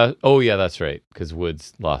 Oh yeah, that's right. Because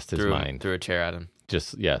Woods lost his mind. Threw a chair at him.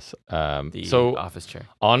 Just yes. The office chair.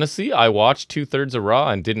 Honestly, I watched 2/3 of Raw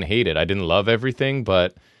and didn't hate it. I didn't love everything,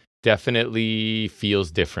 but definitely feels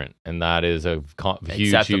different, and that is a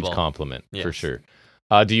huge compliment for sure.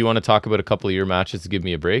 Do you want to talk about a couple of your matches to give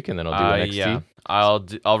me a break, and then I'll do NXT? Yeah,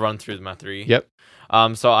 I'll run through my 3. Yep.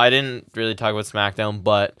 So I didn't really talk about SmackDown,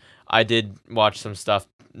 but I did watch some stuff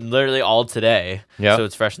literally all today. Yeah. So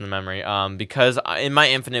it's fresh in the memory. Because in my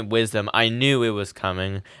infinite wisdom, I knew it was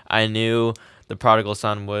coming. I knew the prodigal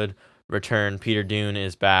son would return. Peter Dune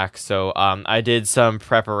is back. So I did some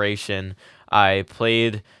preparation. I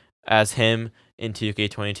played as him in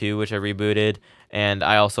 2K22, which I rebooted, and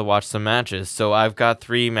I also watched some matches. So I've got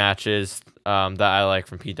 3 matches that I like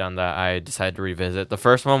from Pete Dunne that I decided to revisit. The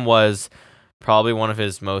first one was probably one of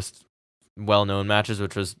his most well-known matches,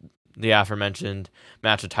 which was the aforementioned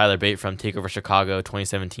match with Tyler Bate from TakeOver Chicago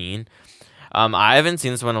 2017. I haven't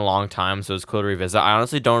seen this one in a long time, so it's cool to revisit. I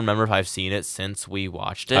honestly don't remember if I've seen it since we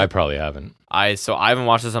watched it. I probably haven't. So I haven't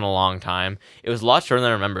watched this in a long time. It was a lot shorter than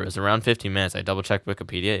I remember. It was around 15 minutes. I double checked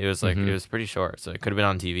Wikipedia. It was like it was pretty short, so it could have been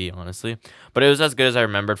on TV, honestly. But it was as good as I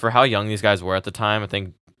remembered for how young these guys were at the time. I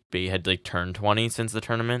think Bate had like turned 20 since the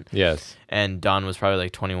tournament. Yes. And Dunn was probably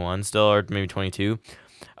like 21 still, or maybe 22.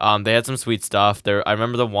 They had some sweet stuff there. I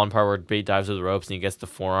remember the one part where Bate dives to the ropes and he gets the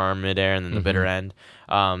forearm midair and then the bitter end.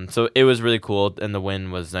 So it was really cool, and the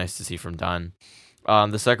win was nice to see from Dunn.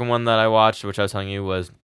 The second one that I watched, which I was telling you,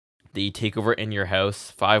 was the Takeover in Your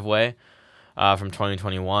House 5-way from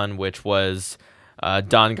 2021, which was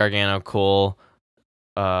Don Gargano, Cole,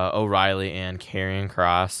 O'Reilly, and Karrion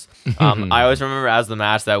Kross. I always remember as the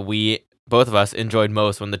match that both of us enjoyed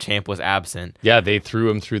most when the champ was absent. Yeah, they threw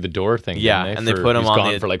him through the door thing. Yeah, didn't and they put him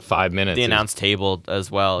on for like 5 minutes. The announce table as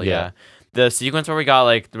well. Yeah. The sequence where we got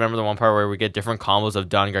remember the one part where we get different combos of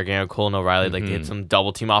Don Gargano, Cole, and O'Reilly, they hit some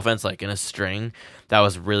double team offense in a string. That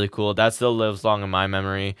was really cool. That still lives long in my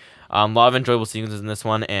memory. A lot of enjoyable sequences in this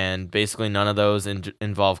one, and basically none of those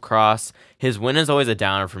involve Cross. His win is always a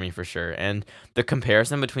downer for me for sure. And the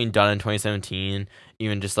comparison between Dunn in 2017,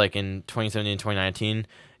 even just in 2017 and 2019,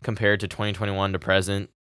 compared to 2021 to present,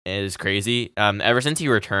 is crazy. Ever since he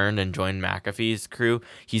returned and joined McAfee's crew,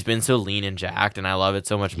 he's been so lean and jacked, and I love it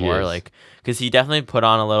so much more. Because he definitely put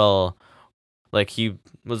on a little, he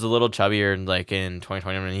was a little chubbier in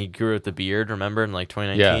 2020 when he grew out the beard. Remember in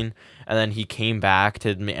 2019, and then he came back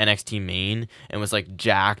to NXT main and was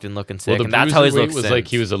jacked and looking sick. And that's how he's looked. Was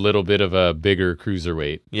he was a little bit of a bigger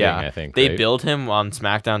cruiserweight. Yeah, thing, I think they built him on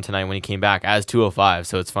SmackDown tonight when he came back as 205.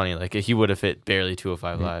 So it's funny, he would have fit barely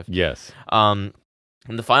 205 live. Yes.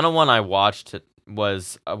 And the final one I watched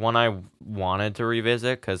was one I wanted to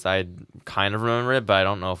revisit because I kind of remember it, but I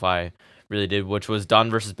don't know if I really did, which was Dunn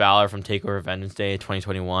versus Balor from TakeOver Vengeance Day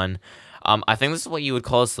 2021. I think this is what you would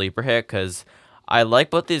call a sleeper hit because I like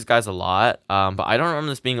both these guys a lot, but I don't remember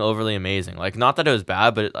this being overly amazing. Not that it was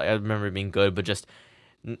bad, but I remember it being good, but just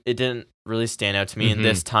it didn't really stand out to me in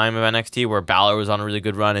this time of NXT where Balor was on a really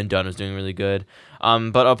good run and Dunn was doing really good.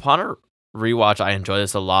 But upon a rewatch, I enjoyed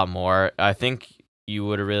this a lot more. I think you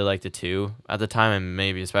would have really liked it too at the time, and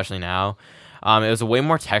maybe especially now. It was a way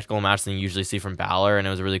more technical match than you usually see from Balor, and it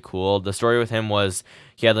was really cool. The story with him was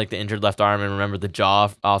he had the injured left arm, and remember the jaw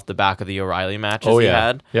off the back of the O'Reilly matches he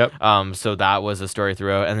had. Yep. So that was a story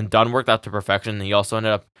throughout, and then Dunn worked that to perfection. He also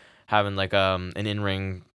ended up having an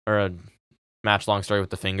in-ring or a match-long story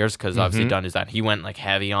with the fingers because obviously Dunn is that he went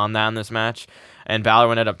heavy on that in this match. And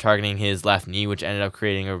Balor ended up targeting his left knee, which ended up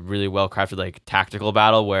creating a really well-crafted tactical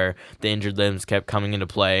battle where the injured limbs kept coming into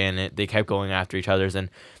play and they kept going after each other's. And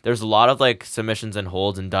there's a lot of submissions and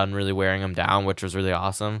holds and Dunn really wearing him down, which was really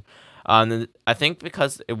awesome. And I think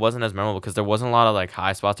because it wasn't as memorable because there wasn't a lot of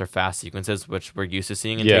high spots or fast sequences, which we're used to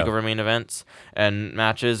seeing in TakeOver main events and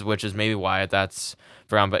matches, which is maybe why that's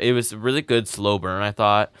forgotten. But it was a really good slow burn, I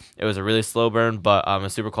thought. It was a really slow burn, but a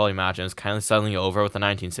super quality match. And it was kind of suddenly over with the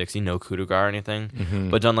 1960, no coup de grace or anything.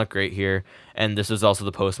 But Dunn looked great here. And this was also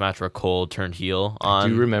the post-match where Cole turned heel on. I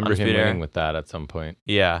do remember him Era. winning with that at some point.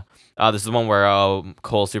 Yeah. This is the one where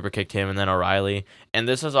Cole super kicked him and then O'Reilly. And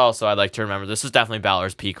this is also, I'd like to remember, this is definitely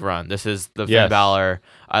Balor's peak run. This is the Finn Balor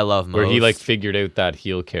I love most. Where he figured out that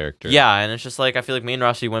heel character. Yeah, and it's just I feel like me and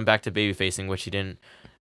Rossi went back to baby facing, which he didn't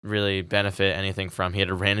really benefit anything from. He had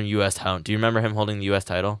a random U.S. title. Do you remember him holding the U.S.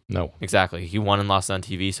 title? No. Exactly. He won and lost on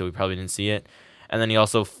TV, so we probably didn't see it. And then he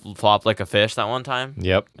also flopped like a fish that one time.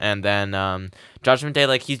 Yep. And then Judgment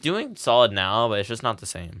Day, he's doing solid now, but it's just not the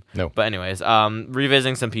same. No. But anyways,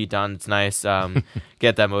 revisiting some Pete Dunne, it's nice.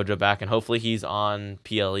 Get that mojo back, and hopefully he's on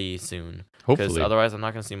PLE soon. Hopefully. Because otherwise I'm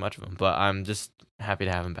not going to see much of him. But I'm just happy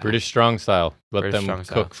to have him back. British strong style. Let them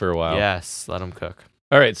cook for a while. Yes, let him cook.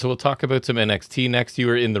 All right, so we'll talk about some NXT next. You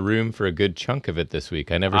were in the room for a good chunk of it this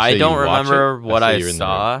week. I don't remember what I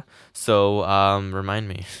saw, so remind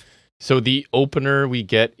me. So the opener we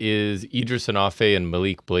get is Idris Anafe and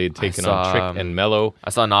Malik Blade taking on Trick and Mello. I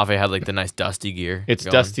saw Nafe had like the nice Dusty gear. It's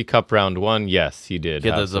going. Dusty Cup round 1. Yes, he did. He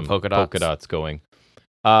had have the some polka dots going.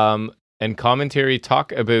 And commentary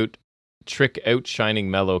talk about Trick outshining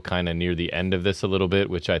Mello kind of near the end of this a little bit,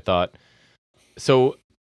 which I thought. So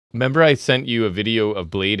remember I sent you a video of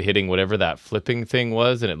Blade hitting whatever that flipping thing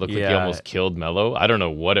was, and it looked like he almost killed Mello. I don't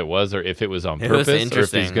know what it was or if it was on purpose or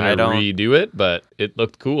if he's going to redo it, but it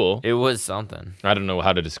looked cool. It was something. I don't know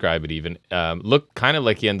how to describe it even. Looked kind of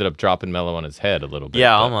like he ended up dropping Mello on his head a little bit.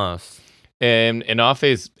 Yeah, almost. And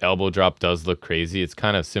Afe's elbow drop does look crazy. It's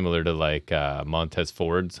kind of similar to like Montez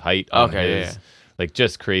Ford's height on his, like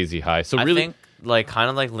just crazy high. So really, I think like kind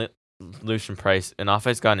of like Lucian Price, and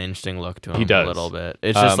Afe's got an interesting look to him. He does a little bit.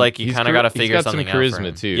 It's just like you kind of got to figure something out. He's got some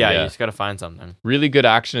charisma too. Yeah, you just got to find something. Really good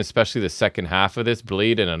action, especially the second half of this.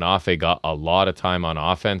 Blade and Afe got a lot of time on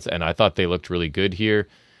offense, and I thought they looked really good here.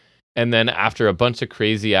 And then after a bunch of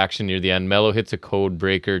crazy action near the end, Mello hits a code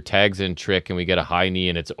breaker, tags in Trick, and we get a high knee,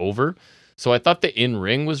 and it's over. So I thought the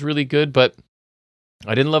in-ring was really good, but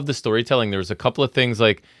I didn't love the storytelling. There was a couple of things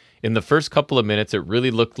like in the first couple of minutes, it really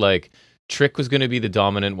looked like Trick was going to be the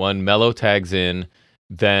dominant one. Mello tags in.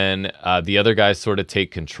 Then the other guys sort of take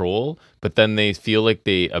control, but then they feel like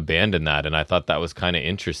they abandon that. And I thought that was kind of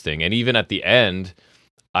interesting. And even at the end,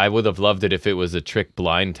 I would have loved it if it was a Trick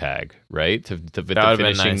blind tag, right? To fit the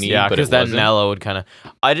finishing knee. Yeah, because then Mello would kind of...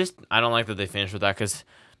 I don't like that they finished with that because...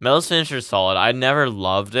 Mello's finisher is solid. I never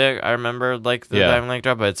loved it. I remember like the diamond leg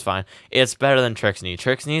drop, but it's fine. It's better than Trick's knee.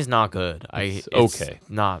 Trick's knee is not good. It's okay.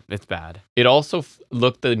 It's bad. It also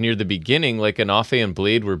looked near the beginning like Afe and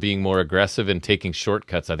Blade were being more aggressive and taking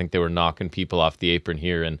shortcuts. I think they were knocking people off the apron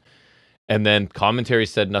here, and then commentary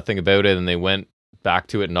said nothing about it, and they went back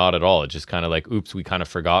to it not at all. It just kind of like, oops, we kind of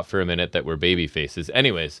forgot for a minute that we're baby faces.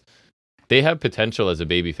 Anyways. They have potential as a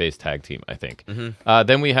babyface tag team, I think. Mm-hmm.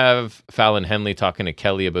 Then we have Fallon Henley talking to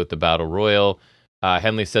Kelly about the Battle Royal.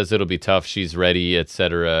 Henley says it'll be tough. She's ready,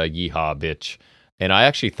 etc. Yeehaw, bitch. And I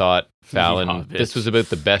actually thought Fallon, this was about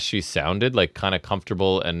the best she sounded, like kind of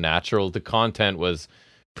comfortable and natural. The content was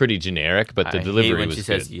pretty generic, but the delivery was good. She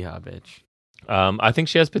says yeehaw, bitch. I think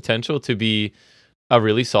she has potential to be a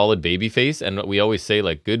really solid babyface. And we always say,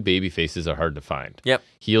 like, good babyfaces are hard to find. Yep.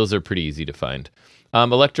 Heels are pretty easy to find.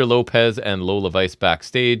 Elektra Lopez and Lola Vice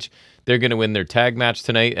backstage. They're going to win their tag match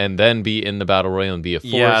tonight and then be in the Battle Royal and be a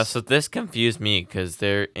force. Yeah, so this confused me because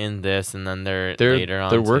they're in this and then they're later on.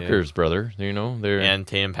 They're workers, brother. You know, and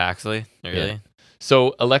Tatum Paxley. Really? Yeah.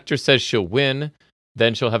 So Elektra says she'll win.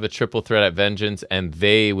 Then she'll have a triple threat at Vengeance and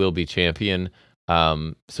they will be champion.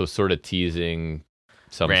 So sort of teasing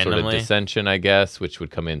some sort of dissension, I guess, which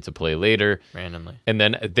would come into play later. Randomly. And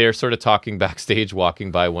then they're sort of talking backstage,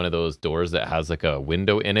 walking by one of those doors that has like a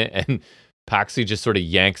window in it. And Paxley just sort of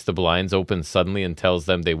yanks the blinds open suddenly and tells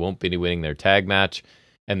them they won't be winning their tag match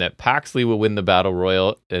and that Paxley will win the Battle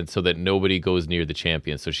Royal and so that nobody goes near the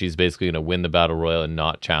champion. So she's basically going to win the Battle Royal and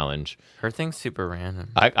not challenge. Her thing's super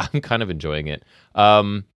random. I'm kind of enjoying it.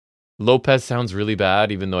 Lopez sounds really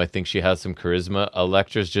bad, even though I think she has some charisma.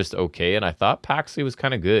 Elektra's just okay, and I thought Paxley was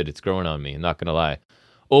kind of good. It's growing on me, I'm not going to lie.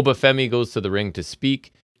 Obafemi goes to the ring to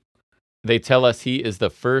speak. They tell us he is the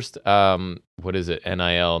first, what is it,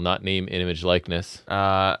 NIL, not name, image, likeness.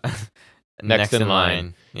 Next in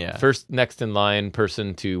line. Yeah. First next in line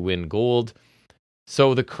person to win gold.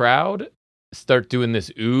 So the crowd start doing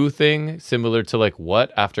this ooh thing similar to like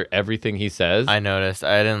what after everything he says. I noticed.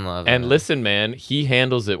 I didn't love it. And listen, man, he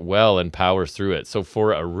handles it well and powers through it. So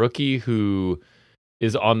for a rookie who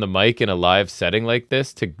is on the mic in a live setting like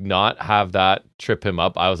this, to not have that trip him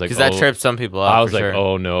up, I was like, because that trips some people up. I was like,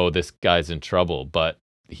 oh no, this guy's in trouble. But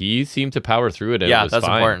he seemed to power through it. And yeah, it was that's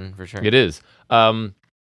fine. important for sure. It is.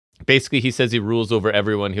 Basically, he says he rules over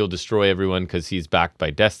everyone. He'll destroy everyone because he's backed by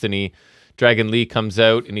destiny. Dragon Lee comes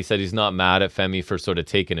out and he said he's not mad at Femi for sort of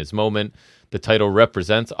taking his moment. The title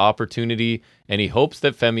represents opportunity, and he hopes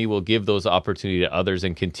that Femi will give those opportunity to others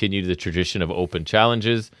and continue the tradition of open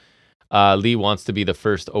challenges. Lee wants to be the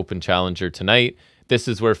first open challenger tonight. This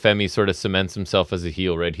is where Femi sort of cements himself as a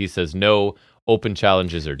heel, right? He says, no, open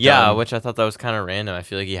challenges are done. Yeah, which I thought that was kind of random. I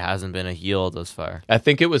feel like he hasn't been a heel thus far. I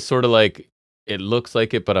think it was sort of like, it looks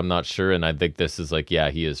like it, but I'm not sure. And I think this is like,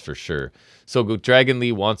 yeah, he is for sure. So Dragon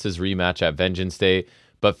Lee wants his rematch at Vengeance Day,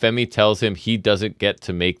 but Femi tells him he doesn't get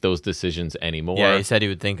to make those decisions anymore. Yeah, he said he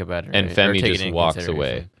would think about it. And Femi just walks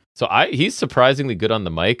away. So he's surprisingly good on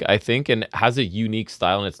the mic, I think, and has a unique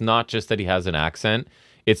style. And it's not just that he has an accent.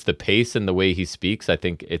 It's the pace and the way he speaks. I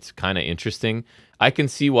think it's kind of interesting. I can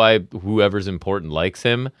see why whoever's important likes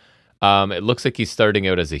him. It looks like he's starting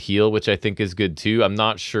out as a heel, which I think is good too. I'm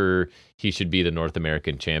not sure he should be the North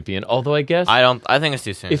American champion, although I guess I think it's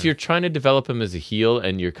too soon. if you're trying to develop him as a heel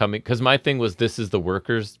and you're coming, because my thing was this is the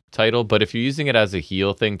workers title, but if you're using it as a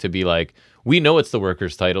heel thing to be like, we know it's the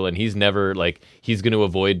workers title and he's never like, he's going to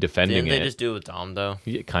avoid defending Didn't it. they just do it with Dom though?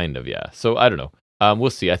 Yeah, kind of, yeah. So I don't know.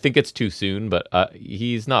 We'll see. I think it's too soon, but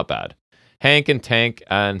he's not bad. Hank and Tank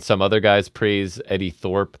and some other guys praise Eddie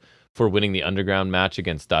Thorpe for winning the underground match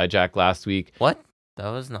against Dijak last week. What? That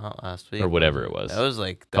was not last week. Or whatever it was. That was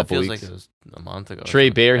like, that Couple feels weeks. like it was a month ago. Trey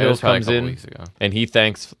Bearhill comes in weeks ago. and he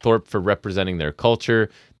thanks Thorpe for representing their culture.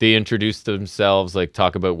 They introduce themselves, like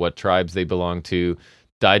talk about what tribes they belong to.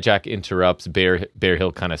 Dijak interrupts.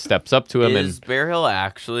 Bearhill kind of steps up to him. Is Bearhill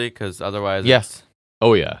actually? Because otherwise, Yes.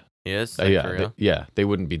 Oh, yeah. He is? They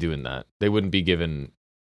wouldn't be doing that. They wouldn't be giving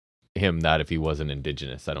him that if he wasn't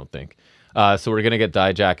indigenous, I don't think. So we're going to get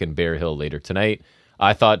Dijak and Bearhill later tonight.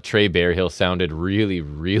 I thought Trey Bearhill sounded really,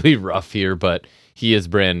 really rough here, but he is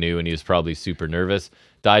brand new and he was probably super nervous.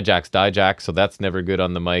 Dijak's Dijak, so that's never good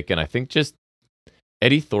on the mic. And I think just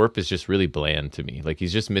Eddie Thorpe is just really bland to me. Like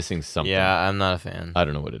he's just missing something. Yeah, I'm not a fan. I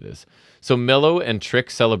don't know what it is. So Mello and Trick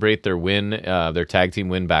celebrate their win, their tag team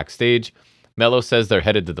win backstage. Mello says they're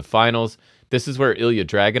headed to the finals. This is where Ilya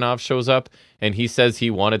Dragunov shows up, and he says he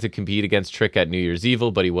wanted to compete against Trick at New Year's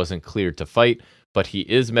Evil, but he wasn't cleared to fight. But he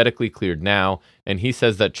is medically cleared now, and he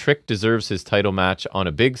says that Trick deserves his title match on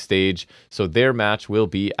a big stage, so their match will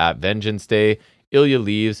be at Vengeance Day. Ilya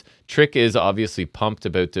leaves. Trick is obviously pumped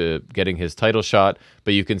about getting his title shot,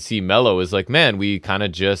 but you can see Mello is like, man, we kind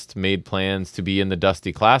of just made plans to be in the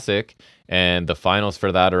Dusty Classic, and the finals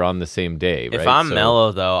for that are on the same day. If I'm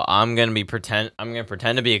Mello, though, I'm gonna pretend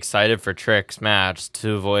to be excited for Trick's match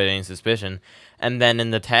to avoid any suspicion. And then in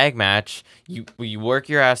the tag match, you work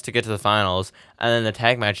your ass to get to the finals, and then the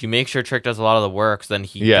tag match, you make sure Trick does a lot of the work, so then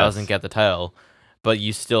he doesn't get the title, but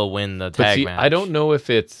you still win the tag match. I don't know if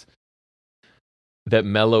it's that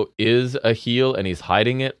Mello is a heel and he's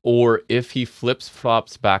hiding it, or if he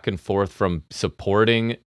flops back and forth from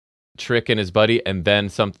supporting Trick and his buddy, and then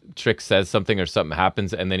Trick says something or something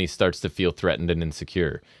happens, and then he starts to feel threatened and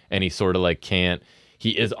insecure, and he sort of like can't.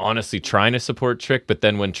 He is honestly trying to support Trick, but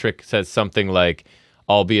then when Trick says something like,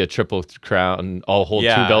 I'll be a triple crown, I'll hold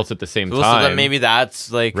two belts at the same time. So then maybe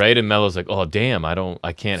that's like... Right? And Mello's like, oh, damn, I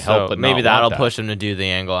can't help but maybe not that'll want that. push him to do the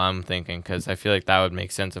angle I'm thinking, because I feel like that would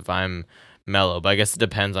make sense if I'm Mello, but I guess it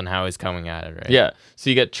depends on how he's coming at it, right? Yeah. So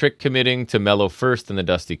you get Trick committing to Mello first in the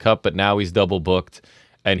Dusty Cup, but now he's double booked,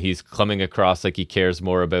 and he's coming across like he cares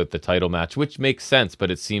more about the title match, which makes sense, but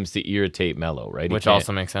it seems to irritate Mello, right? Which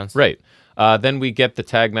also makes sense. Right. Then we get the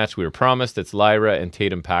tag match we were promised. It's Lyra and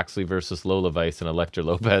Tatum Paxley versus Lola Vice and Elektra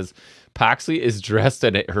Lopez. Paxley is dressed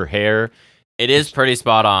in her hair. It is pretty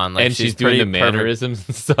spot on. Like, and she's doing the mannerisms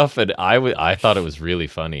and stuff. And I thought it was really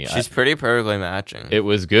funny. She's pretty perfectly matching. It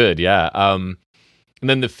was good, yeah. And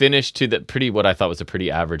then the finish to what I thought was a pretty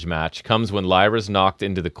average match comes when Lyra's knocked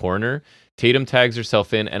into the corner. Tatum tags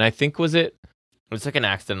herself in, and I think it's like an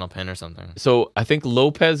accidental pin or something. So I think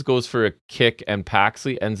Lopez goes for a kick, and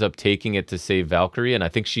Paxley ends up taking it to save Valkyrie, and I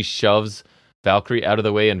think she shoves Valkyrie out of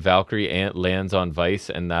the way, and Valkyrie lands on Vice,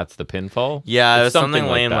 and that's the pinfall. Yeah, it was something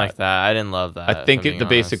lame like that. I didn't love that. I think the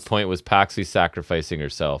basic point was Paxley sacrificing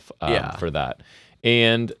herself for that.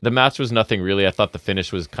 And the match was nothing really. I thought the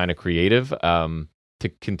finish was kind of creative to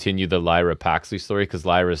continue the Lyra Paxley story, because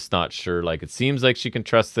Lyra's not sure. Like, it seems like she can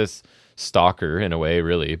trust this stalker in a way,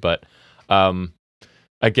 really, but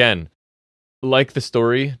again, like the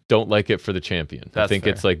story, don't like it for the champion. I think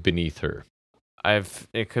it's like beneath her.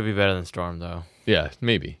 It could be better than Storm, though. Yeah,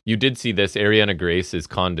 maybe. You did see this. Ariana Grace is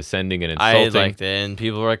condescending and insulting. I liked it, and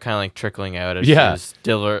people were kind of like trickling out as she was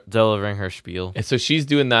delivering her spiel. And so she's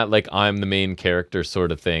doing that like I'm the main character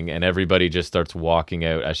sort of thing, and everybody just starts walking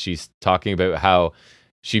out as she's talking about how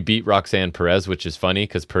she beat Roxanne Perez, which is funny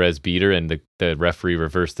because Perez beat her and the referee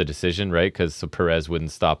reversed the decision, right? Because Perez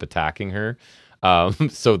wouldn't stop attacking her.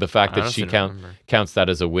 So the fact that she counts that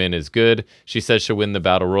as a win is good. She says she'll win the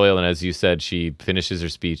Battle Royal, and as you said, she finishes her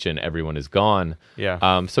speech and everyone is gone.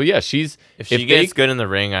 Yeah. So yeah, if she gets good in the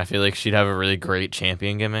ring, I feel like she'd have a really great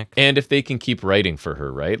champion gimmick. And if they can keep writing for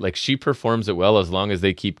her, right? Like, she performs it well as long as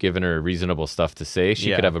they keep giving her reasonable stuff to say.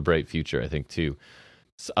 She could have a bright future, I think, too.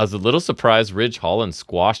 I was a little surprised Ridge Holland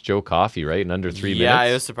squashed Joe Coffey, right, in under 3 minutes. Yeah,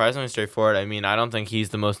 it was surprisingly straightforward. I mean, I don't think he's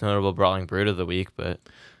the most notable Brawling Brute of the week, but...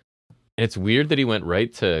 It's weird that he went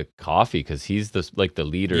right to Coffey because he's the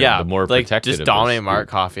leader, the more protected. Just dominate Mark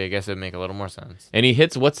Coffey. I guess it'd make a little more sense. And he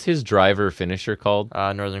hits, what's his driver finisher called?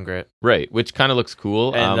 Northern Grit. Right, which kind of looks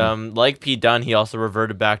cool. And like Pete Dunne, he also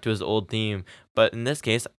reverted back to his old theme. But in this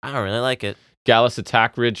case, I don't really like it. Gallus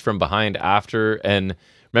attack Ridge from behind after, and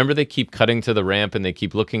remember they keep cutting to the ramp and they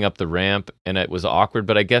keep looking up the ramp, and it was awkward.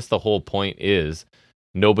 But I guess the whole point is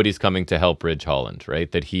nobody's coming to help Ridge Holland,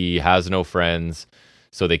 right? That he has no friends.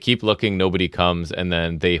 So they keep looking, nobody comes, and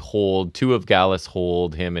then they hold, two of Gallus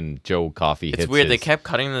hold him, and Joe Coffey hits. It's weird. They his kept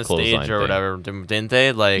cutting the clothesline stage or thing. whatever, didn't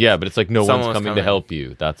they? Like, Yeah, but it's like no someone one's was coming to coming. help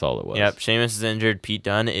you. That's all it was. Yep, Sheamus is injured. Pete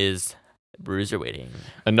Dunne is bruiser waiting.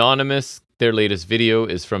 Anonymous, their latest video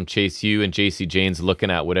is from Chase U and JC Jane's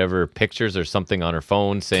looking at whatever pictures or something on her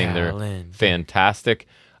phone saying they're fantastic.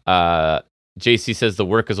 JC says the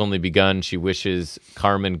work has only begun. She wishes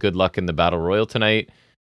Carmen good luck in the Battle Royal tonight.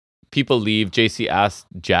 People leave. JC asked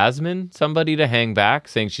Jasmine, somebody, to hang back,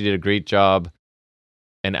 saying she did a great job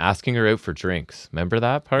and asking her out for drinks. Remember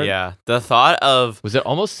that part? Yeah. The thought of... Was it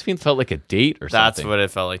almost felt like a date or something? That's what it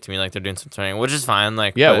felt like to me, like they're doing some training, which is fine.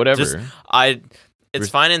 Like, yeah, but whatever. just, it's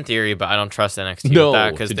fine in theory, but I don't trust NXT No, with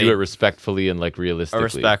that because to they do it respectfully and like realistically. a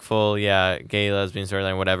respectful, gay, lesbian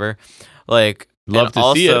storyline, whatever. Like, love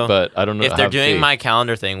to see it, but I don't know if they're doing my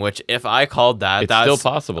calendar thing. Which if I called that, it's that's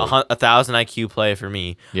still possible. 1,000 IQ play for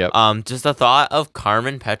me. Yep. Just the thought of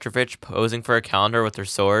Carmen Petrovich posing for a calendar with her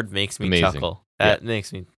sword makes me Amazing. chuckle. That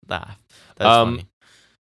makes me laugh. That's funny.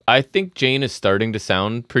 I think Jane is starting to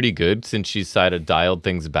sound pretty good since she's kind of dialed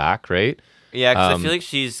things back, right? Yeah, because I feel like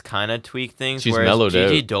she's kind of tweaked things. She's whereas mellowed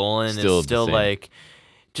Gigi out. Dolan Still is the still same. like,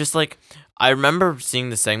 just like, I remember seeing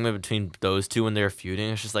the segment between those two when they were feuding.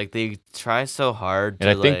 It's just like they try so hard. And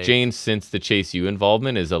to, I think like, Jane, since the Chase U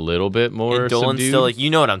involvement, is a little bit more and Dolan's subdued. still like, you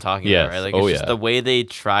know what I'm talking Yes. about, right? Like, Oh, it's just yeah. the way they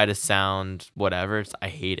try to sound whatever. I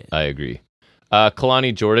hate it. I agree.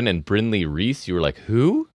 Kalani Jordan and Brinley Reese, you were like,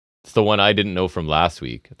 who? It's the one I didn't know from last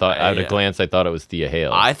week. I thought at a glance, I thought it was Thea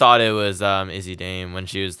Hale. I thought it was Izzy Dame when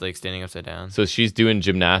she was like standing upside down. So she's doing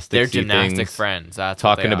gymnastics. They're gymnastic things, friends. That's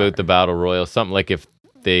talking what they about are. the Battle Royal. Something like if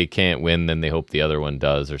they can't win, then they hope the other one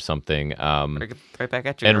does or something. Right back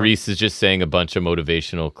at you. And girl. Reese is just saying a bunch of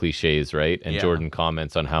motivational cliches, right? And Yeah. Jordan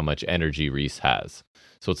comments on how much energy Reese has.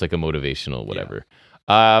 So it's like a motivational whatever.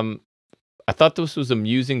 I thought this was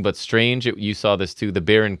amusing but strange. You saw this too. The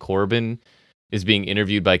Baron Corbin is being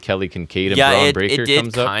interviewed by Kelly Kincaid and Braun Breaker it did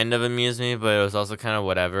comes up. kind of amuse me, but it was also kind of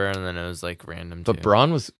whatever, and then it was like random too. But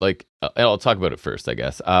Braun was like, I'll talk about it first, I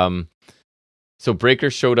guess. So Breaker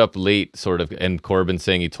showed up late, sort of, and Corbin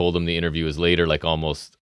saying he told him the interview was later, like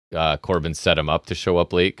almost Corbin set him up to show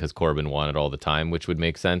up late because Corbin wanted all the time, which would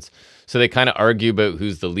make sense. So they kind of argue about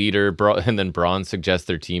who's the leader, and then Braun suggests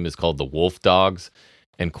their team is called the Wolf Dogs,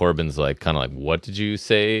 and Corbin's like, kind of like, what did you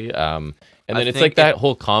say? And then it's like that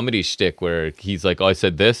whole comedy shtick where he's like, oh, I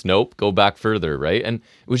said this, nope, go back further, right? And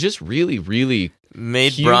it was just really, really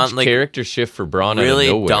made huge Braun like character shift for Braun really out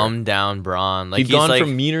of nowhere. dumbed down Braun. Like He'd gone like,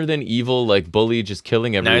 from meaner than evil, like bully, just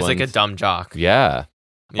killing everyone. now he's like a dumb jock. Yeah.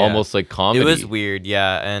 Yeah. Almost like comedy. It was weird,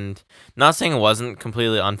 yeah, and not saying it wasn't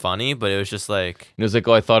completely unfunny, but it was just like And it was like,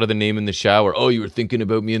 oh, I thought of the name in the shower. Oh, you were thinking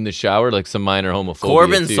about me in the shower? Like some minor homophobia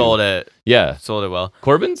Corbin too. sold it well.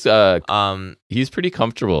 Corbin's he's pretty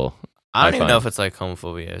comfortable. I don't even know if it's like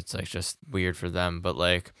homophobia. It's like just weird for them, but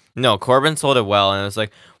like no, Corbin sold it well, and it was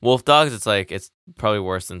like Wolf Dogs. It's like it's probably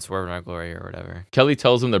worse than Swerve and Our Glory or whatever. Kelly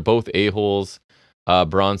tells him they're both a-holes.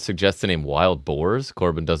 Braun suggests the name Wild Boars.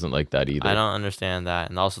 Corbin doesn't like that either. I don't understand that,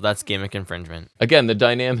 and also that's gimmick infringement. Again, the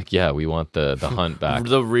dynamic. Yeah, we want the hunt back.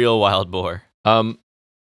 The real wild boar.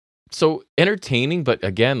 So entertaining, but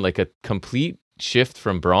again, like a complete shift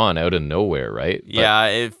from Braun out of nowhere, right? Yeah,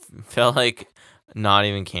 it felt like not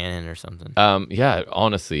even canon or something. Yeah,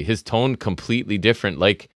 honestly, his tone completely different.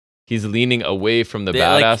 Like he's leaning away from the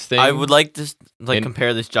badass thing. I would like to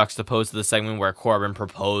compare this juxtaposed to the segment where Corbin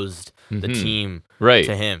proposed the team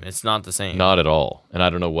to him. It's not the same. Not at all. And I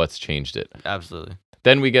don't know what's changed it. Absolutely.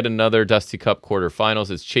 Then we get another Dusty Cup quarterfinals.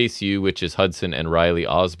 It's Chase U, which is Hudson and Riley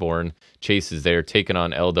Osborne. Chase is there, taking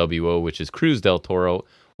on LWO, which is Cruz del Toro,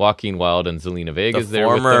 Joaquin Wild, and Zelina Vega's the there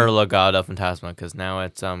with former them. Legado Fantasma, because now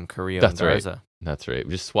it's Carrillo and Garza. Right. That's right.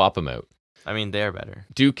 Just swap them out. I mean, they're better.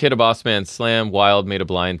 Duke hit a boss man slam. Wild made a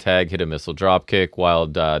blind tag, hit a missile drop kick.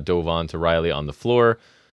 Wild dove on to Riley on the floor.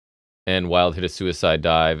 And Wild hit a suicide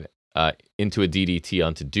dive into a DDT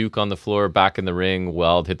onto Duke on the floor. Back in the ring,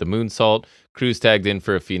 Wild hit the moonsault. Cruz tagged in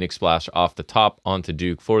for a Phoenix Splash off the top onto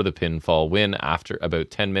Duke for the pinfall win after about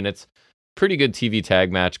 10 minutes. Pretty good TV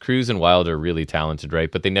tag match. Cruz and Wild are really talented,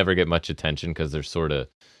 right? But they never get much attention because they're sort of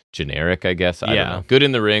generic, I guess. I don't know. Good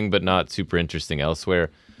in the ring, but not super interesting elsewhere.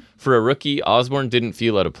 For a rookie, Osborne didn't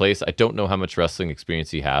feel out of place. I don't know how much wrestling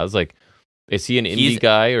experience he has. Like, is he an indie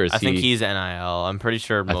guy or is he? I think he's NIL. I'm pretty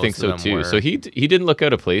sure. I think most of so them too. were. So he didn't look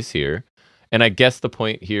out of place here. And I guess the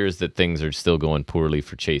point here is that things are still going poorly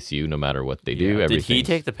for Chase U, no matter what they do. Did he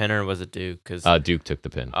take the pin or was it Duke? Because Duke took the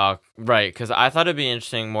pin. right. Because I thought it'd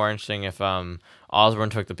be more interesting if Osborne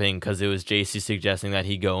took the pin because it was JC suggesting that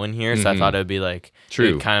he go in here. So I thought it'd be like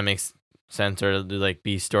true. It kind of makes sense or like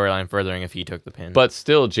be storyline furthering if he took the pin. But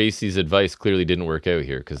still, JC's advice clearly didn't work out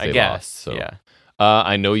here because they lost. So. Yeah.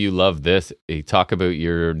 I know you love this. Talk about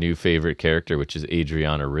your new favorite character, which is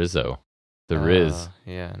Adriana Rizzo, the Riz.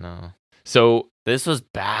 Yeah, no. So this was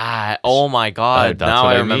bad. Oh my god! Now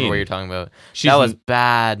I remember what you're talking about. That was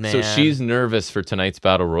bad, man. So she's nervous for tonight's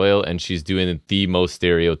battle royal, and she's doing the most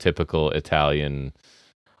stereotypical Italian.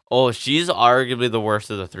 Oh, she's arguably the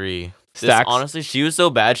worst of the three. Honestly, she was so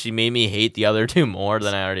bad, she made me hate the other two more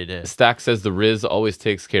than I already did. Stack says the Riz always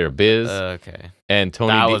takes care of biz. Okay. And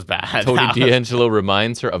Tony that was bad. Tony D'Angelo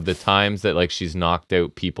reminds her of the times that like she's knocked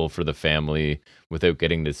out people for the family without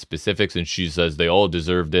getting the specifics, and she says they all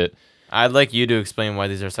deserved it. I'd like you to explain why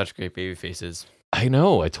these are such great baby faces. I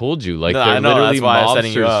know. I told you. Like, they're literally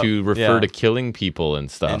mobsters who refer to killing people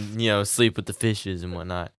and stuff. And, sleep with the fishes and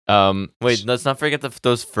whatnot. Wait, let's not forget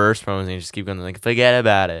those first promos and just keep going. Like, forget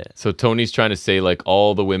about it. So Tony's trying to say, like,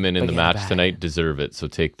 all the women in the match tonight deserve it, so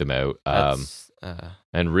take them out.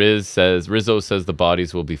 And Rizzo says the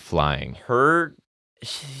bodies will be flying.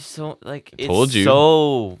 She's so, like, I told you.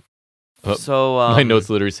 So, my notes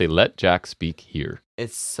literally say, let Jack speak here.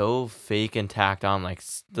 It's so fake and tacked on. Like,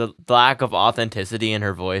 the lack of authenticity in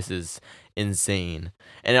her voice is insane.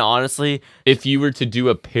 And honestly, if you were to do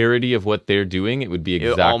a parody of what they're doing, it would be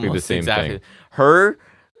exactly the same thing. Her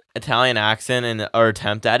Italian accent and our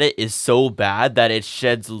attempt at it is so bad that it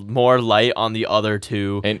sheds more light on the other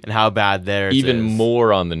two and how bad theirs even is.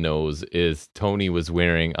 More on the nose is Tony was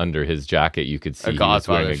wearing under his jacket, you could see he was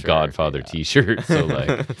wearing a Godfather t-shirt. So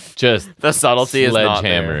like just the subtlety is not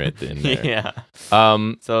sledgehammer it in there. Yeah.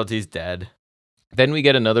 Subtlety's dead. Then we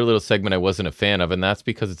get another little segment I wasn't a fan of, and that's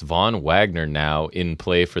because it's Von Wagner now in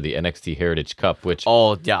play for the NXT Heritage Cup, which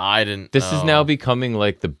I didn't This is now becoming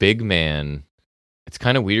like the big man. It's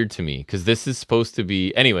kind of weird to me because this is supposed to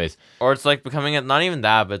be, anyways. Or it's like becoming not even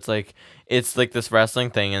that, but it's like this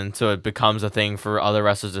wrestling thing, and so it becomes a thing for other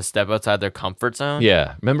wrestlers to step outside their comfort zone.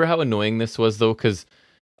 Yeah, remember how annoying this was though? Because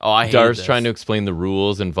Dar's trying to explain the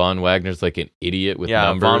rules, and Von Wagner's like an idiot with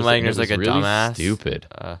numbers. Von Wagner's like a really dumbass. Stupid.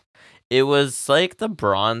 It was like the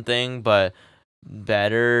Braun thing, but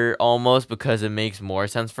better almost because it makes more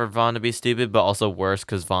sense for Vaughn to be stupid, but also worse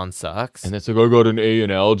because Vaughn sucks. And it's like, I got an A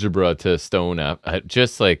in algebra to stone up.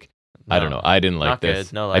 Just like, I don't know. I didn't like this.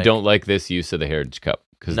 Good. No, I don't like this use of the Heritage Cup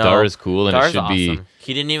because Dar is cool and Dar's it should awesome. be.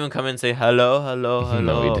 He didn't even come in and say hello.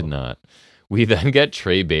 No, he did not. We then get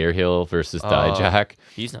Trey Bearhill versus Dijak.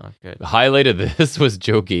 He's not good. The highlight of this was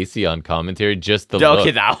Joe Gacy on commentary. Just the okay,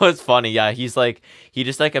 look. That was funny. Yeah, he just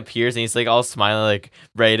like appears and he's like all smiling, like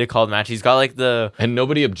ready to call the match. He's got like and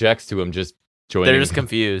nobody objects to him just joining. They're just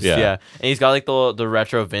confused. Yeah. And he's got like the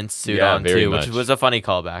retro Vince suit on too, which was a funny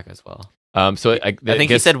callback as well. So I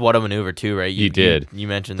think he said what a maneuver too, right? You did. You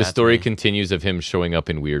mentioned the that story continues of him showing up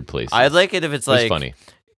in weird places. I'd like it if it's like funny.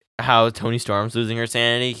 How Tony Storm's losing her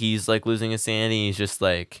sanity, he's like losing his sanity. He's just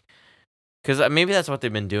like, because maybe that's what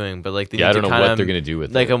they've been doing, but like they need I don't to know what they're gonna do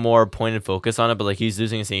with like it. A more pointed focus on it. But like he's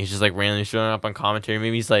losing his sanity, he's just like randomly showing up on commentary.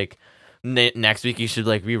 Maybe he's like next week he should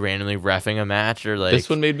like be randomly reffing a match or like this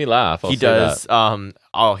one made me laugh. He does.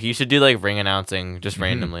 He should do like ring announcing just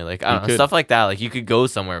randomly, like I don't know, stuff like that. Like you could go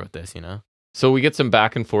somewhere with this, you know. So we get some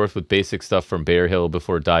back and forth with basic stuff from Bearhill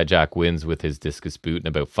before Dijak wins with his discus boot in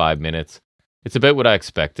about 5 minutes. It's about what I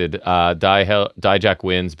expected. Dijak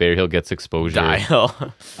wins. Bearhill gets exposure.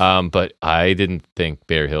 But I didn't think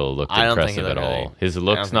Bearhill looked impressive at all. His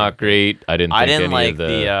look's not great. I didn't like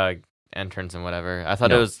the entrance and whatever. I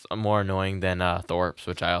thought it was more annoying than Thorpe's,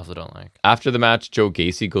 which I also don't like. After the match, Joe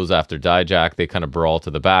Gacy goes after Dijak. They kind of brawl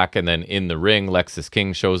to the back, and then in the ring, Lexus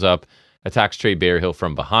King shows up, attacks Trey Bearhill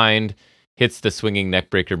from behind, hits the swinging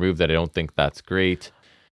neckbreaker move that I don't think that's great.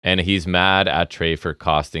 And he's mad at Trey for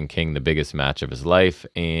costing King the biggest match of his life.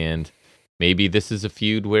 And maybe this is a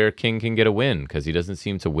feud where King can get a win because he doesn't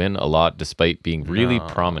seem to win a lot despite being really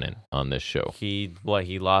prominent on this show. He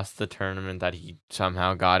lost the tournament that he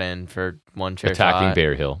somehow got in for one chair attacking shot.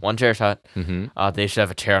 Bearhill. One chair shot. Mm-hmm. They should have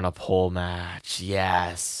a chair on a pole match.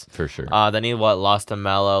 Yes. For sure. Then he lost to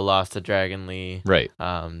Mello, lost to Dragon Lee. Right.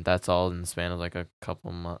 That's all in the span of like a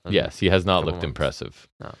couple months. Yes, he has not looked impressive.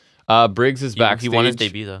 No. Briggs is backstage. He won his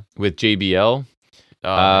debut though with JBL.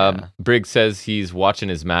 Briggs says he's watching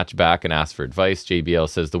his match back and asks for advice. JBL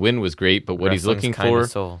says the win was great, but what he's looking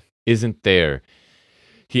for isn't there.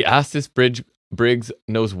 He asked if Briggs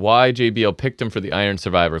knows why JBL picked him for the Iron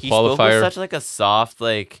Survivor qualifier. Spoke with such like a soft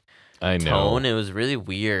I know. tone. It was really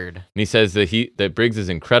weird. And he says that Briggs is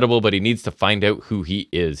incredible, but he needs to find out who he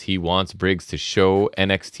is. He wants Briggs to show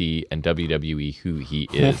NXT and WWE who he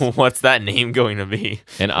is. What's that name going to be?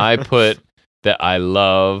 And I put that I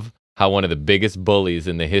love how one of the biggest bullies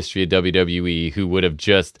in the history of WWE, who would have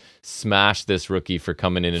just smashed this rookie for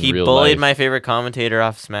coming in He real bullied life, my favorite commentator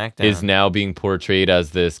off SmackDown. is now being portrayed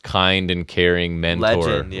as this kind and caring mentor,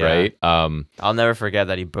 Legend, yeah. right? I'll never forget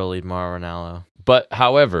that he bullied Mauro Ranallo. But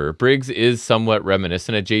however, Briggs is somewhat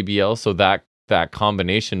reminiscent of JBL, so that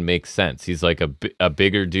combination makes sense. He's like a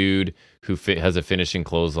bigger dude who has a finishing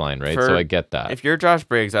clothesline, right? So I get that. If you're Josh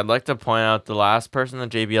Briggs, I'd like to point out the last person that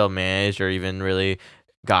JBL managed or even really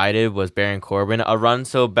guided was Baron Corbin. A run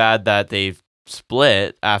so bad that they've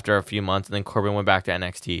split after a few months, and then Corbin went back to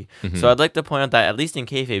NXT. Mm-hmm. So I'd like to point out that, at least in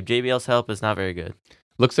kayfabe, JBL's help is not very good.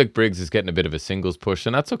 Looks like Briggs is getting a bit of a singles push,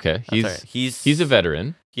 and that's okay. That's all right. He's a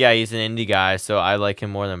veteran. Yeah, he's an indie guy, so I like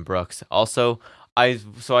him more than Brooks. Also, I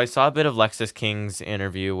saw a bit of Lexis King's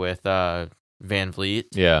interview with Van Vliet.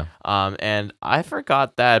 Yeah. And I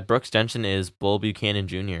forgot that Brooks Jensen is Bull Buchanan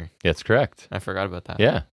Jr. That's correct. I forgot about that.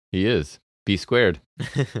 Yeah, he is. B squared.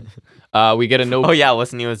 We get a note. Oh yeah,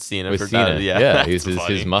 wasn't he with Cena? With Cena. Yeah, he's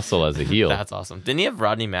his muscle as a heel. That's awesome. Didn't he have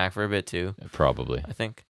Rodney Mack for a bit too? Probably. I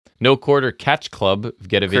think. No Quarter Catch Club.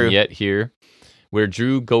 Get a vignette here where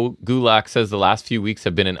Drew Gulak says the last few weeks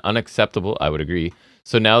have been an unacceptable. I would agree.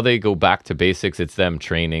 So now they go back to basics. It's them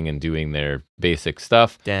training and doing their basic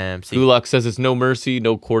stuff. Damn. Gulak says it's no mercy,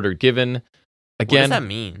 no quarter given. Again, what does that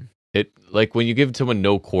mean? It like when you give someone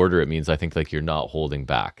no quarter, it means I think like you're not holding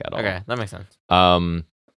back at all. Okay, that makes sense.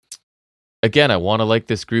 Again, I want to like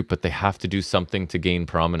this group, but they have to do something to gain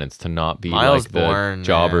prominence, to not be Miles like Bourne, the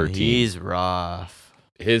jobber man, team. He's rough.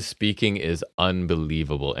 His speaking is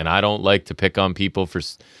unbelievable, and I don't like to pick on people for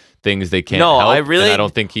things they can't help. I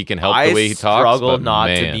don't think he can help the way he talks. I struggle but not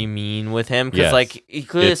man, to be mean with him because Yes. like he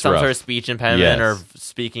clearly has It's some rough. sort of speech impediment or Yes.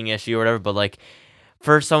 speaking issue or whatever. But like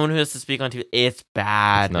for someone who has to speak on TV, it's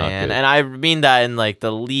bad, It's not man. good. And I mean that in like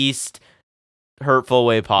the least hurtful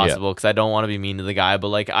way possible because I don't want to be mean to the guy. But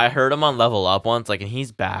like I heard him on Level Up once, like, and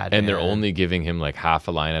he's bad. and man. they're only giving him like half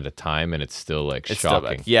a line at a time, and it's still like It's still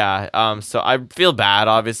shocking. bad. Yeah. So I feel bad,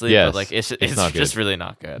 obviously, Yes, but like it's not just good. really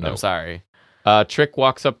not good. No. I'm sorry. Trick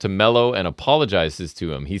walks up to Mello and apologizes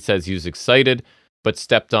to him. He says he was excited, but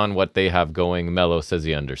stepped on what they have going. Mello says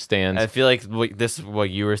he understands. I feel like this is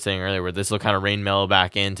what you were saying earlier, where this will kind of rein Mello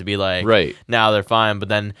back in to be like, Right. now they're fine, but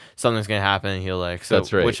then something's gonna happen, and he'll like, so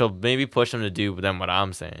That's right. which will maybe push him to do then what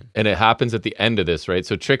I'm saying. And it happens at the end of this, right?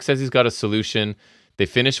 So Trick says he's got a solution. They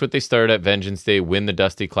finish what they started at Vengeance Day, win the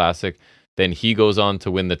Dusty Classic. Then he goes on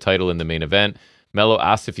to win the title in the main event. Mello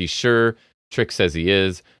asks if he's sure. Trick says he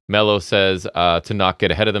is. Mello says to not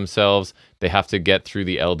get ahead of themselves. They have to get through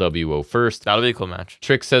the LWO first. That'll be a cool match.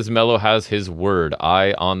 Trick says Mello has his word,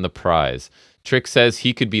 eye on the prize. Trick says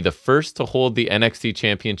he could be the first to hold the NXT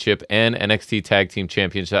Championship and NXT Tag Team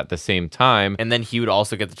Championship at the same time. And then he would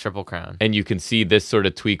also get the Triple Crown. And you can see this sort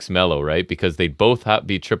of tweaks Mello, right? Because they'd both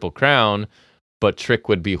be Triple Crown, but Trick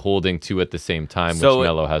would be holding two at the same time, So which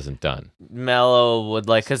Mello hasn't done. Mello would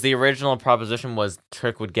like, because the original proposition was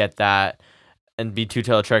Trick would get that and be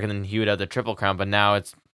two-tailed Trick, and then he would have the Triple Crown, but now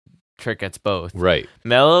it's Trick gets both. Right.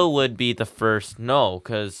 Mello would be the first. No,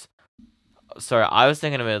 because sorry, I was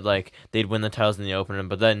thinking of it like they'd win the titles in the opener,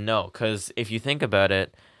 but then no, because if you think about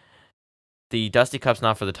it, the Dusty Cup's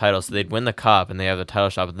not for the title, so they'd win the cup and they have the title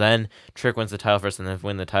shot. But then Trick wins the title first and then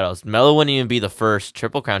win the titles. Mello wouldn't even be the first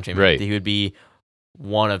Triple Crown champion. Right. He would be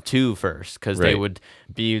one of two first because they Right. would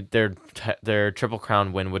be their Triple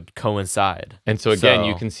Crown win would coincide. And so again, So,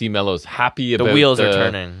 you can see Mello's happy the about wheels are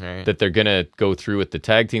turning, right? that they're gonna go through with the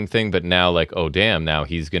tag team thing, but now like, oh damn, now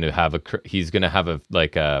he's gonna have a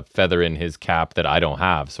like a feather in his cap that I don't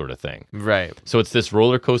have, sort of thing. Right. So it's this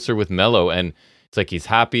roller coaster with Mello, and it's like he's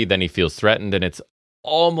happy, then he feels threatened, and it's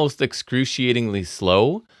almost excruciatingly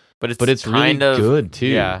slow, But it's really good too.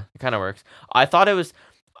 Yeah, it kind of works.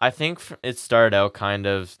 I think it started out kind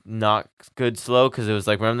of not good slow because it was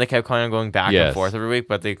like, remember they kept kind of going back Yes. and forth every week,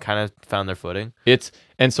 but they kind of found their footing.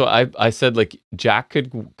 And so I said like Jack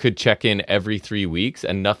could check in every 3 weeks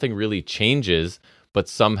and nothing really changes, but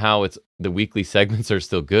somehow the weekly segments are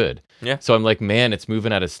still good. Yeah. So I'm like, man, it's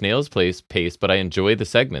moving at a snail's pace, but I enjoy the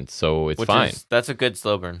segments, so it's fine. That's a good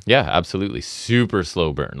slow burn. Yeah, absolutely. Super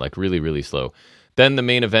slow burn, like really, really slow. Then the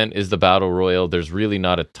main event is the Battle Royal. There's really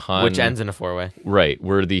not a ton. Which ends in a 4-way. Right,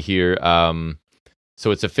 worthy here.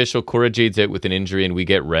 So it's official. Cora Jade's out with an injury, and we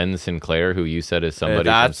get Ren Sinclair, who you said is somebody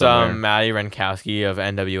That's from somewhere. Maddie Renkowski of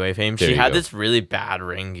NWA fame. There She you had go. this really bad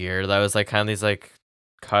ring gear that was like kind of these like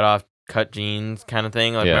cut jeans kind of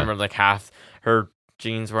thing. Like Yeah. remember like half her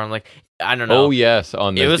jeans where I'm like, I don't know. Oh yes,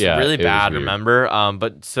 on It this, was yeah, really it was bad, weird. remember?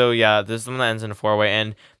 But so yeah, this is the one that ends in a 4-way,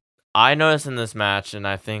 and I noticed in this match, and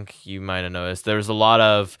I think you might have noticed, there was a lot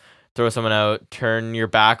of throw someone out, turn your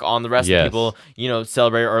back on the rest of the Yes. people,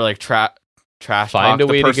 celebrate or like trash Find talk a the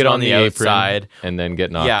way to get person on on the the apron outside. and then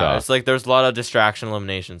get knocked Yeah, off. it's like there's a lot of distraction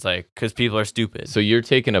eliminations, like because people are stupid. So you're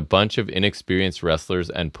taking a bunch of inexperienced wrestlers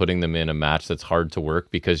and putting them in a match that's hard to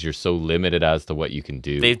work because you're so limited as to what you can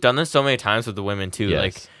do. They've done this so many times with the women too.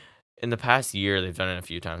 Like Yes. in the past year, they've done it a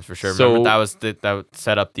few times for sure. Remember So that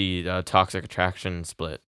set up the toxic attraction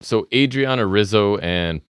split. so Adriana Rizzo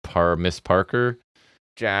and Miss Parker,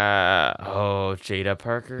 Jada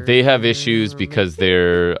Parker. they have issues because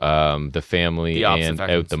they're the family The opposite and out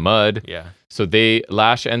factions. the mud. Yeah. So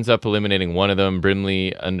Lash ends up eliminating one of them.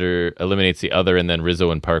 Brimley eliminates the other, and then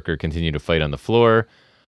Rizzo and Parker continue to fight on the floor.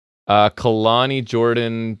 Kalani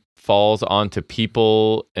Jordan falls onto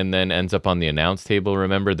people and then ends up on the announce table.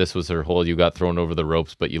 Remember, this was her whole, you got thrown over the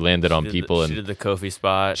ropes, but you landed on people. She did the Kofi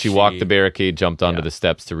spot. She walked the barricade, jumped onto Yeah. the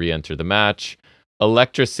steps to re-enter the match.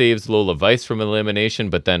 Elektra saves Lola Vice from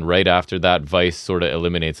elimination, but then right after that, Vice sort of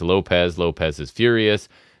eliminates Lopez. Lopez is furious.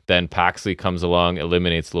 Then Paxley comes along,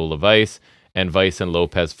 eliminates Lola Vice, and Vice and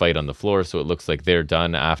Lopez fight on the floor. So it looks like they're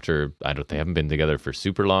done after, they haven't been together for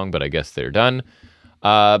super long, but I guess they're done.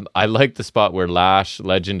 I like the spot where Lash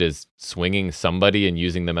Legend is swinging somebody and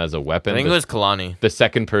using them as a weapon. I think it was Kalani. The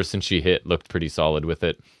second person she hit looked pretty solid with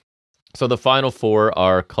it. So the final four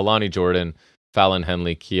are Kalani Jordan, Fallon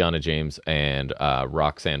Henley, Kiana James, and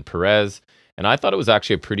Roxanne Perez. And I thought it was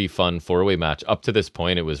actually a pretty fun four-way match. Up to this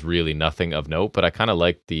point, it was really nothing of note, but I kind of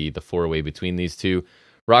liked the four-way between these two.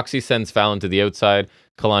 Roxy sends Fallon to the outside.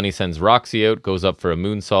 Kalani sends Roxy out, goes up for a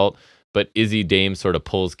moonsault, but Izzy Dame sort of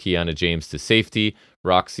pulls Kiana James to safety.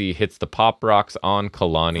 Roxy hits the pop rocks on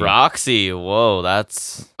Kalani. Roxy, whoa,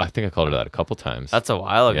 that's I think I called her that a couple times. a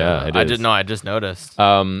while ago. Yeah, it I is. didn't know. I just noticed.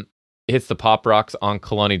 Hits the pop rocks on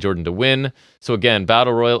Kalani Jordan to win. So again,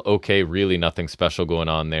 Battle Royal, okay, really nothing special going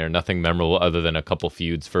on there. Nothing memorable other than a couple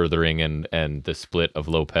feuds furthering and the split of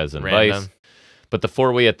Lopez and Random. Vice. But the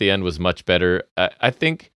four-way at the end was much better. I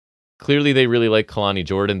think clearly they really like Kalani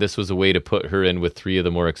Jordan. This was a way to put her in with three of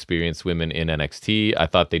the more experienced women in NXT. I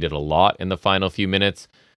thought they did a lot in the final few minutes.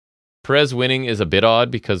 Perez winning is a bit odd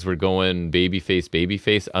because we're going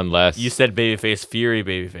babyface, unless You said babyface, Fury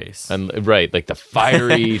babyface. and right, like the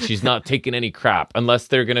fiery, she's not taking any crap, unless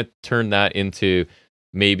they're gonna turn that into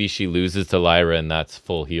maybe she loses to Lyra and that's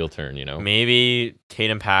full heel turn, Maybe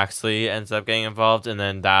Tatum Paxley ends up getting involved, and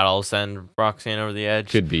then that'll send Roxanne over the edge.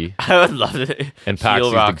 Could be. I would love it. And Heel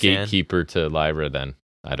Paxley's the Roxanne. gatekeeper to Lyra then.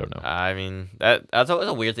 I don't know. I mean, that's always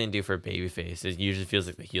a weird thing to do for a babyface. It usually feels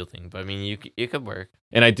like the heel thing, but I mean, it could work.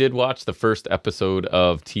 And I did watch the first episode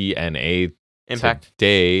of TNA Impact.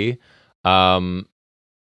 today. And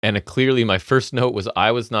clearly my first note was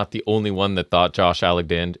I was not the only one that thought Josh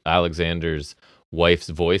Alexander's wife's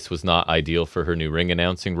voice was not ideal for her new ring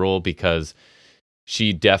announcing role, because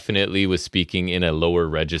she definitely was speaking in a lower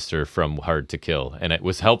register from Hard to Kill. And it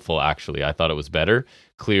was helpful, actually. I thought it was better.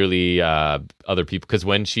 Clearly, other people, because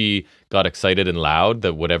when she got excited and loud,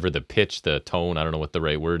 whatever the pitch, the tone, I don't know what the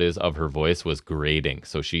right word is, of her voice was grating.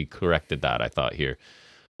 So she corrected that, I thought, here.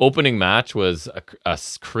 Opening match was a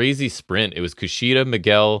crazy sprint. It was Kushida,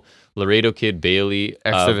 Miguel, Laredo Kid, Bailey,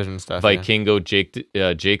 X Division stuff. Vikingo,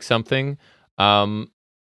 Jake something.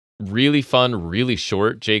 Really fun, really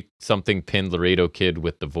short. Jake something pinned Laredo Kid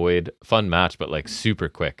with the Void. Fun match, but like super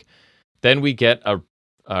quick. Then we get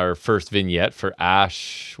our first vignette for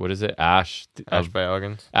Ash. What is it? Ash by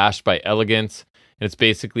Elegance. Ash by Elegance. And it's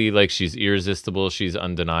basically like she's irresistible. She's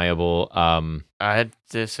undeniable. I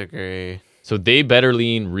disagree. So they better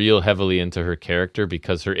lean real heavily into her character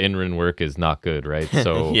because her in-ring work is not good, right?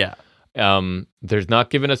 So yeah. There's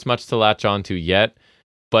not given us much to latch onto yet.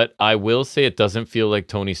 But I will say it doesn't feel like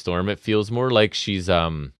Toni Storm. It feels more like she's, I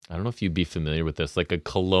don't know if you'd be familiar with this, like a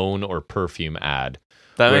cologne or perfume ad.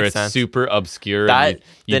 That where makes it's sense. super obscure and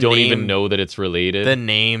you don't even know that it's related. The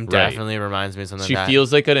name definitely reminds me of something She like that.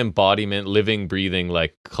 feels like an embodiment, living, breathing,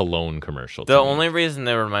 like cologne commercial. The only reason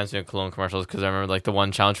it reminds me of cologne commercials is because I remember like the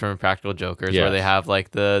one challenge from Impractical Jokers where they have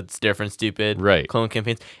like the different stupid cologne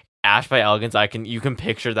campaigns. Ash by Elegance, you can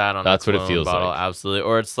picture that on That's a what it cologne feels bottle, like. absolutely.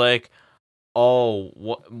 Or it's like,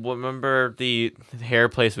 remember the hair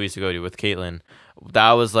place we used to go to with Caitlin?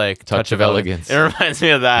 That was like Touch of Elegance. It reminds me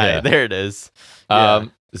of that. Yeah. There it is. Yeah.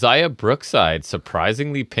 Zaya Brookside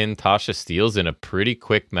surprisingly pinned Tasha Steelz in a pretty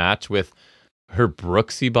quick match with her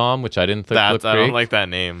Brooksy bomb, which I didn't think looked great. I don't like that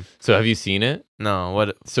name. So have you seen it? No.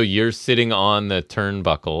 What? So you're sitting on the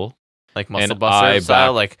turnbuckle. Like Muscle Buster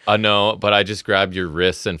style? No, but I just grab your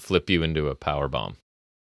wrists and flip you into a power bomb.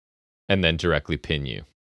 and then directly pin you.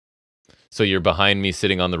 So you're behind me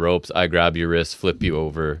sitting on the ropes. I grab your wrist, flip you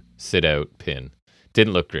over, sit out, pin.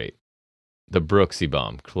 Didn't look great. The Brooksy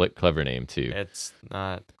Bomb. Clever name, too. It's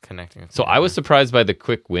not connecting. So I was surprised by the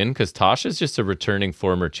quick win because Tasha's just a returning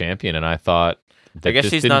former champion, and I thought that this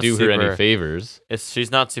didn't do her any favors.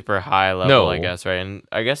 She's not super high level, I guess, right? And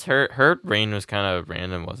I guess her reign was kind of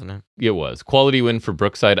random, wasn't it? It was. Quality win for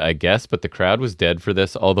Brookside, I guess, but the crowd was dead for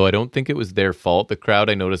this, although I don't think it was their fault. The crowd,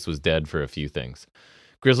 I noticed, was dead for a few things.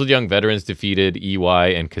 Grizzled Young Veterans defeated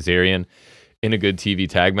EY and Kazarian in a good TV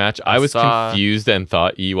tag match. I was confused and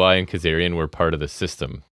thought EY and Kazarian were part of the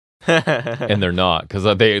system. And they're not, because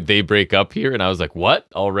they break up here, and I was like, what?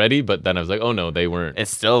 Already? But then I was like, oh no, they weren't.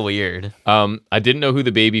 It's still weird. I didn't know who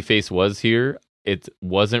the babyface was here. It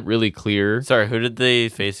wasn't really clear. Sorry, who did they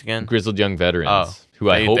face again? Grizzled Young Veterans,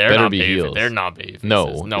 who I hope better be heels. They're not babyfaces.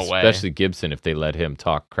 No way. Especially Gibson, if they let him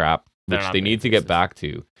talk crap, which they need to get back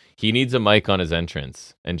to. He needs a mic on his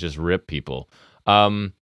entrance and just rip people.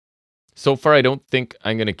 So far, I don't think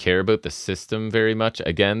I'm going to care about the system very much.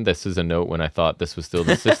 Again, this is a note when I thought this was still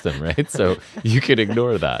the system, right? So you could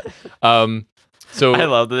ignore that. So I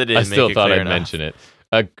love that it didn't I still make it thought clear I'd enough. mention it.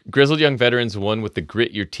 Grizzled Young Veterans won with the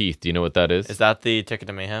Grit Your Teeth. Do you know what that is? Is that the Ticket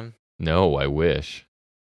to Mayhem? No, I wish.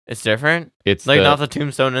 It's different? It's like not the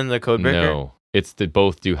Tombstone and the Codebreaker? No, it's the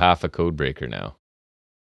both do half a Codebreaker now.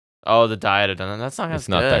 Oh, the Diet of Done. That's not It's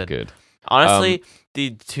not that good. Honestly,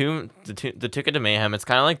 the Ticket to Mayhem, it's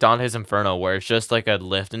kind of like Dante's Inferno, where it's just like a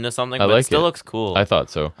lift into something, but it still looks cool. I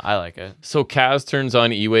thought so. I like it. So Kaz turns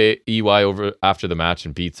on EY over after the match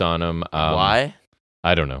and beats on him. Why?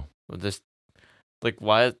 I don't know.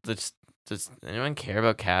 Why? Does anyone care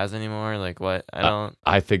about Kaz anymore? Like, what? I don't.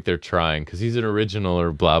 I think they're trying because he's an original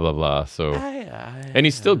or blah blah blah. So, and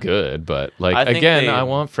he's still good, but I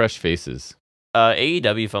want fresh faces.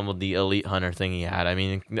 AEW fumbled the Elite Hunter thing he had. I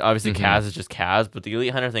mean, obviously Kaz is just Kaz, but the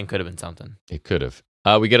Elite Hunter thing could have been something. It could have.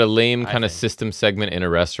 We get a lame kind of system segment in a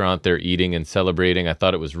restaurant. They're eating and celebrating. I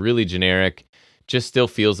thought it was really generic. Just still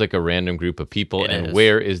feels like a random group of people.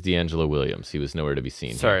 Where is D'Angelo Williams? He was nowhere to be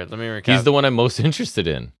seen. Sorry, let me recap. He's the one I'm most interested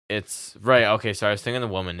in. It's right. Okay, sorry. I was thinking the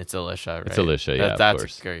woman. It's Alicia, right? It's Alicia, yeah, that's of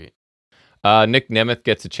course. Great. Nick Nemeth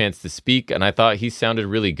gets a chance to speak, and I thought he sounded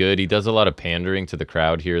really good. He does a lot of pandering to the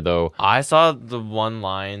crowd here, though. I saw the one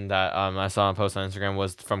line that I saw on post on Instagram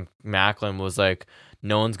was from Macklin, was like,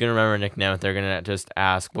 no one's going to remember Nick Nemeth. They're going to just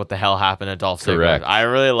ask what the hell happened to Dolph Ziggler. Correct. I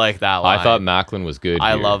really like that line. I thought Macklin was good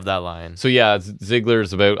I here. love that line. So yeah,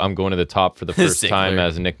 Ziggler's about, I'm going to the top for the first time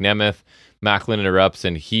as Nick Nemeth. Macklin interrupts,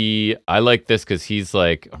 and I like this because he's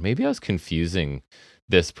like, or maybe I was confusing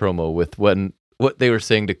this promo with what they were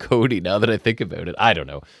saying to Cody, now that I think about it. I don't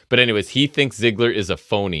know. But anyways, he thinks Ziggler is a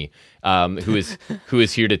phony who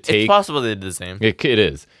is here to take. It's possible they did the same. It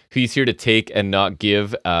is. He's here to take and not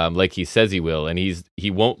give like he says he will. And he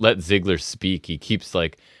won't let Ziggler speak. He keeps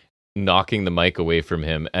like knocking the mic away from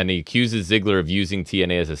him. And he accuses Ziggler of using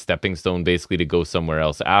TNA as a stepping stone basically to go somewhere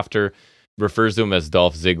else after. Refers to him as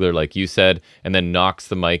Dolph Ziggler, like you said, and then knocks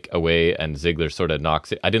the mic away, and Ziggler sort of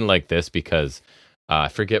knocks it. I didn't like this because I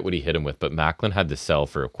forget what he hit him with, but Macklin had to sell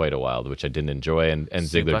for quite a while, which I didn't enjoy, and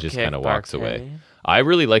Ziggler just kind of walks away. I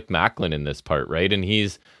really liked Macklin in this part, right? And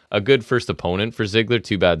he's a good first opponent for Ziggler.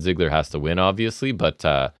 Too bad Ziggler has to win, obviously, but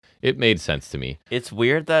it made sense to me. It's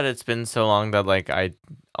weird that it's been so long that like I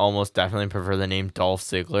almost definitely prefer the name Dolph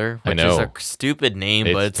Ziggler, which is a stupid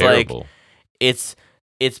name, but it's terrible. Like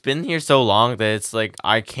it's been here so long that it's like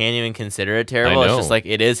I can't even consider it terrible. It's just like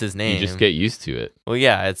it is his name. You just get used to it. Well,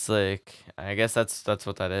 yeah, it's like I guess that's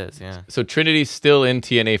what that is. Yeah. So Trinity's still in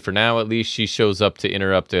TNA for now, at least. She shows up to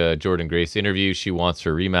interrupt a Jordan Grace interview. She wants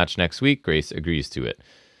her rematch next week. Grace agrees to it.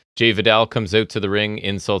 Jay Vidal comes out to the ring,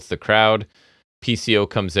 insults the crowd. PCO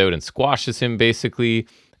comes out and squashes him, basically.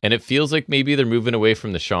 And it feels like maybe they're moving away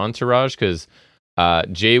from the Shaw entourage because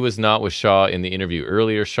Jay was not with Shaw in the interview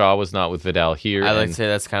earlier. Shaw was not with Vidal here. I like to say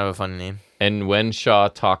that's kind of a funny name. And when Shaw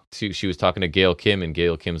she was talking to Gail Kim, and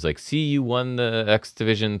Gail Kim's like, "See, you won the X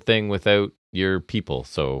Division thing without your people."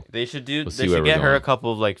 So they should get her a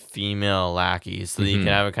couple of like female lackeys, so that you can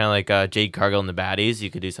have it kind of like Jade Cargill and the Baddies. You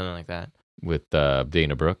could do something like that with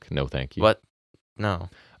Dana Brooke. No, thank you. What? No.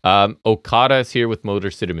 Okada is here with Motor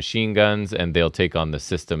City Machine Guns, and they'll take on the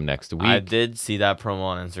System next week. I did see that promo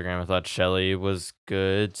on Instagram. I thought Shelly was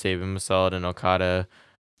good, Sabin was solid, and Okada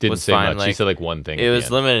didn't was say fine. much. She said like one thing. It was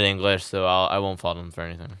limited English, so I won't fault him for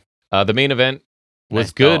anything. The main event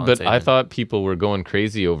was good, but I thought people were going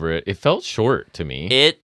crazy over it. It felt short to me.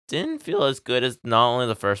 It didn't feel as good as not only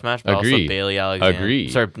the first match, but also Bailey Alexander. Agree.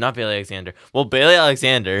 Sorry, not Bailey Alexander. Well, Bailey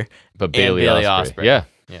Alexander, but Bailey Ospreay.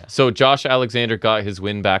 Yeah. Yeah. So Josh Alexander got his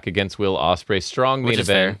win back against Will Ospreay. Strong main Which is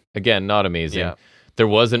event. fair. Again, not amazing. Yeah. There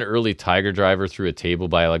was an early Tiger Driver through a table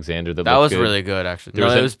by Alexander that That looked was good. really good, actually. There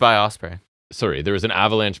was it was by Osprey. Sorry, there was an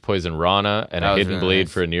Avalanche Poison Rana and That a was Hidden really Blade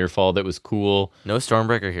nice. for a near fall that was cool. No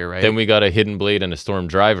Stormbreaker here, right? Then we got a Hidden Blade and a Storm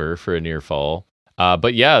Driver for a near fall.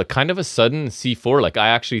 But yeah, kind of a sudden C4. Like I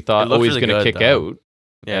actually thought, looked he's really going to good, kick though. out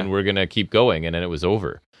Yeah. and we're going to keep going. And then it was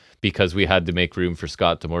over because we had to make room for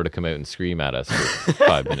Scott Demore to come out and scream at us for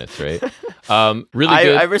 5 minutes, right? Really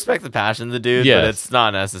good. I respect the passion of the dude, Yes. but it's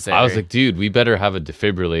not necessary. I was like, dude, we better have a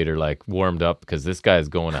defibrillator like warmed up because this guy is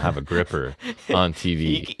going to have a gripper on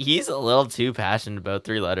TV. He's a little too passionate about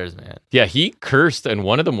 3 letters, man. Yeah, he cursed, and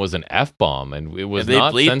one of them was an F-bomb, and it was They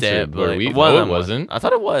not bleeped censored. it, Where but we, one of no, them it wasn't. I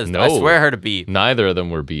thought it was. No. I swear I heard a beep. Neither of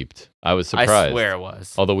them were beeped. I was surprised. I swear it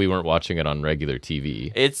was. Although we weren't watching it on regular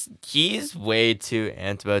TV. He's way too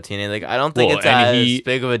amped about TNA. Like I don't think Well, it's and as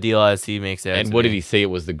big of a deal as he makes it. And what did he say? It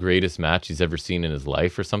was the greatest match he's ever seen in his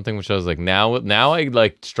life or something, which I was like, now I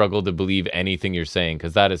like struggle to believe anything you're saying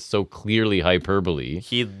because that is so clearly hyperbole.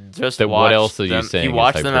 He just That watched what else are you them, saying He is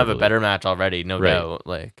watched them have a hyperbole? better match already, no Right. doubt.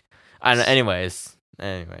 Like, I don't, anyways.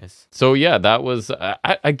 So yeah, that was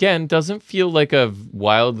again doesn't feel like a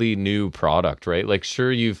wildly new product, right? Like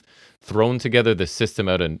sure you've thrown together the system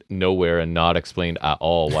out of nowhere and not explained at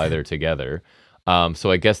all why they're together. So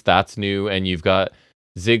I guess that's new, and you've got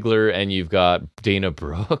Ziggler and you've got Dana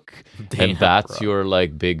Brooke, and that's your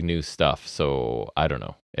like big new stuff. So I don't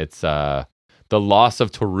know. It's the loss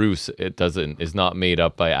of Toulouse. Is not made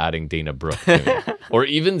up by adding Dana Brooke to it. Or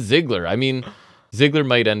even Ziggler. I mean, Ziggler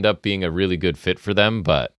might end up being a really good fit for them,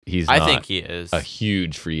 but I think he is a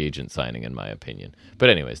huge free agent signing in my opinion. But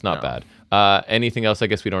anyways, not No. bad. Anything else? I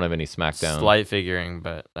guess we don't have any SmackDown. Slight figuring,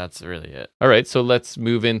 but that's really it. All right, so let's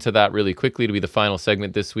move into that really quickly to be the final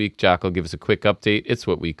segment this week. Jack will give us a quick update. It's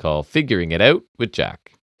what we call Figuring It Out with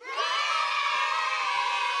Jack.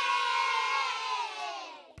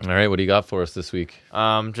 All right, what do you got for us this week?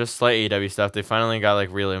 Just slight AEW stuff. They finally got like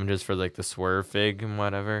real images for like the Swerve fig and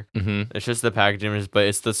whatever. Mm-hmm. It's just the package images, but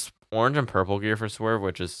it's this orange and purple gear for Swerve,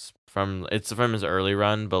 which is from his early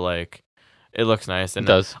run, but like it looks nice. And It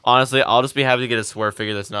does. honestly, I'll just be happy to get a Swerve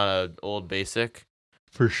figure that's not an old basic.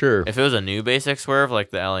 For sure. If it was a new basic Swerve, like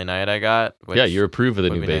the LA Knight I got, which Yeah, you approve of the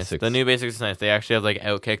would new be nice. basics. The new basics is nice. They actually have like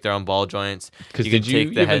outkick their own ball joints. Because you did can you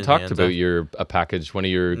take the head even and talked hands about off. a package, one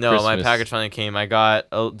of your No, Christmas... my package finally came. I got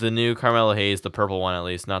the new Carmelo Hayes, the purple one at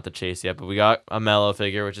least, not the Chase yet, but we got a Mellow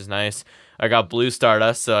figure, which is nice. I got blue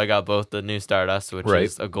Stardust, so I got both the new Stardust, which Right.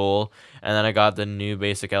 is a goal, and then I got the new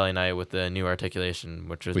basic LA Knight with the new articulation,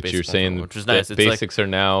 which was Which basic you're saying which was nice. that It's basics are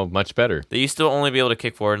now much better. they used to only be able to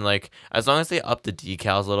kick forward, and like as long as they up the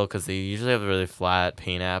decals a little, because they usually have really flat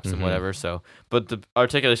paint apps and Mhm. whatever. So, but the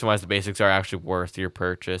articulation wise, the basics are actually worth your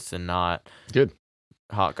purchase and not Good.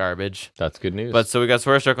 hot garbage. That's good news. But so we got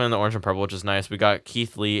Swerve Strickland in the orange and purple, which is nice. We got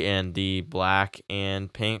Keith Lee in the black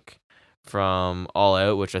and pink from All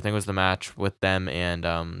Out, which I think was the match with them and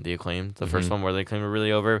the Acclaimed, the first Mhm. one where the Acclaimed were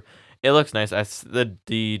really over. It looks nice.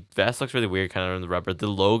 The vest looks really weird, kind of in the rubber. The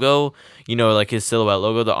logo, like his silhouette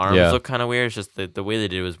logo, the arms Yeah. look kind of weird. It's just the way they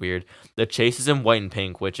did it was weird. The chase is in white and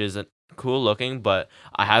pink, which isn't cool looking, but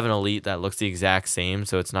I have an Elite that looks the exact same,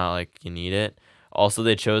 so it's not like you need it. Also,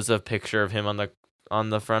 they chose a picture of him on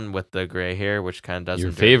the front with the gray hair, which kind of does your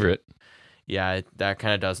him dirty. favorite. Yeah, that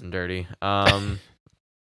kind of does him dirty.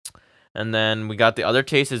 And then we got the other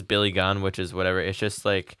chase is Billy Gunn, which is whatever. It's just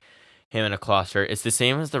like him in a cloth shirt. It's the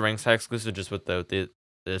same as the ringside exclusive, just with this.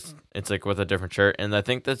 It's like with a different shirt, and I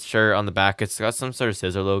think that shirt on the back it's got some sort of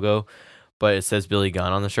scissor logo, but it says Billy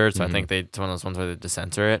Gunn on the shirt. So I think it's one of those ones where they had to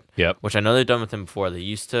censor it. Yep. Which I know they've done with him before. They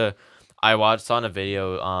used to. Saw in a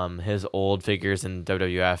video his old figures in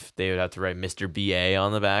WWF. They would have to write Mr. BA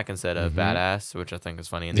on the back instead of Badass, which I think is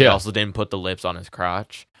funny. And they Yeah. also didn't put the lips on his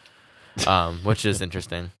crotch, which is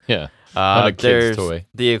interesting. Yeah. Not a kid's There's toy.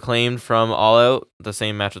 the Acclaimed from All Out, the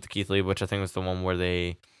same match with the Keith Lee, which I think was the one where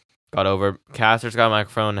they got over. Caster's got a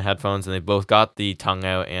microphone and headphones, and they both got the tongue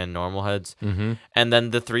out and normal heads. Mm-hmm. And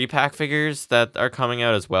then the 3-pack figures that are coming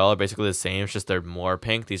out as well are basically the same. It's just they're more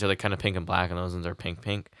pink. These are like kind of pink and black, and those ones are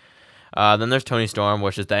pink. Then there's Tony Storm,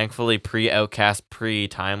 which is thankfully pre-Outcast,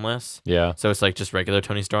 pre-Timeless. Yeah. So it's like just regular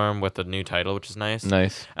Tony Storm with the new title, which is nice.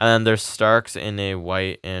 Nice. And then there's Starks in a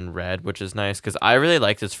white and red, which is nice because I really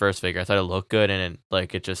liked his first figure. I thought it looked good and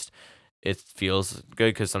it feels good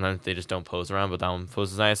because sometimes they just don't pose around, but that one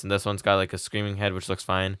poses nice. And this one's got like a screaming head, which looks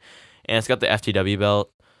fine, and it's got the FTW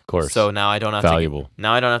belt. Of course. So now I don't have Valuable.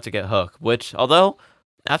 now I don't have to get Hook. Which although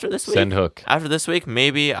after this week,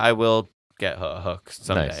 maybe I will get Hook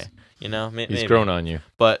someday. Nice. Maybe. He's grown on you.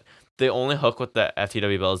 But the only hook with the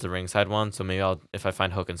FTW belt is the ringside one. So maybe if I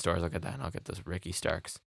find hook in stores, I'll get that and I'll get this Ricky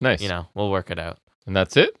Starks. Nice. You know, we'll work it out. And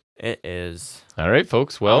that's it? It is. All right,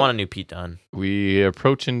 folks. I Well, want a new Pete Dunne. we are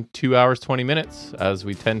approaching 2 hours, 20 minutes, as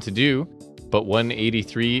we tend to do. But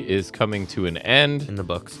 183 is coming to an end. In the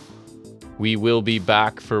books. We will be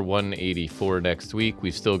back for 184 next week.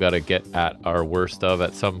 We've still got to get at our worst of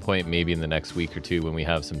at some point, maybe in the next week or two when we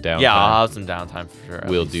have some downtime. Yeah, I'll have some downtime for sure.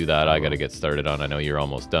 We'll do that. I got to get started on. I know you're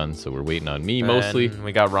almost done, so we're waiting on me mostly.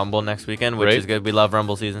 We got Rumble next weekend, which Right. is good. We love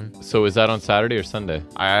Rumble season. So is that on Saturday or Sunday?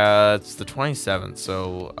 It's the 27th,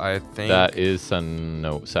 so I think That is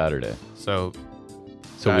Saturday. So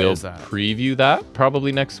So that we'll is that. preview that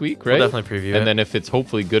probably next week, right? We'll definitely preview it. And then if it's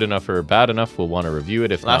hopefully good enough or bad enough, we'll want to review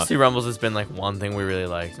it. If Last not, two Rumbles has been like one thing we really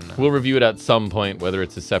liked. And we'll review it at some point, whether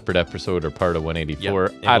it's a separate episode or part of 184.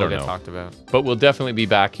 it I will don't get know. talked about. But we'll definitely be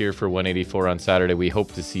back here for 184 on Saturday. We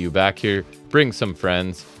hope to see you back here. Bring some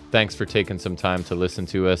friends. Thanks for taking some time to listen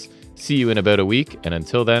to us. See you in about a week. And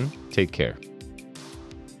until then, take care.